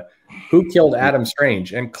who killed Adam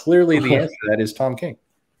Strange, and clearly the answer to that is Tom King.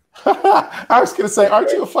 I was going to say,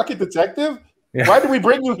 aren't you a fucking detective? Yeah. Why did we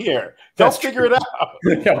bring you here? Don't figure it out.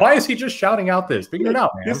 Yeah, why is he just shouting out this? Figure it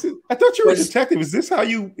out, man. I thought you were a detective. Is this how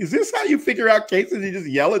you figure out cases? You just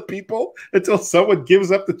yell at people until someone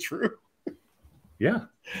gives up the truth? Yeah.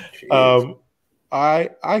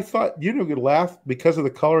 I thought you could laugh because of the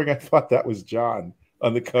coloring. I thought that was John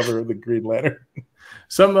on the cover of the Green Lantern.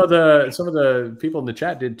 Some of the people in the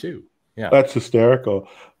chat did too. Yeah, that's hysterical.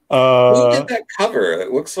 Who did that cover?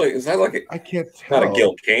 It looks like, is that like I can't tell. Not a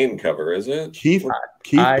Gil Kane cover, is it? Keith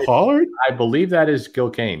Pollard? I believe that is Gil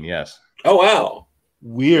Kane. Yes. Oh wow.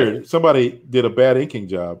 Weird. Somebody did a bad inking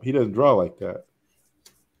job. He doesn't draw like that.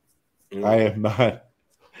 I am not.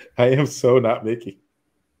 I am so not making.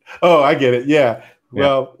 Oh, I get it. Yeah.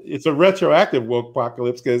 Well, it's a retroactive woke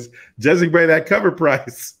apocalypse because judging by that cover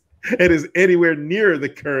price, it is anywhere near the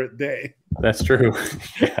current day. That's true.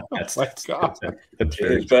 Yeah, that's my God. That's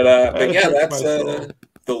true. But yeah, that's the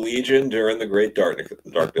Legion during the Great Darkness.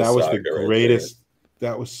 That was the greatest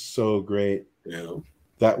That was so great. Yeah.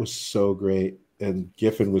 That was so great. And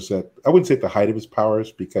Giffen was I wouldn't say at the height of his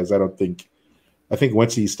powers, because I think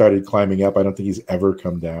once he started climbing up, I don't think he's ever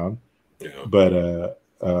come down. Yeah. But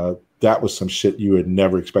that was some shit you had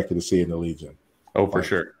never expected to see in the Legion. Oh, for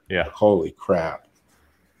sure. Yeah. Holy crap.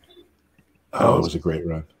 Oh, it was a great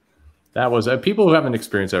run. That was people who haven't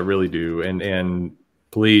experienced that really do. And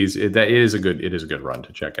please, it is a good run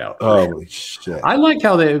to check out. Holy shit. I like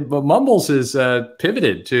how Mumbles is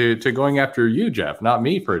pivoted to going after you, Geoff, not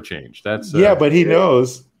me, for a change. That's yeah, but he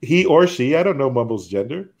knows, he or she, I don't know Mumbles'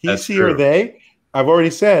 gender. He, she, or they. I've already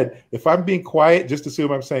said, if I'm being quiet, just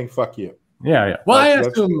assume I'm saying fuck you. Yeah. Well, I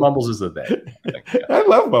assume Mumbles is the they. I think, yeah. I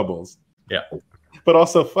love Mumbles. Yeah. But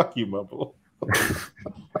also fuck you, Mumble.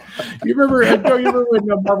 You remember when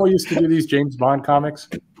Marvel used to do these James Bond comics?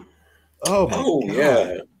 Oh my God.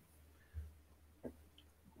 Yeah.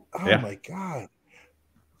 Oh my God.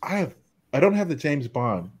 I don't have the James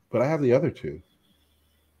Bond, but I have the other two.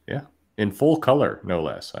 Yeah. In full color, no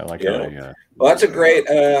less. I like that. Well, that's a great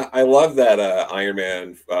I love that Iron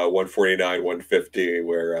Man 149, 150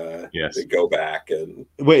 where they go back and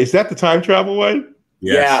wait, is that the time travel one?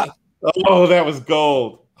 Yes. Yeah. Oh, that was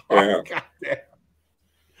gold. Yeah. Oh, God damn.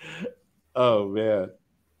 Oh man.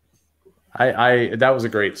 I that was a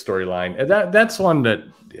great storyline. That's one that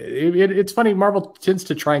it's funny. Marvel tends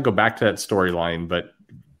to try and go back to that storyline, but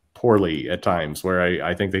poorly at times. Where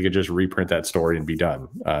I think they could just reprint that story and be done.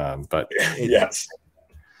 But yes,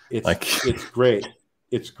 it's great.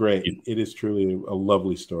 It's great. It is truly a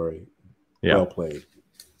lovely story. Yeah. Well played.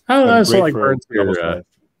 Oh, that's so like Burns.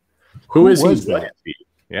 Who is that?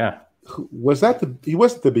 Yeah. Was that he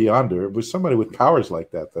wasn't the Beyonder? It was somebody with powers like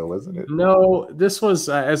that, though, wasn't it? No, this was,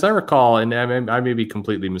 as I recall, and I may be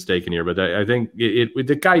completely mistaken here, but I think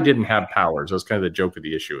the guy didn't have powers. That was kind of the joke of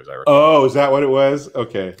the issue, as I recall. Oh, is that what it was?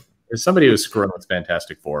 Okay. There's somebody who was screwing with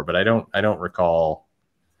Fantastic Four, but I don't recall.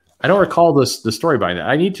 I don't recall the story behind that.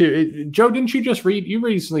 I need to. Joe, didn't you just read? You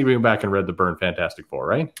recently went back and read the Byrne Fantastic Four,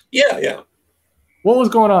 right? Yeah. What was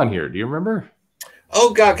going on here? Do you remember?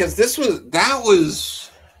 Oh God, because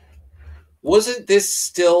wasn't this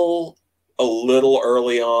still a little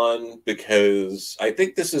early on? Because I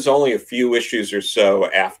think this is only a few issues or so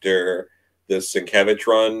after the Sienkiewicz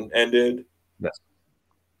run ended. Yes.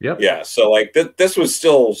 Yep. Yeah. So like this was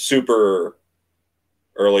still super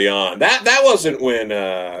early on. That wasn't when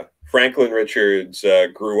Franklin Richards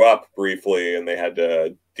grew up briefly and they had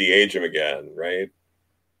to de-age him again, right?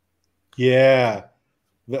 Yeah.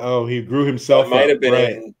 Oh, he grew himself. That might have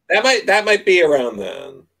been that might be around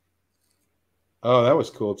then. Oh, that was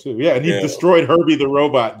cool too. Yeah, and he destroyed Herbie the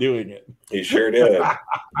robot doing it. He sure did.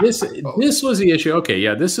 This was the issue. Okay,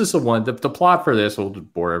 yeah, this is the one. The plot for this will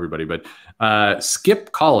bore everybody, but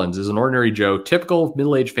Skip Collins is an ordinary Joe, typical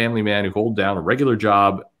middle-aged family man who holds down a regular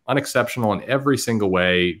job, unexceptional in every single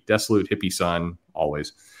way, desolate hippie son,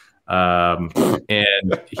 always. And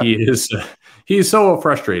he is so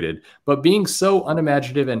frustrated, but being so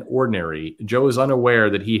unimaginative and ordinary, Joe is unaware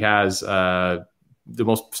that he has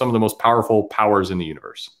some of the most powerful powers in the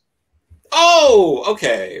universe. Oh,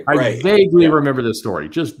 okay. Right. I vaguely remember this story,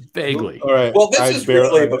 just vaguely. All right. Well, this is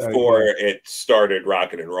really before it started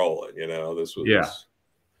rocking and rolling. This was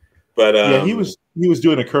But he was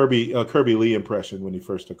doing a Kirby Lee impression when he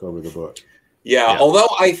first took over the book. Yeah. Although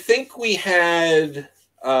I think we had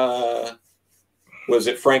was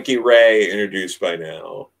it Frankie Ray introduced by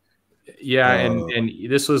now? Yeah, and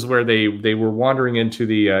this was where they were wandering into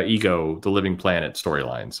the Ego, the Living Planet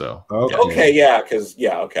storyline. So I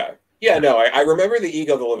remember the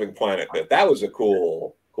Ego, the Living Planet bit. That was a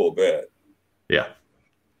cool bit. Yeah,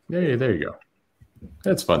 there you go.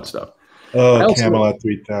 That's fun stuff. Oh, Camelot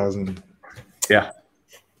 3000. Yeah.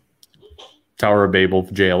 Tower of Babel,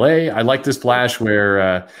 JLA. I like this Flash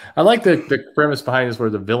where I like the premise behind this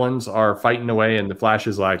where the villains are fighting away and the Flash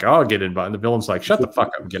is like, "Oh, get in," and the villain's like, "Shut the fuck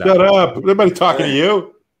up and get out." Shut up! Nobody talking to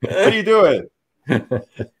you. What are you doing?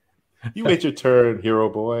 You wait your turn, hero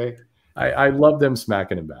boy. I love them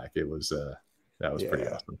smacking him back. It was that was pretty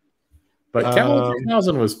awesome. But Camelot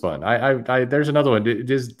 3000 was fun. I there's another one.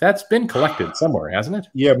 That's been collected somewhere, hasn't it?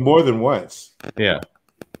 Yeah, more than once. Yeah,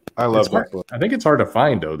 I love that book. I think it's hard to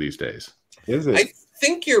find though these days. Is it? I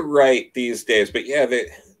think you're right these days, but yeah,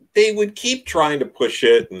 they would keep trying to push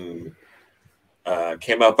it and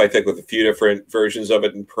came up, I think, with a few different versions of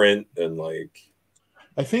it in print and like.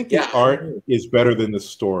 I think the art is better than the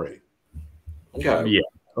story. Okay. Yeah.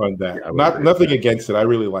 On that, nothing against it. I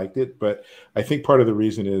really liked it, but I think part of the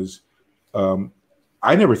reason is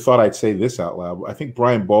I never thought I'd say this out loud. I think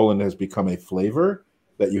Brian Boland has become a flavor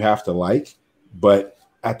that you have to like, but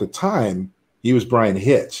at the time he was Brian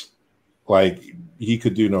Hitch. Like he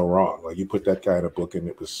could do no wrong. Like you put that guy in a book and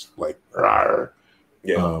it was like, rawr.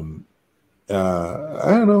 Yeah.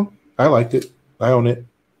 I don't know. I liked it. I own it.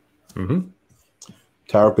 Mm-hmm.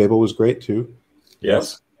 Tower of Babel was great too.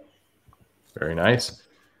 Yes. Very nice.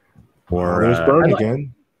 Or there's Burn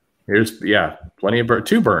again. Here's plenty of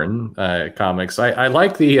two Burn comics. I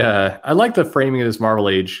like the framing of this Marvel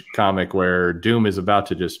Age comic where Doom is about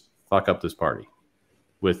to just fuck up this party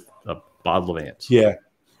with a bottle of ants. Yeah.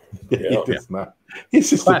 It's not. He's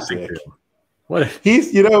just classic. A dick.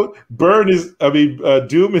 He's Burn is. I mean,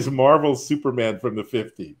 Doom is Marvel's Superman from the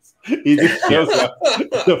 50s. He just shows up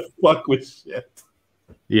to fuck with shit.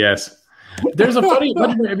 Yes. There's a funny.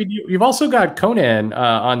 I mean, you've also got Conan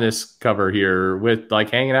on this cover here with like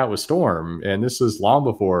hanging out with Storm, and this is long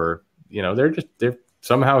before they're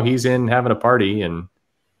somehow he's in having a party and.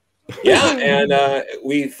 Yeah, and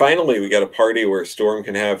we got a party where Storm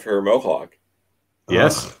can have her mohawk.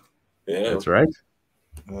 Yes, yeah, that's right.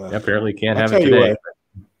 Apparently can't have it today.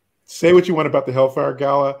 Say what you want about the Hellfire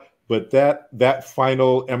Gala, but that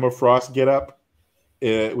final Emma Frost get up,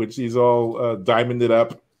 which she's all diamonded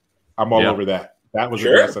up, I'm all over that. That was a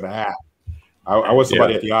dress and a half. I was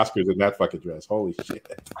somebody at the Oscars in that fucking dress. Holy shit!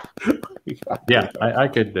 I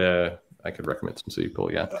could recommend some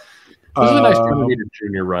sequel. Yeah, this is a nice Terminator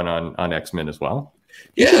Junior run on X-Men as well.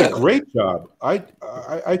 He did a great job.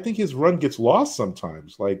 I think his run gets lost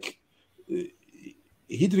sometimes. Like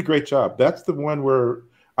he did a great job. That's the one where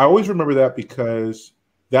I always remember that because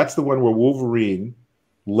that's the one where Wolverine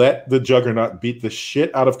let the Juggernaut beat the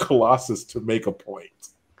shit out of Colossus to make a point.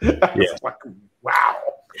 Like, wow.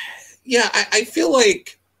 Yeah, I feel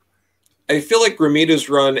like Romita's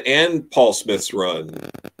run and Paul Smith's run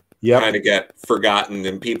kind of get forgotten,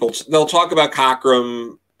 and they'll talk about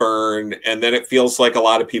Cockrum, Burn, and then it feels like a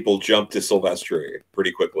lot of people jump to Silvestri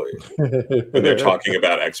pretty quickly when they're talking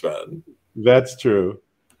about X-Men. That's true.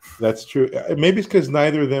 Maybe it's because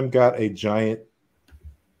neither of them got a giant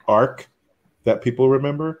arc that people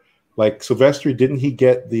remember. Like Silvestri, didn't he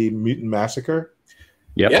get the Mutant Massacre?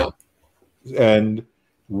 Yep. Yeah. And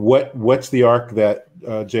what's the arc that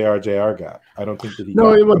JR got? I don't think that he got.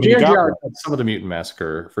 No, well, JR got some of the Mutant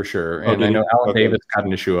Massacre for sure. And I know Alan Davis got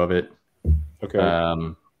an issue of it. Okay.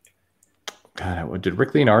 God, did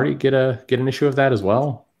Rick Leonardi get an issue of that as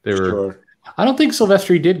well? I don't think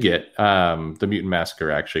Silvestri did get the Mutant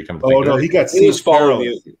Massacre actually. He got Siege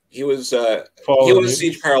Perilous. He was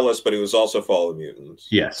Siege Perilous, but he was also Fall of Mutants.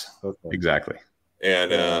 Yes, exactly.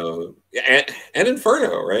 And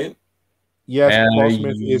Inferno, right? Yes, and Paul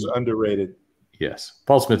Smith is underrated. Yes,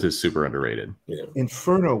 Paul Smith is super underrated. Yeah.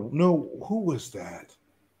 Inferno. No, who was that?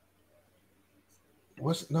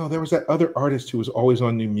 There was that other artist who was always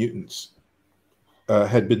on New Mutants.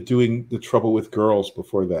 Had been doing The Trouble with Girls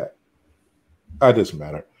before that. It doesn't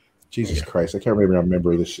matter. Jesus Christ, I can't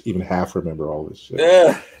remember this. Even half remember all this shit.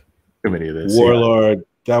 Too many of this. Warlord.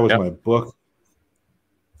 That was my book.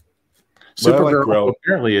 Supergirl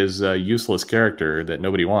apparently is a useless character that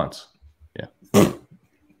nobody wants. Yeah.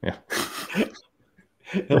 Yeah.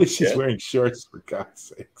 At least she's wearing shorts, for God's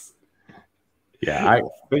sakes. Yeah,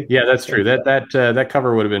 that's true. That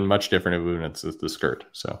cover would have been much different if it was the skirt.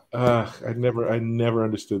 So I never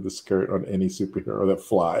understood the skirt on any superhero that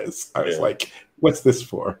flies. I was like, what's this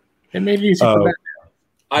for? It made it easy for Batman.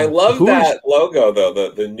 I love that logo though.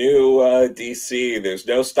 The new DC. There's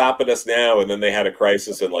no stopping us now, and then they had a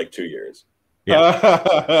crisis in like 2 years.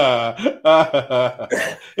 Yeah.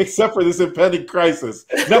 Except for this impending crisis,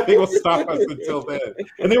 nothing will stop us until then.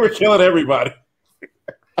 And they were killing everybody.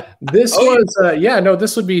 This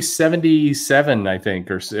this would be 77, I think,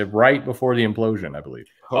 or right before the implosion, I believe.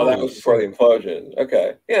 Oh, that was before the implosion.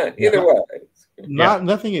 Okay, yeah. Either way,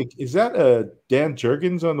 nothing. Is that Dan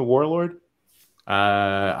Jurgens on the Warlord?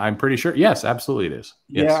 I'm pretty sure. Yes, absolutely, it is.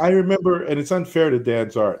 Yes. Yeah, I remember, and it's unfair to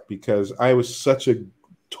Dan's art because I was such a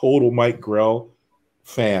total Mike Grell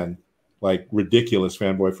fan, like ridiculous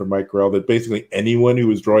fanboy for Mike Grell, that basically anyone who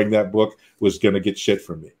was drawing that book was going to get shit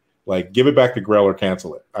from me. Like, give it back to Grell or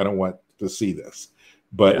cancel it. I don't want to see this.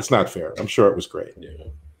 But it's not fair. I'm sure it was great.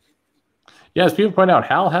 Yeah, as people point out,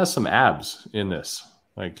 Hal has some abs in this.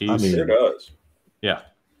 Like he sure does. Yeah.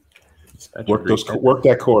 Work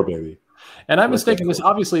that core, baby. And I'm mistaken. This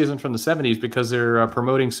obviously isn't from the 70s because they're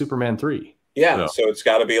promoting Superman 3. Yeah, so it's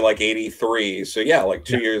got to be like 83. So like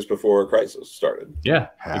 2 years before Crisis started. Yeah,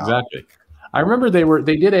 exactly. I remember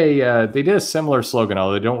they did a similar slogan,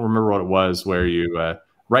 although I don't remember what it was, where you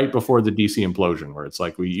right before the DC implosion, where it's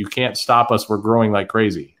like you can't stop us, we're growing like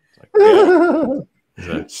crazy. Like,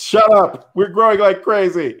 Shut up, we're growing like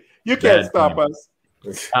crazy. You can't stop us.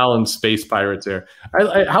 Alan Space Pirates there.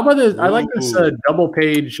 How about this? I like this double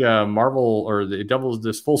page Marvel, or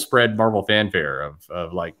this full spread Marvel fanfare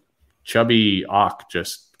of like chubby Ock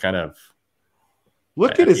just kind of.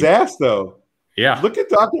 Look at his ass though. Yeah. Look at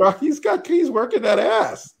Dr. Ock. He's working that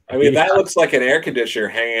ass. I mean, that looks like an air conditioner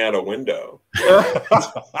hanging out a window.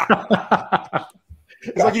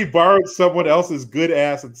 It's like he borrowed someone else's good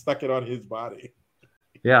ass and stuck it on his body.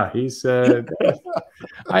 Yeah, he's.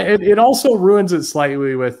 It also ruins it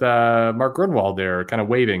slightly with Mark Grunwald there, kind of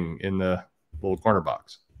waving in the little corner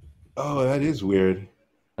box. Oh, that is weird.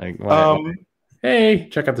 Like, hey,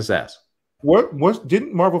 check out this ass. What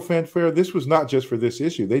didn't Marvel Fanfare? This was not just for this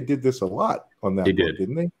issue. They did this a lot on that.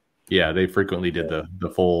 Didn't they? Yeah, they frequently did the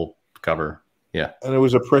full cover. Yeah, and it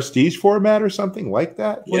was a prestige format or something like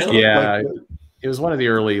that. Yeah. It was one of the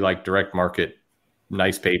early like direct market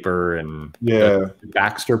nice paper and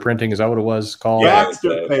Baxter printing. Is that what it was called?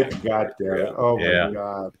 Baxter paper. God damn it. Oh my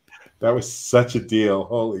God. That was such a deal.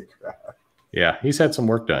 Holy crap. Yeah. He's had some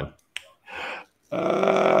work done.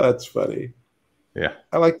 That's funny. Yeah.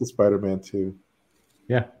 I like the Spider-Man too.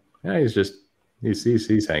 Yeah. Yeah.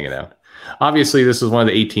 He's hanging out. Obviously this is one of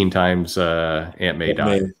the 18 times Aunt May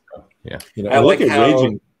died. So, yeah. You know, I like how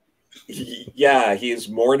Raging. He's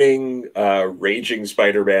mourning raging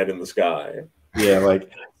Spider-Man in the sky. Yeah, like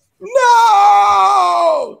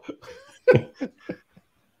no.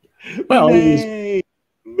 Well, he's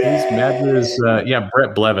mad as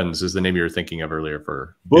Brett Blevins is the name you were thinking of earlier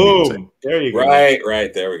for boom. There you go.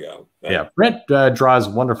 Right. There we go. Yeah, Brett draws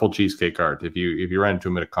wonderful cheesecake art. If you run into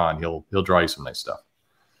him at a con, he'll draw you some nice stuff.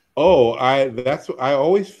 Oh, I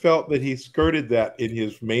always felt that he skirted that in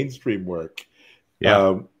his mainstream work.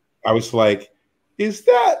 Yeah. I was like, is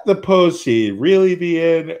that the pose he'd really be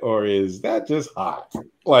in, or is that just hot?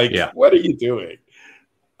 Like, what are you doing?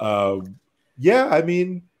 I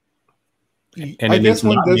mean, and I guess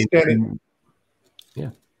one does stand.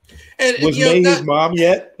 Yeah. Was May his mom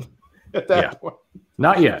yet? At that point,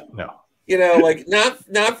 not yet. No. You know, like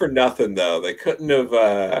not for nothing though. They couldn't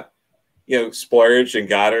have, splurged and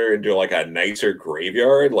got her into like a nicer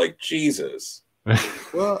graveyard. Like Jesus.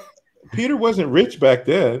 Well, Peter wasn't rich back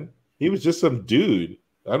then. He was just some dude.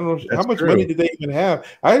 I don't know how much money did they even have.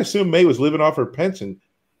 I assume May was living off her pension.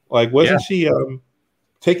 Like, wasn't she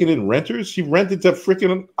taking in renters? She rented to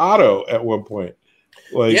freaking Otto at one point.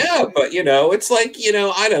 Like, yeah, but it's like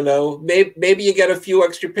I don't know. Maybe you get a few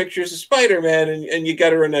extra pictures of Spider-Man and you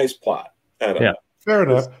get her a nice plot. I don't know. Fair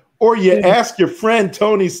enough. Or you ask your friend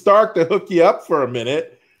Tony Stark to hook you up for a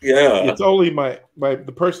minute. Yeah, it's only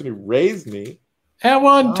the person who raised me. Yeah,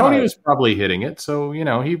 well, Tony was probably hitting it, so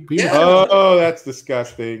he. Oh, that's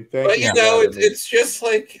disgusting. Thank you. It's just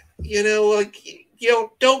like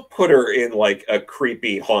don't put her in like a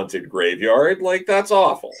creepy haunted graveyard. Like that's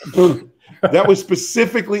awful. That was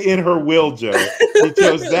specifically in her will, Joe. She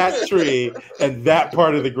chose that tree and that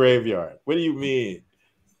part of the graveyard. What do you mean?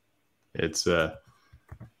 It's oh,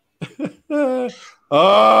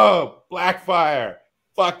 Blackfire.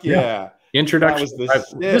 Fuck yeah. Introduction.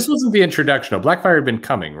 This wasn't the introduction. Blackfire had been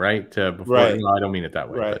coming, right? Before. Right. No, I don't mean it that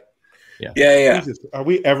way. Right. But, yeah. Jesus, are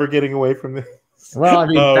we ever getting away from this? Well, I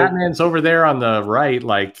mean, Batman's over there on the right,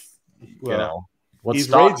 like, what's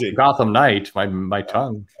raging? Gotham Knight? My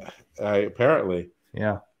tongue. Apparently.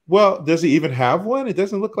 Yeah. Well, does he even have one? It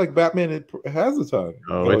doesn't look like Batman has a tongue.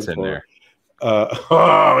 Oh, it's in there.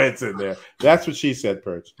 It's in there. That's what she said,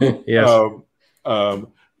 Perch. Yes.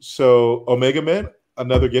 So Omega Men,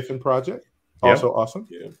 another Giffen project, also awesome.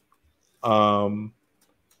 Yeah. I'm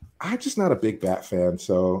just not a big Bat fan,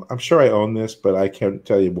 so I'm sure I own this, but I can't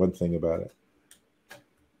tell you one thing about it.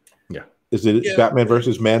 Yeah. Is it Batman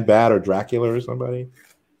versus Man Bat or Dracula or somebody?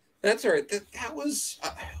 That's all right. That was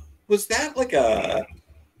that like that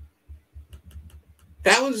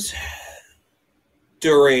was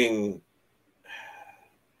during.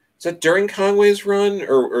 Is that during Conway's run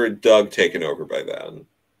or Doug taken over by then?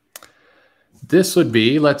 This would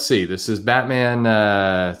be, let's see, this is Batman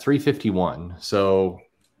 351. So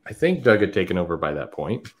I think Doug had taken over by that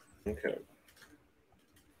point. Okay.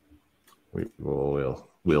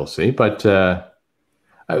 We'll see. But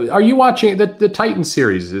are you watching the Titan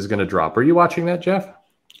series is going to drop? Are you watching that, Geoff?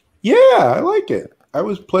 Yeah, I like it. I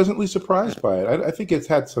was pleasantly surprised by it. I think it's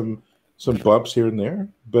had some bumps here and there,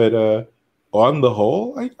 but on the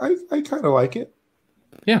whole, I kind of like it.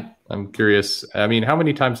 Yeah, I'm curious. I mean, how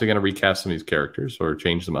many times are they going to recast some of these characters or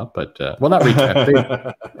change them up? But not recast.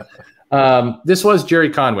 This was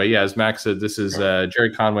Jerry Conway. Yeah, as Max said, this is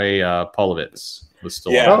Jerry Conway. Polovitz was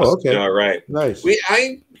still. Yeah. Oh, okay. All right. Nice.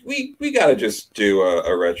 We got to just do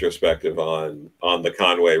a retrospective on the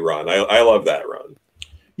Conway run. I love that run.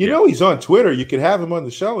 You know he's on Twitter. You could have him on the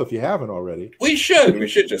show if you haven't already. We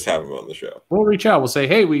should just have him on the show. We'll reach out. We'll say,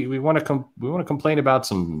 hey, we want to complain about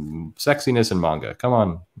some sexiness in manga. Come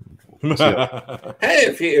on. Hey,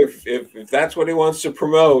 if that's what he wants to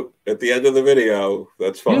promote at the end of the video,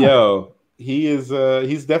 that's fine. Yo, he's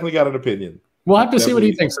definitely got an opinion. We'll have to see what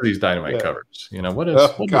he thinks of these Dynamite covers. You know,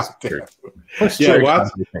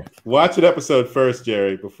 watch an episode first,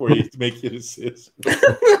 Jerry, before you make your decision.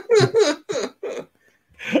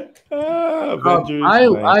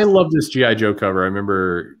 I love this G.I. Joe cover. I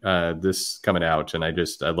remember this coming out, and I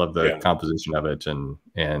love the composition of it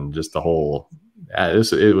and just the whole.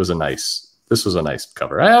 This was a nice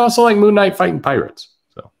cover. I also like Moon Knight fighting pirates.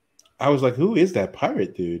 So I was like, who is that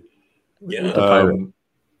pirate dude? Yeah.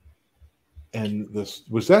 And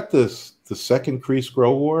was that the second Kree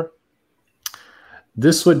Skrull War?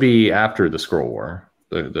 This would be after the Skrull War.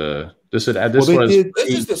 This is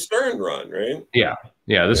the Stern run, right? Yeah.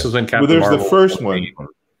 This was when Captain Marvel. There's the first one.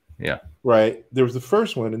 Yeah. Right. There was the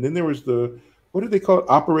first one, and then there was what did they call it?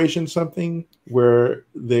 Operation something, where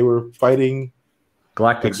they were fighting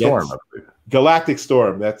Galactic Storm. Galactic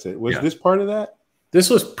Storm. That's it. Was this part of that? This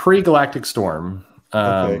was pre-Galactic Storm.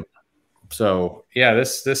 Okay. So yeah,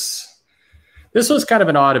 this was kind of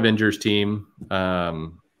an odd Avengers team.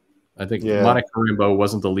 I think Monica Rambeau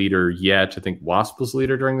wasn't the leader yet. I think Wasp was the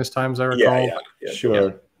leader during this time, as I recall. Yeah,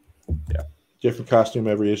 sure. Yeah. Different costume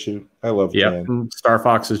every issue. I love that. Yeah, Star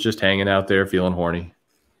Fox is just hanging out there feeling horny.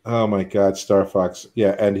 Oh my God, Star Fox.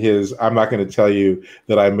 Yeah, and I'm not going to tell you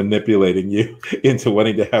that I'm manipulating you into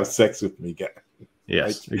wanting to have sex with me, guy.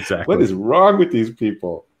 Yes, exactly. What is wrong with these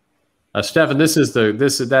people? Stefan,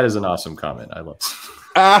 that is an awesome comment. I love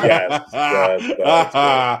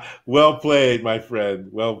it. Well played, my friend.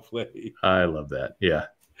 Well played. I love that. Yeah.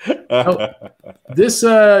 This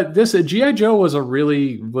G.I. Joe was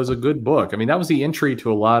a good book. I mean, that was the entry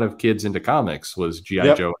to a lot of kids into comics was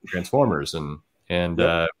G.I. Joe and Transformers, and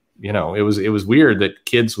you know, it was weird that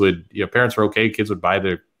kids would, parents were okay, kids would buy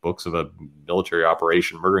their books of a military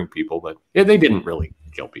operation murdering people, but they didn't really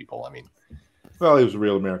kill people. I mean, well, he was a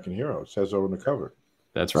real American hero. It says over on the cover.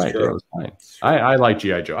 That's right. Sure. That was fine. I like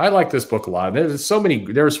G.I. Joe. I like this book a lot. There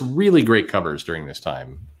were some really great covers during this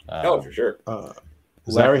time. For sure.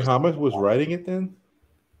 Larry Hama was writing it then?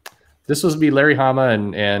 This was Larry Hama,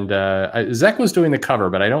 and Zek was doing the cover,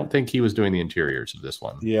 but I don't think he was doing the interiors of this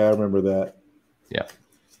one. Yeah, I remember that. Yeah.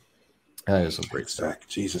 That is some great stuff.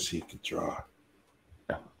 Jesus, he could draw.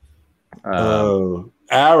 Yeah.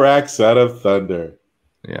 Arak, Son of Thunder.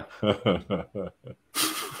 Yeah.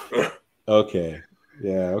 Okay.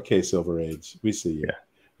 Yeah. Okay, Silver Age. We see you.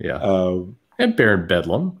 Yeah. And Baron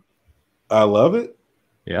Bedlam. I love it.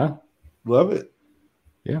 Yeah. Love it.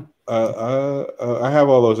 Yeah. I have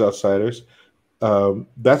all those Outsiders.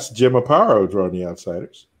 That's Jim Aparo drawing the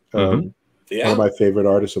Outsiders. One of my favorite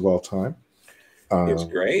artists of all time. It's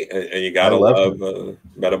great. And you got to love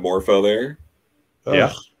Metamorpho there.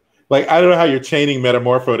 Yeah. Like, I don't know how you're chaining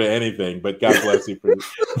Metamorpho to anything, but God bless you for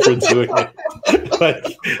doing it.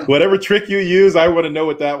 Like, whatever trick you use, I want to know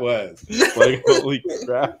what that was. Like, holy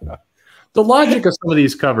crap. The logic of some of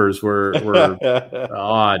these covers were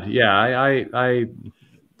odd. Yeah,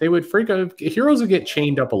 they would freak out. Heroes would get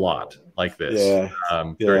chained up a lot like this. Yeah.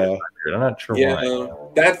 I'm not sure why.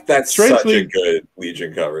 That's such a good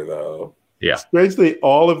Legion cover, though. Yeah. Strangely,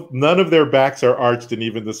 none of their backs are arched in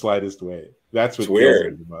even the slightest way. That's what's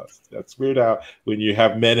weird the most. That's weird how when you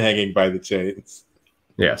have men hanging by the chains.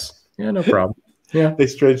 Yes. Yeah, no problem. Yeah. They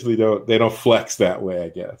strangely don't flex that way, I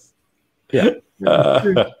guess. Yeah.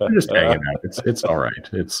 They're just hanging out. It's all right.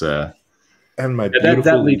 It's and my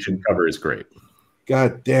that Legion cover is great.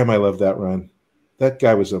 God damn, I love that run. That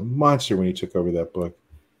guy was a monster when he took over that book.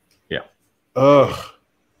 Yeah. Ugh.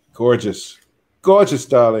 Gorgeous. Gorgeous,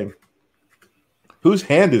 darling. Whose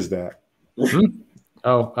hand is that? Yeah.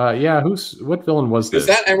 What villain was this? Is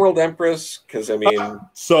that Emerald Empress? Because I mean,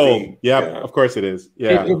 Soul. Yeah, of course it is.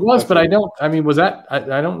 Yeah, it was, but I don't. I mean, was that?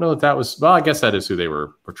 I don't know if that was. Well, I guess that is who they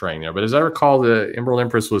were portraying there. But as I recall, the Emerald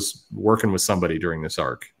Empress was working with somebody during this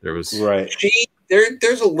arc. There was right.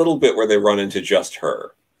 There's a little bit where they run into just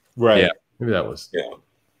her. Right. Yeah. Maybe that was. Yeah.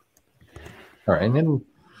 All right, and then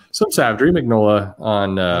some savagery. Mignola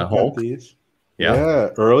on Hulk. Yeah.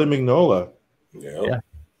 Early Mignola. Yeah.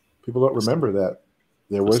 People don't remember that.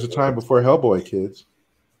 There was a time before Hellboy, kids.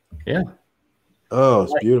 Yeah. Oh,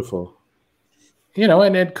 it's beautiful.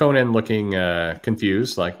 And Ed Conan looking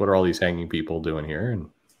confused, like, what are all these hanging people doing here? And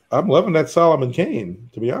I'm loving that Solomon Kane,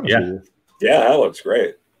 to be honest with you. Yeah, that looks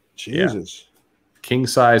great. Jesus. Yeah. King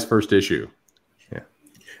size first issue. Yeah.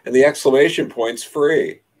 And the exclamation point's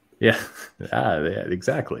free. Yeah. Yeah,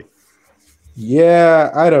 exactly.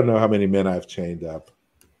 Yeah, I don't know how many men I've chained up.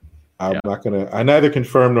 I'm not gonna. I neither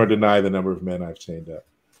confirm nor deny the number of men I've chained up.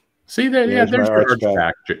 See, there's your arch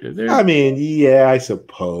back. I mean, yeah, I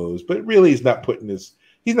suppose, but really, he's not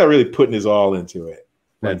really putting his all into it,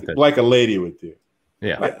 like a lady would do.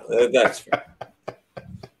 Yeah, that's fair.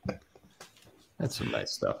 That's some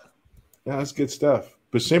nice stuff. Yeah, that's good stuff.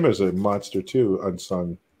 Buscema's a monster too,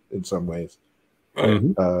 unsung in some ways.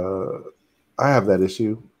 Mm-hmm. I have that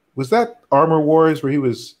issue. Was that Armor Wars where he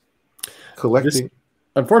was collecting?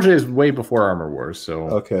 Unfortunately, it's way before Armor Wars. So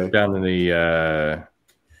okay, down in the.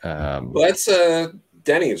 Well, that's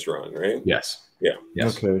Denny's run, right? Yes. Yeah.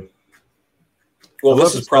 Yes. Okay. Well,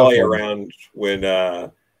 this is probably around when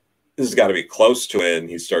this has got to be close to it, and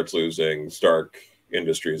he starts losing Stark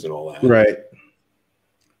Industries and all that. Right.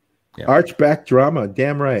 Yeah. Archback drama.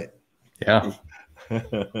 Damn right. Yeah.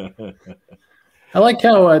 I like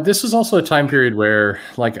how this is also a time period where,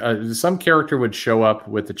 like, some character would show up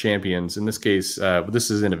with the champions. In this case, this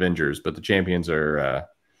is in Avengers, but the champions are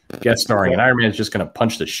guest starring, and Iron Man's just going to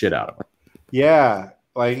punch the shit out of him. Yeah,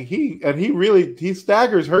 like he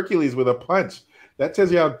staggers Hercules with a punch. That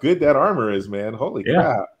tells you how good that armor is, man. Holy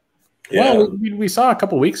crap! Yeah. Well, we saw a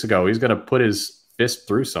couple weeks ago he's going to put his fist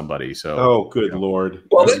through somebody. So, good lord.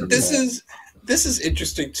 Well, this is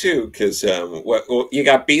interesting too, because you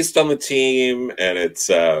got Beast on the team, and it's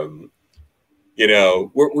we're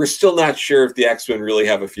still not sure if the X-Men really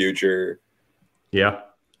have a future. Yeah,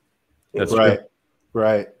 that's right. True.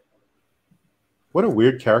 Right. What a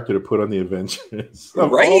weird character to put on the Avengers.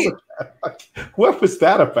 Right. What was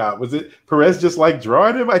that about? Was it Perez just like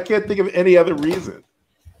drawing him? I can't think of any other reason.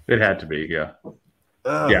 It had to be, yeah.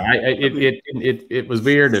 It was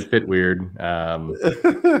weird. It fit weird. And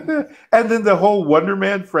then the whole Wonder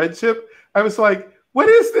Man friendship. I was like, what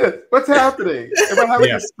is this? What's happening? Am I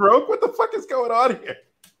having a stroke? What the fuck is going on here?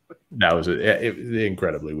 That was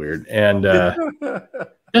incredibly weird. And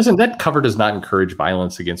that cover does not encourage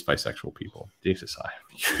violence against bisexual people. Jesus,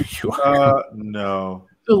 no.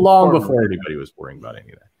 Long before anybody was worrying about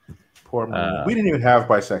any of that. Poor man. We didn't even have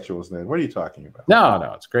bisexuals then. What are you talking about?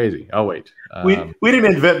 No, it's crazy. Oh wait, we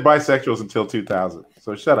didn't invent bisexuals until 2000.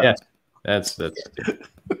 So shut up. Yes, that's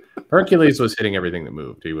Hercules was hitting everything that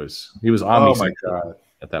moved. He was oh my god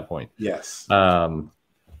at that point. Yes. And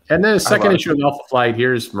then the second issue of Alpha Flight.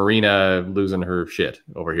 Here's Marina losing her shit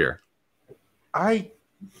over here.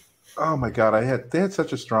 Oh my god, they had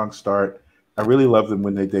such a strong start. I really loved them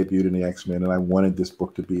when they debuted in the X-Men, and I wanted this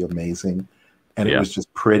book to be amazing. And it was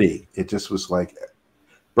just pretty. It just was like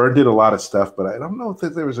Byrne did a lot of stuff, but I don't know if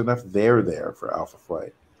there was enough there for Alpha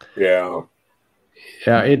Flight. Yeah.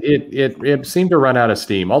 Yeah, it seemed to run out of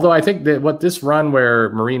steam. Although I think that what this run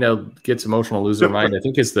where Marina gets emotional, loses her mind, I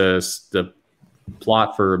think is the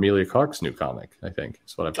plot for Amelia Clark's new comic. I think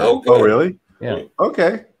is what I've heard. Oh, really? Yeah.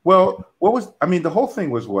 Okay. Well, the whole thing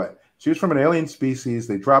was what? She was from an alien species.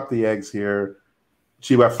 They dropped the eggs here.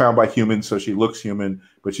 She got found by humans, so she looks human,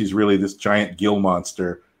 but she's really this giant gill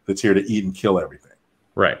monster that's here to eat and kill everything.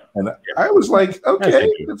 Right. And I was like, okay,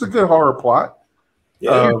 it's a good horror plot.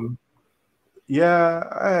 Yeah.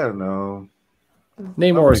 I don't know.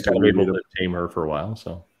 Namor is going to be able to tame her for a while.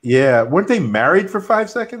 So yeah, weren't they married for 5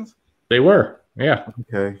 seconds? They were. Yeah.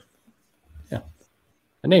 Okay. Yeah.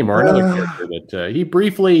 And Namor, another character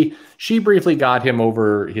that she briefly got him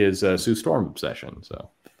over his Sue Storm obsession. So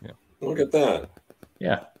yeah. Look at that.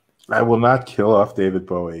 Yeah. I will not kill off David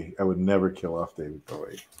Bowie. I would never kill off David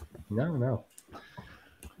Bowie. No.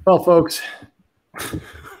 Well, folks,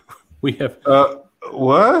 we have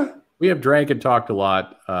what? We have drank and talked a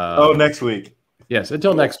lot. Next week. Yes,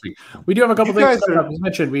 until next week. We do have a couple things as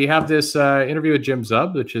mentioned. We have this interview with Jim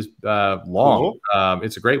Zub, which is long. Cool.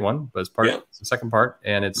 It's a great one, but it's the second part,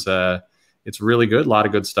 and it's really good. A lot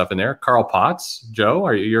of good stuff in there. Carl Potts, Joe,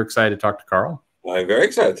 you're excited to talk to Carl? I'm very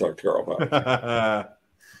excited to talk to Carl Potts.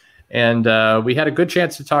 And we had a good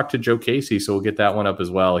chance to talk to Joe Casey, so we'll get that one up as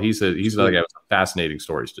well. He's like got fascinating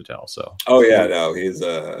stories to tell. So he's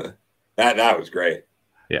that was great.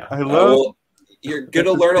 Yeah, I love. You're going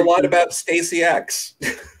to learn a lot about Stacey X.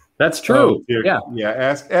 That's true. Yeah.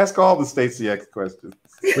 Ask all the Stacey X questions.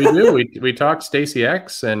 We do. We talked Stacey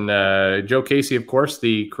X and Joe Casey, of course,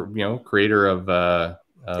 the creator of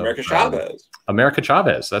America Chavez. America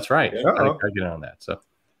Chavez. That's right. Yeah. I get on that. So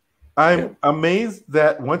I'm amazed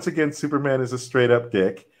that once again Superman is a straight up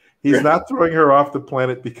dick. He's not throwing her off the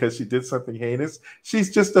planet because she did something heinous.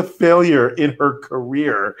 She's just a failure in her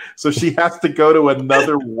career, so she has to go to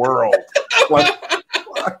another world. Like,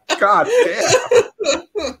 God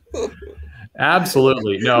damn.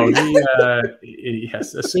 Absolutely. No,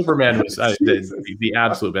 Yes, Superman was the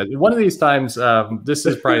absolute best. One of these times, this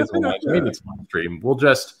is probably the last, maybe it's one stream.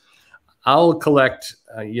 I'll collect,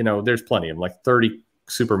 there's plenty of them, like 30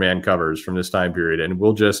 Superman covers from this time period, and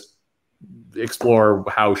we'll just explore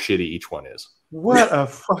how shitty each one is. What a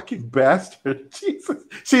fucking bastard. Jesus.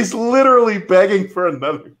 She's literally begging for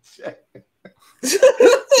another check.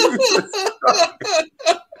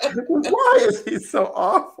 Why is he so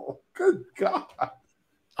awful? Good God.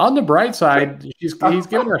 On the bright side, he's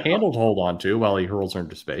giving her a handle to hold on to while he hurls her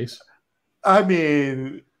into space. I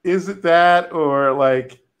mean, is it that or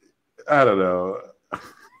like, I don't know.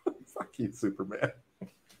 Fuck you, Superman.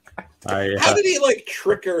 How did he like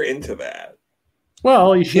trick her into that?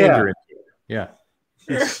 Well, he shamed her into it. Yeah.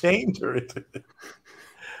 He shamed her into it.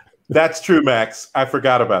 That's true, Max. I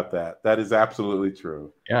forgot about that. That is absolutely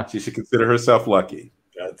true. Yeah. She should consider herself lucky.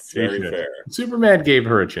 That's very fair. Superman gave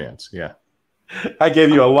her a chance. Yeah. I gave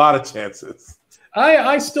you a lot of chances.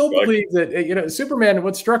 I still believe that, Superman,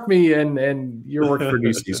 what struck me, and your work for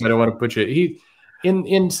DC, so I don't want to put you,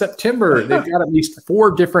 in September, they've got at least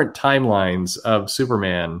 4 different timelines of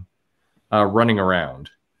Superman running around.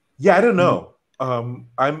 Yeah, I don't know. I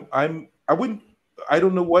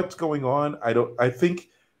don't know what's going on. I think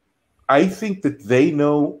that they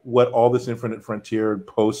know what all this Infinite Frontier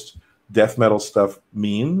post death metal stuff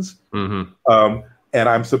means. Mm-hmm. And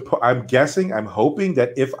I'm hoping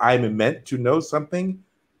that if I'm meant to know something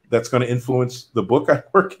that's going to influence the book I'm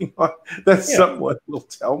working on, that someone will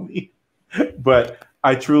tell me. But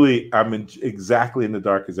I'm exactly in the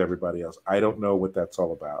dark as everybody else. I don't know what that's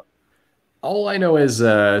all about. All I know is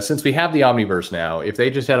since we have the Omniverse now, if they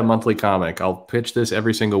just had a monthly comic, I'll pitch this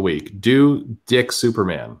every single week. Do Dick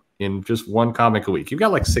Superman in just one comic a week. You've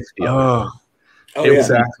got like 60 of them.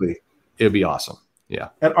 Exactly. It would be awesome. Yeah.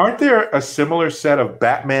 And aren't there a similar set of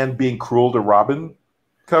Batman being cruel to Robin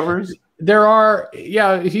covers? There are.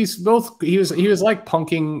 Yeah, he was like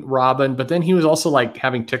punking Robin, but then he was also like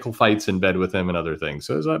having tickle fights in bed with him and other things.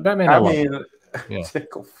 So it was Batman.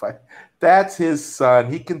 Tickle fight. That's his son.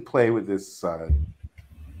 He can play with his son.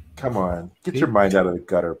 Come on, get your mind out of the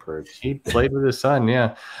gutter, Perch. He played with his son.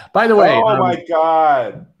 Yeah. By the way, my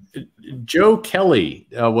God. Joe Kelly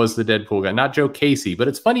was the Deadpool guy, not Joe Casey. But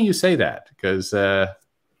it's funny you say that because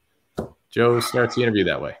Joe starts the interview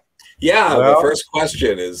that way. Yeah, the first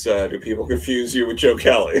question is, do people confuse you with Joe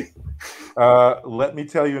Kelly? Let me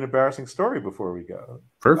tell you an embarrassing story before we go.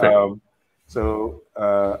 Perfect. So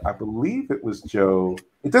I believe it was Joe.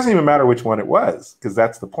 It doesn't even matter which one it was because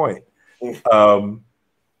that's the point.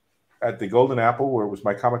 At the Golden Apple, where it was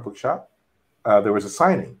my comic book shop, there was a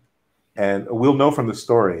signing. And we'll know from the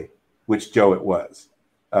story which Joe it was.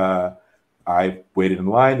 I waited in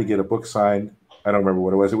line to get a book signed. I don't remember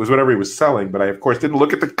what it was. It was whatever he was selling, but I, of course, didn't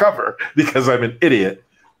look at the cover because I'm an idiot.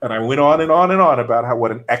 And I went on and on and on about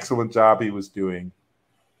what an excellent job he was doing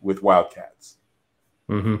with Wildcats.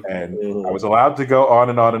 Mm-hmm. And I was allowed to go on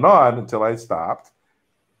and on and on until I stopped.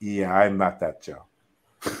 Yeah, I'm not that Joe.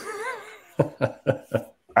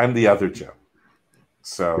 I'm the other Joe.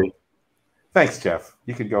 So thanks, Geoff.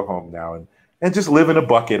 You can go home now and just live in a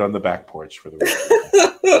bucket on the back porch for the rest.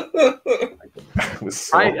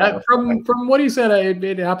 From what he said,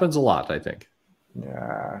 it happens a lot, I think.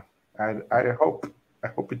 Yeah, I hope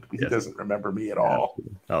he doesn't remember me at all.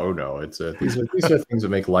 Oh no, it's these are things that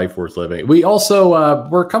make life worth living. We also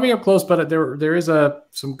we're coming up close, but there is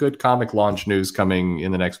some good comic launch news coming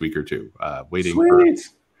in the next week or two. Waiting for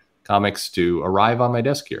comics to arrive on my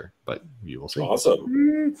desk here, but you will see.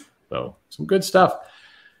 Awesome. So some good stuff.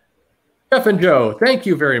 Geoff and Joe, thank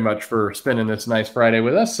you very much for spending this nice Friday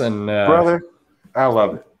with us. And brother, I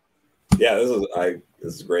love it. Yeah, this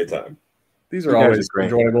is a great time. These are always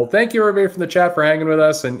enjoyable. Thank you, everybody, from the chat for hanging with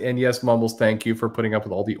us. And yes, Mumbles, thank you for putting up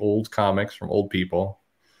with all the old comics from old people.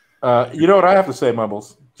 You know what I have to say,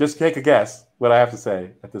 Mumbles? Just take a guess what I have to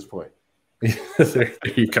say at this point. There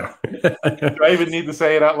you go. Do I even need to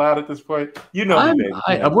say it out loud at this point? You know,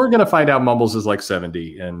 we're going to find out Mumbles is like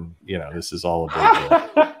 70, and this is all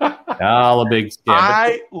a big scam.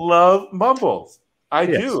 I love Mumbles. I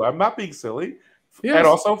do. I'm not being silly. Yes. And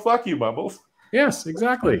also, fuck you, Mumbles. Yes,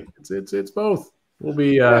 exactly. It's both.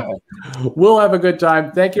 We'll have a good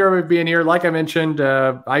time. Thank you everybody for being here. Like I mentioned,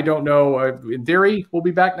 I don't know. In theory, we'll be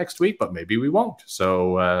back next week, but maybe we won't.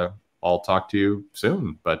 So I'll talk to you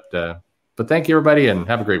soon. But thank you everybody, and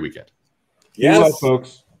have a great weekend. Yes,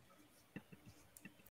 folks.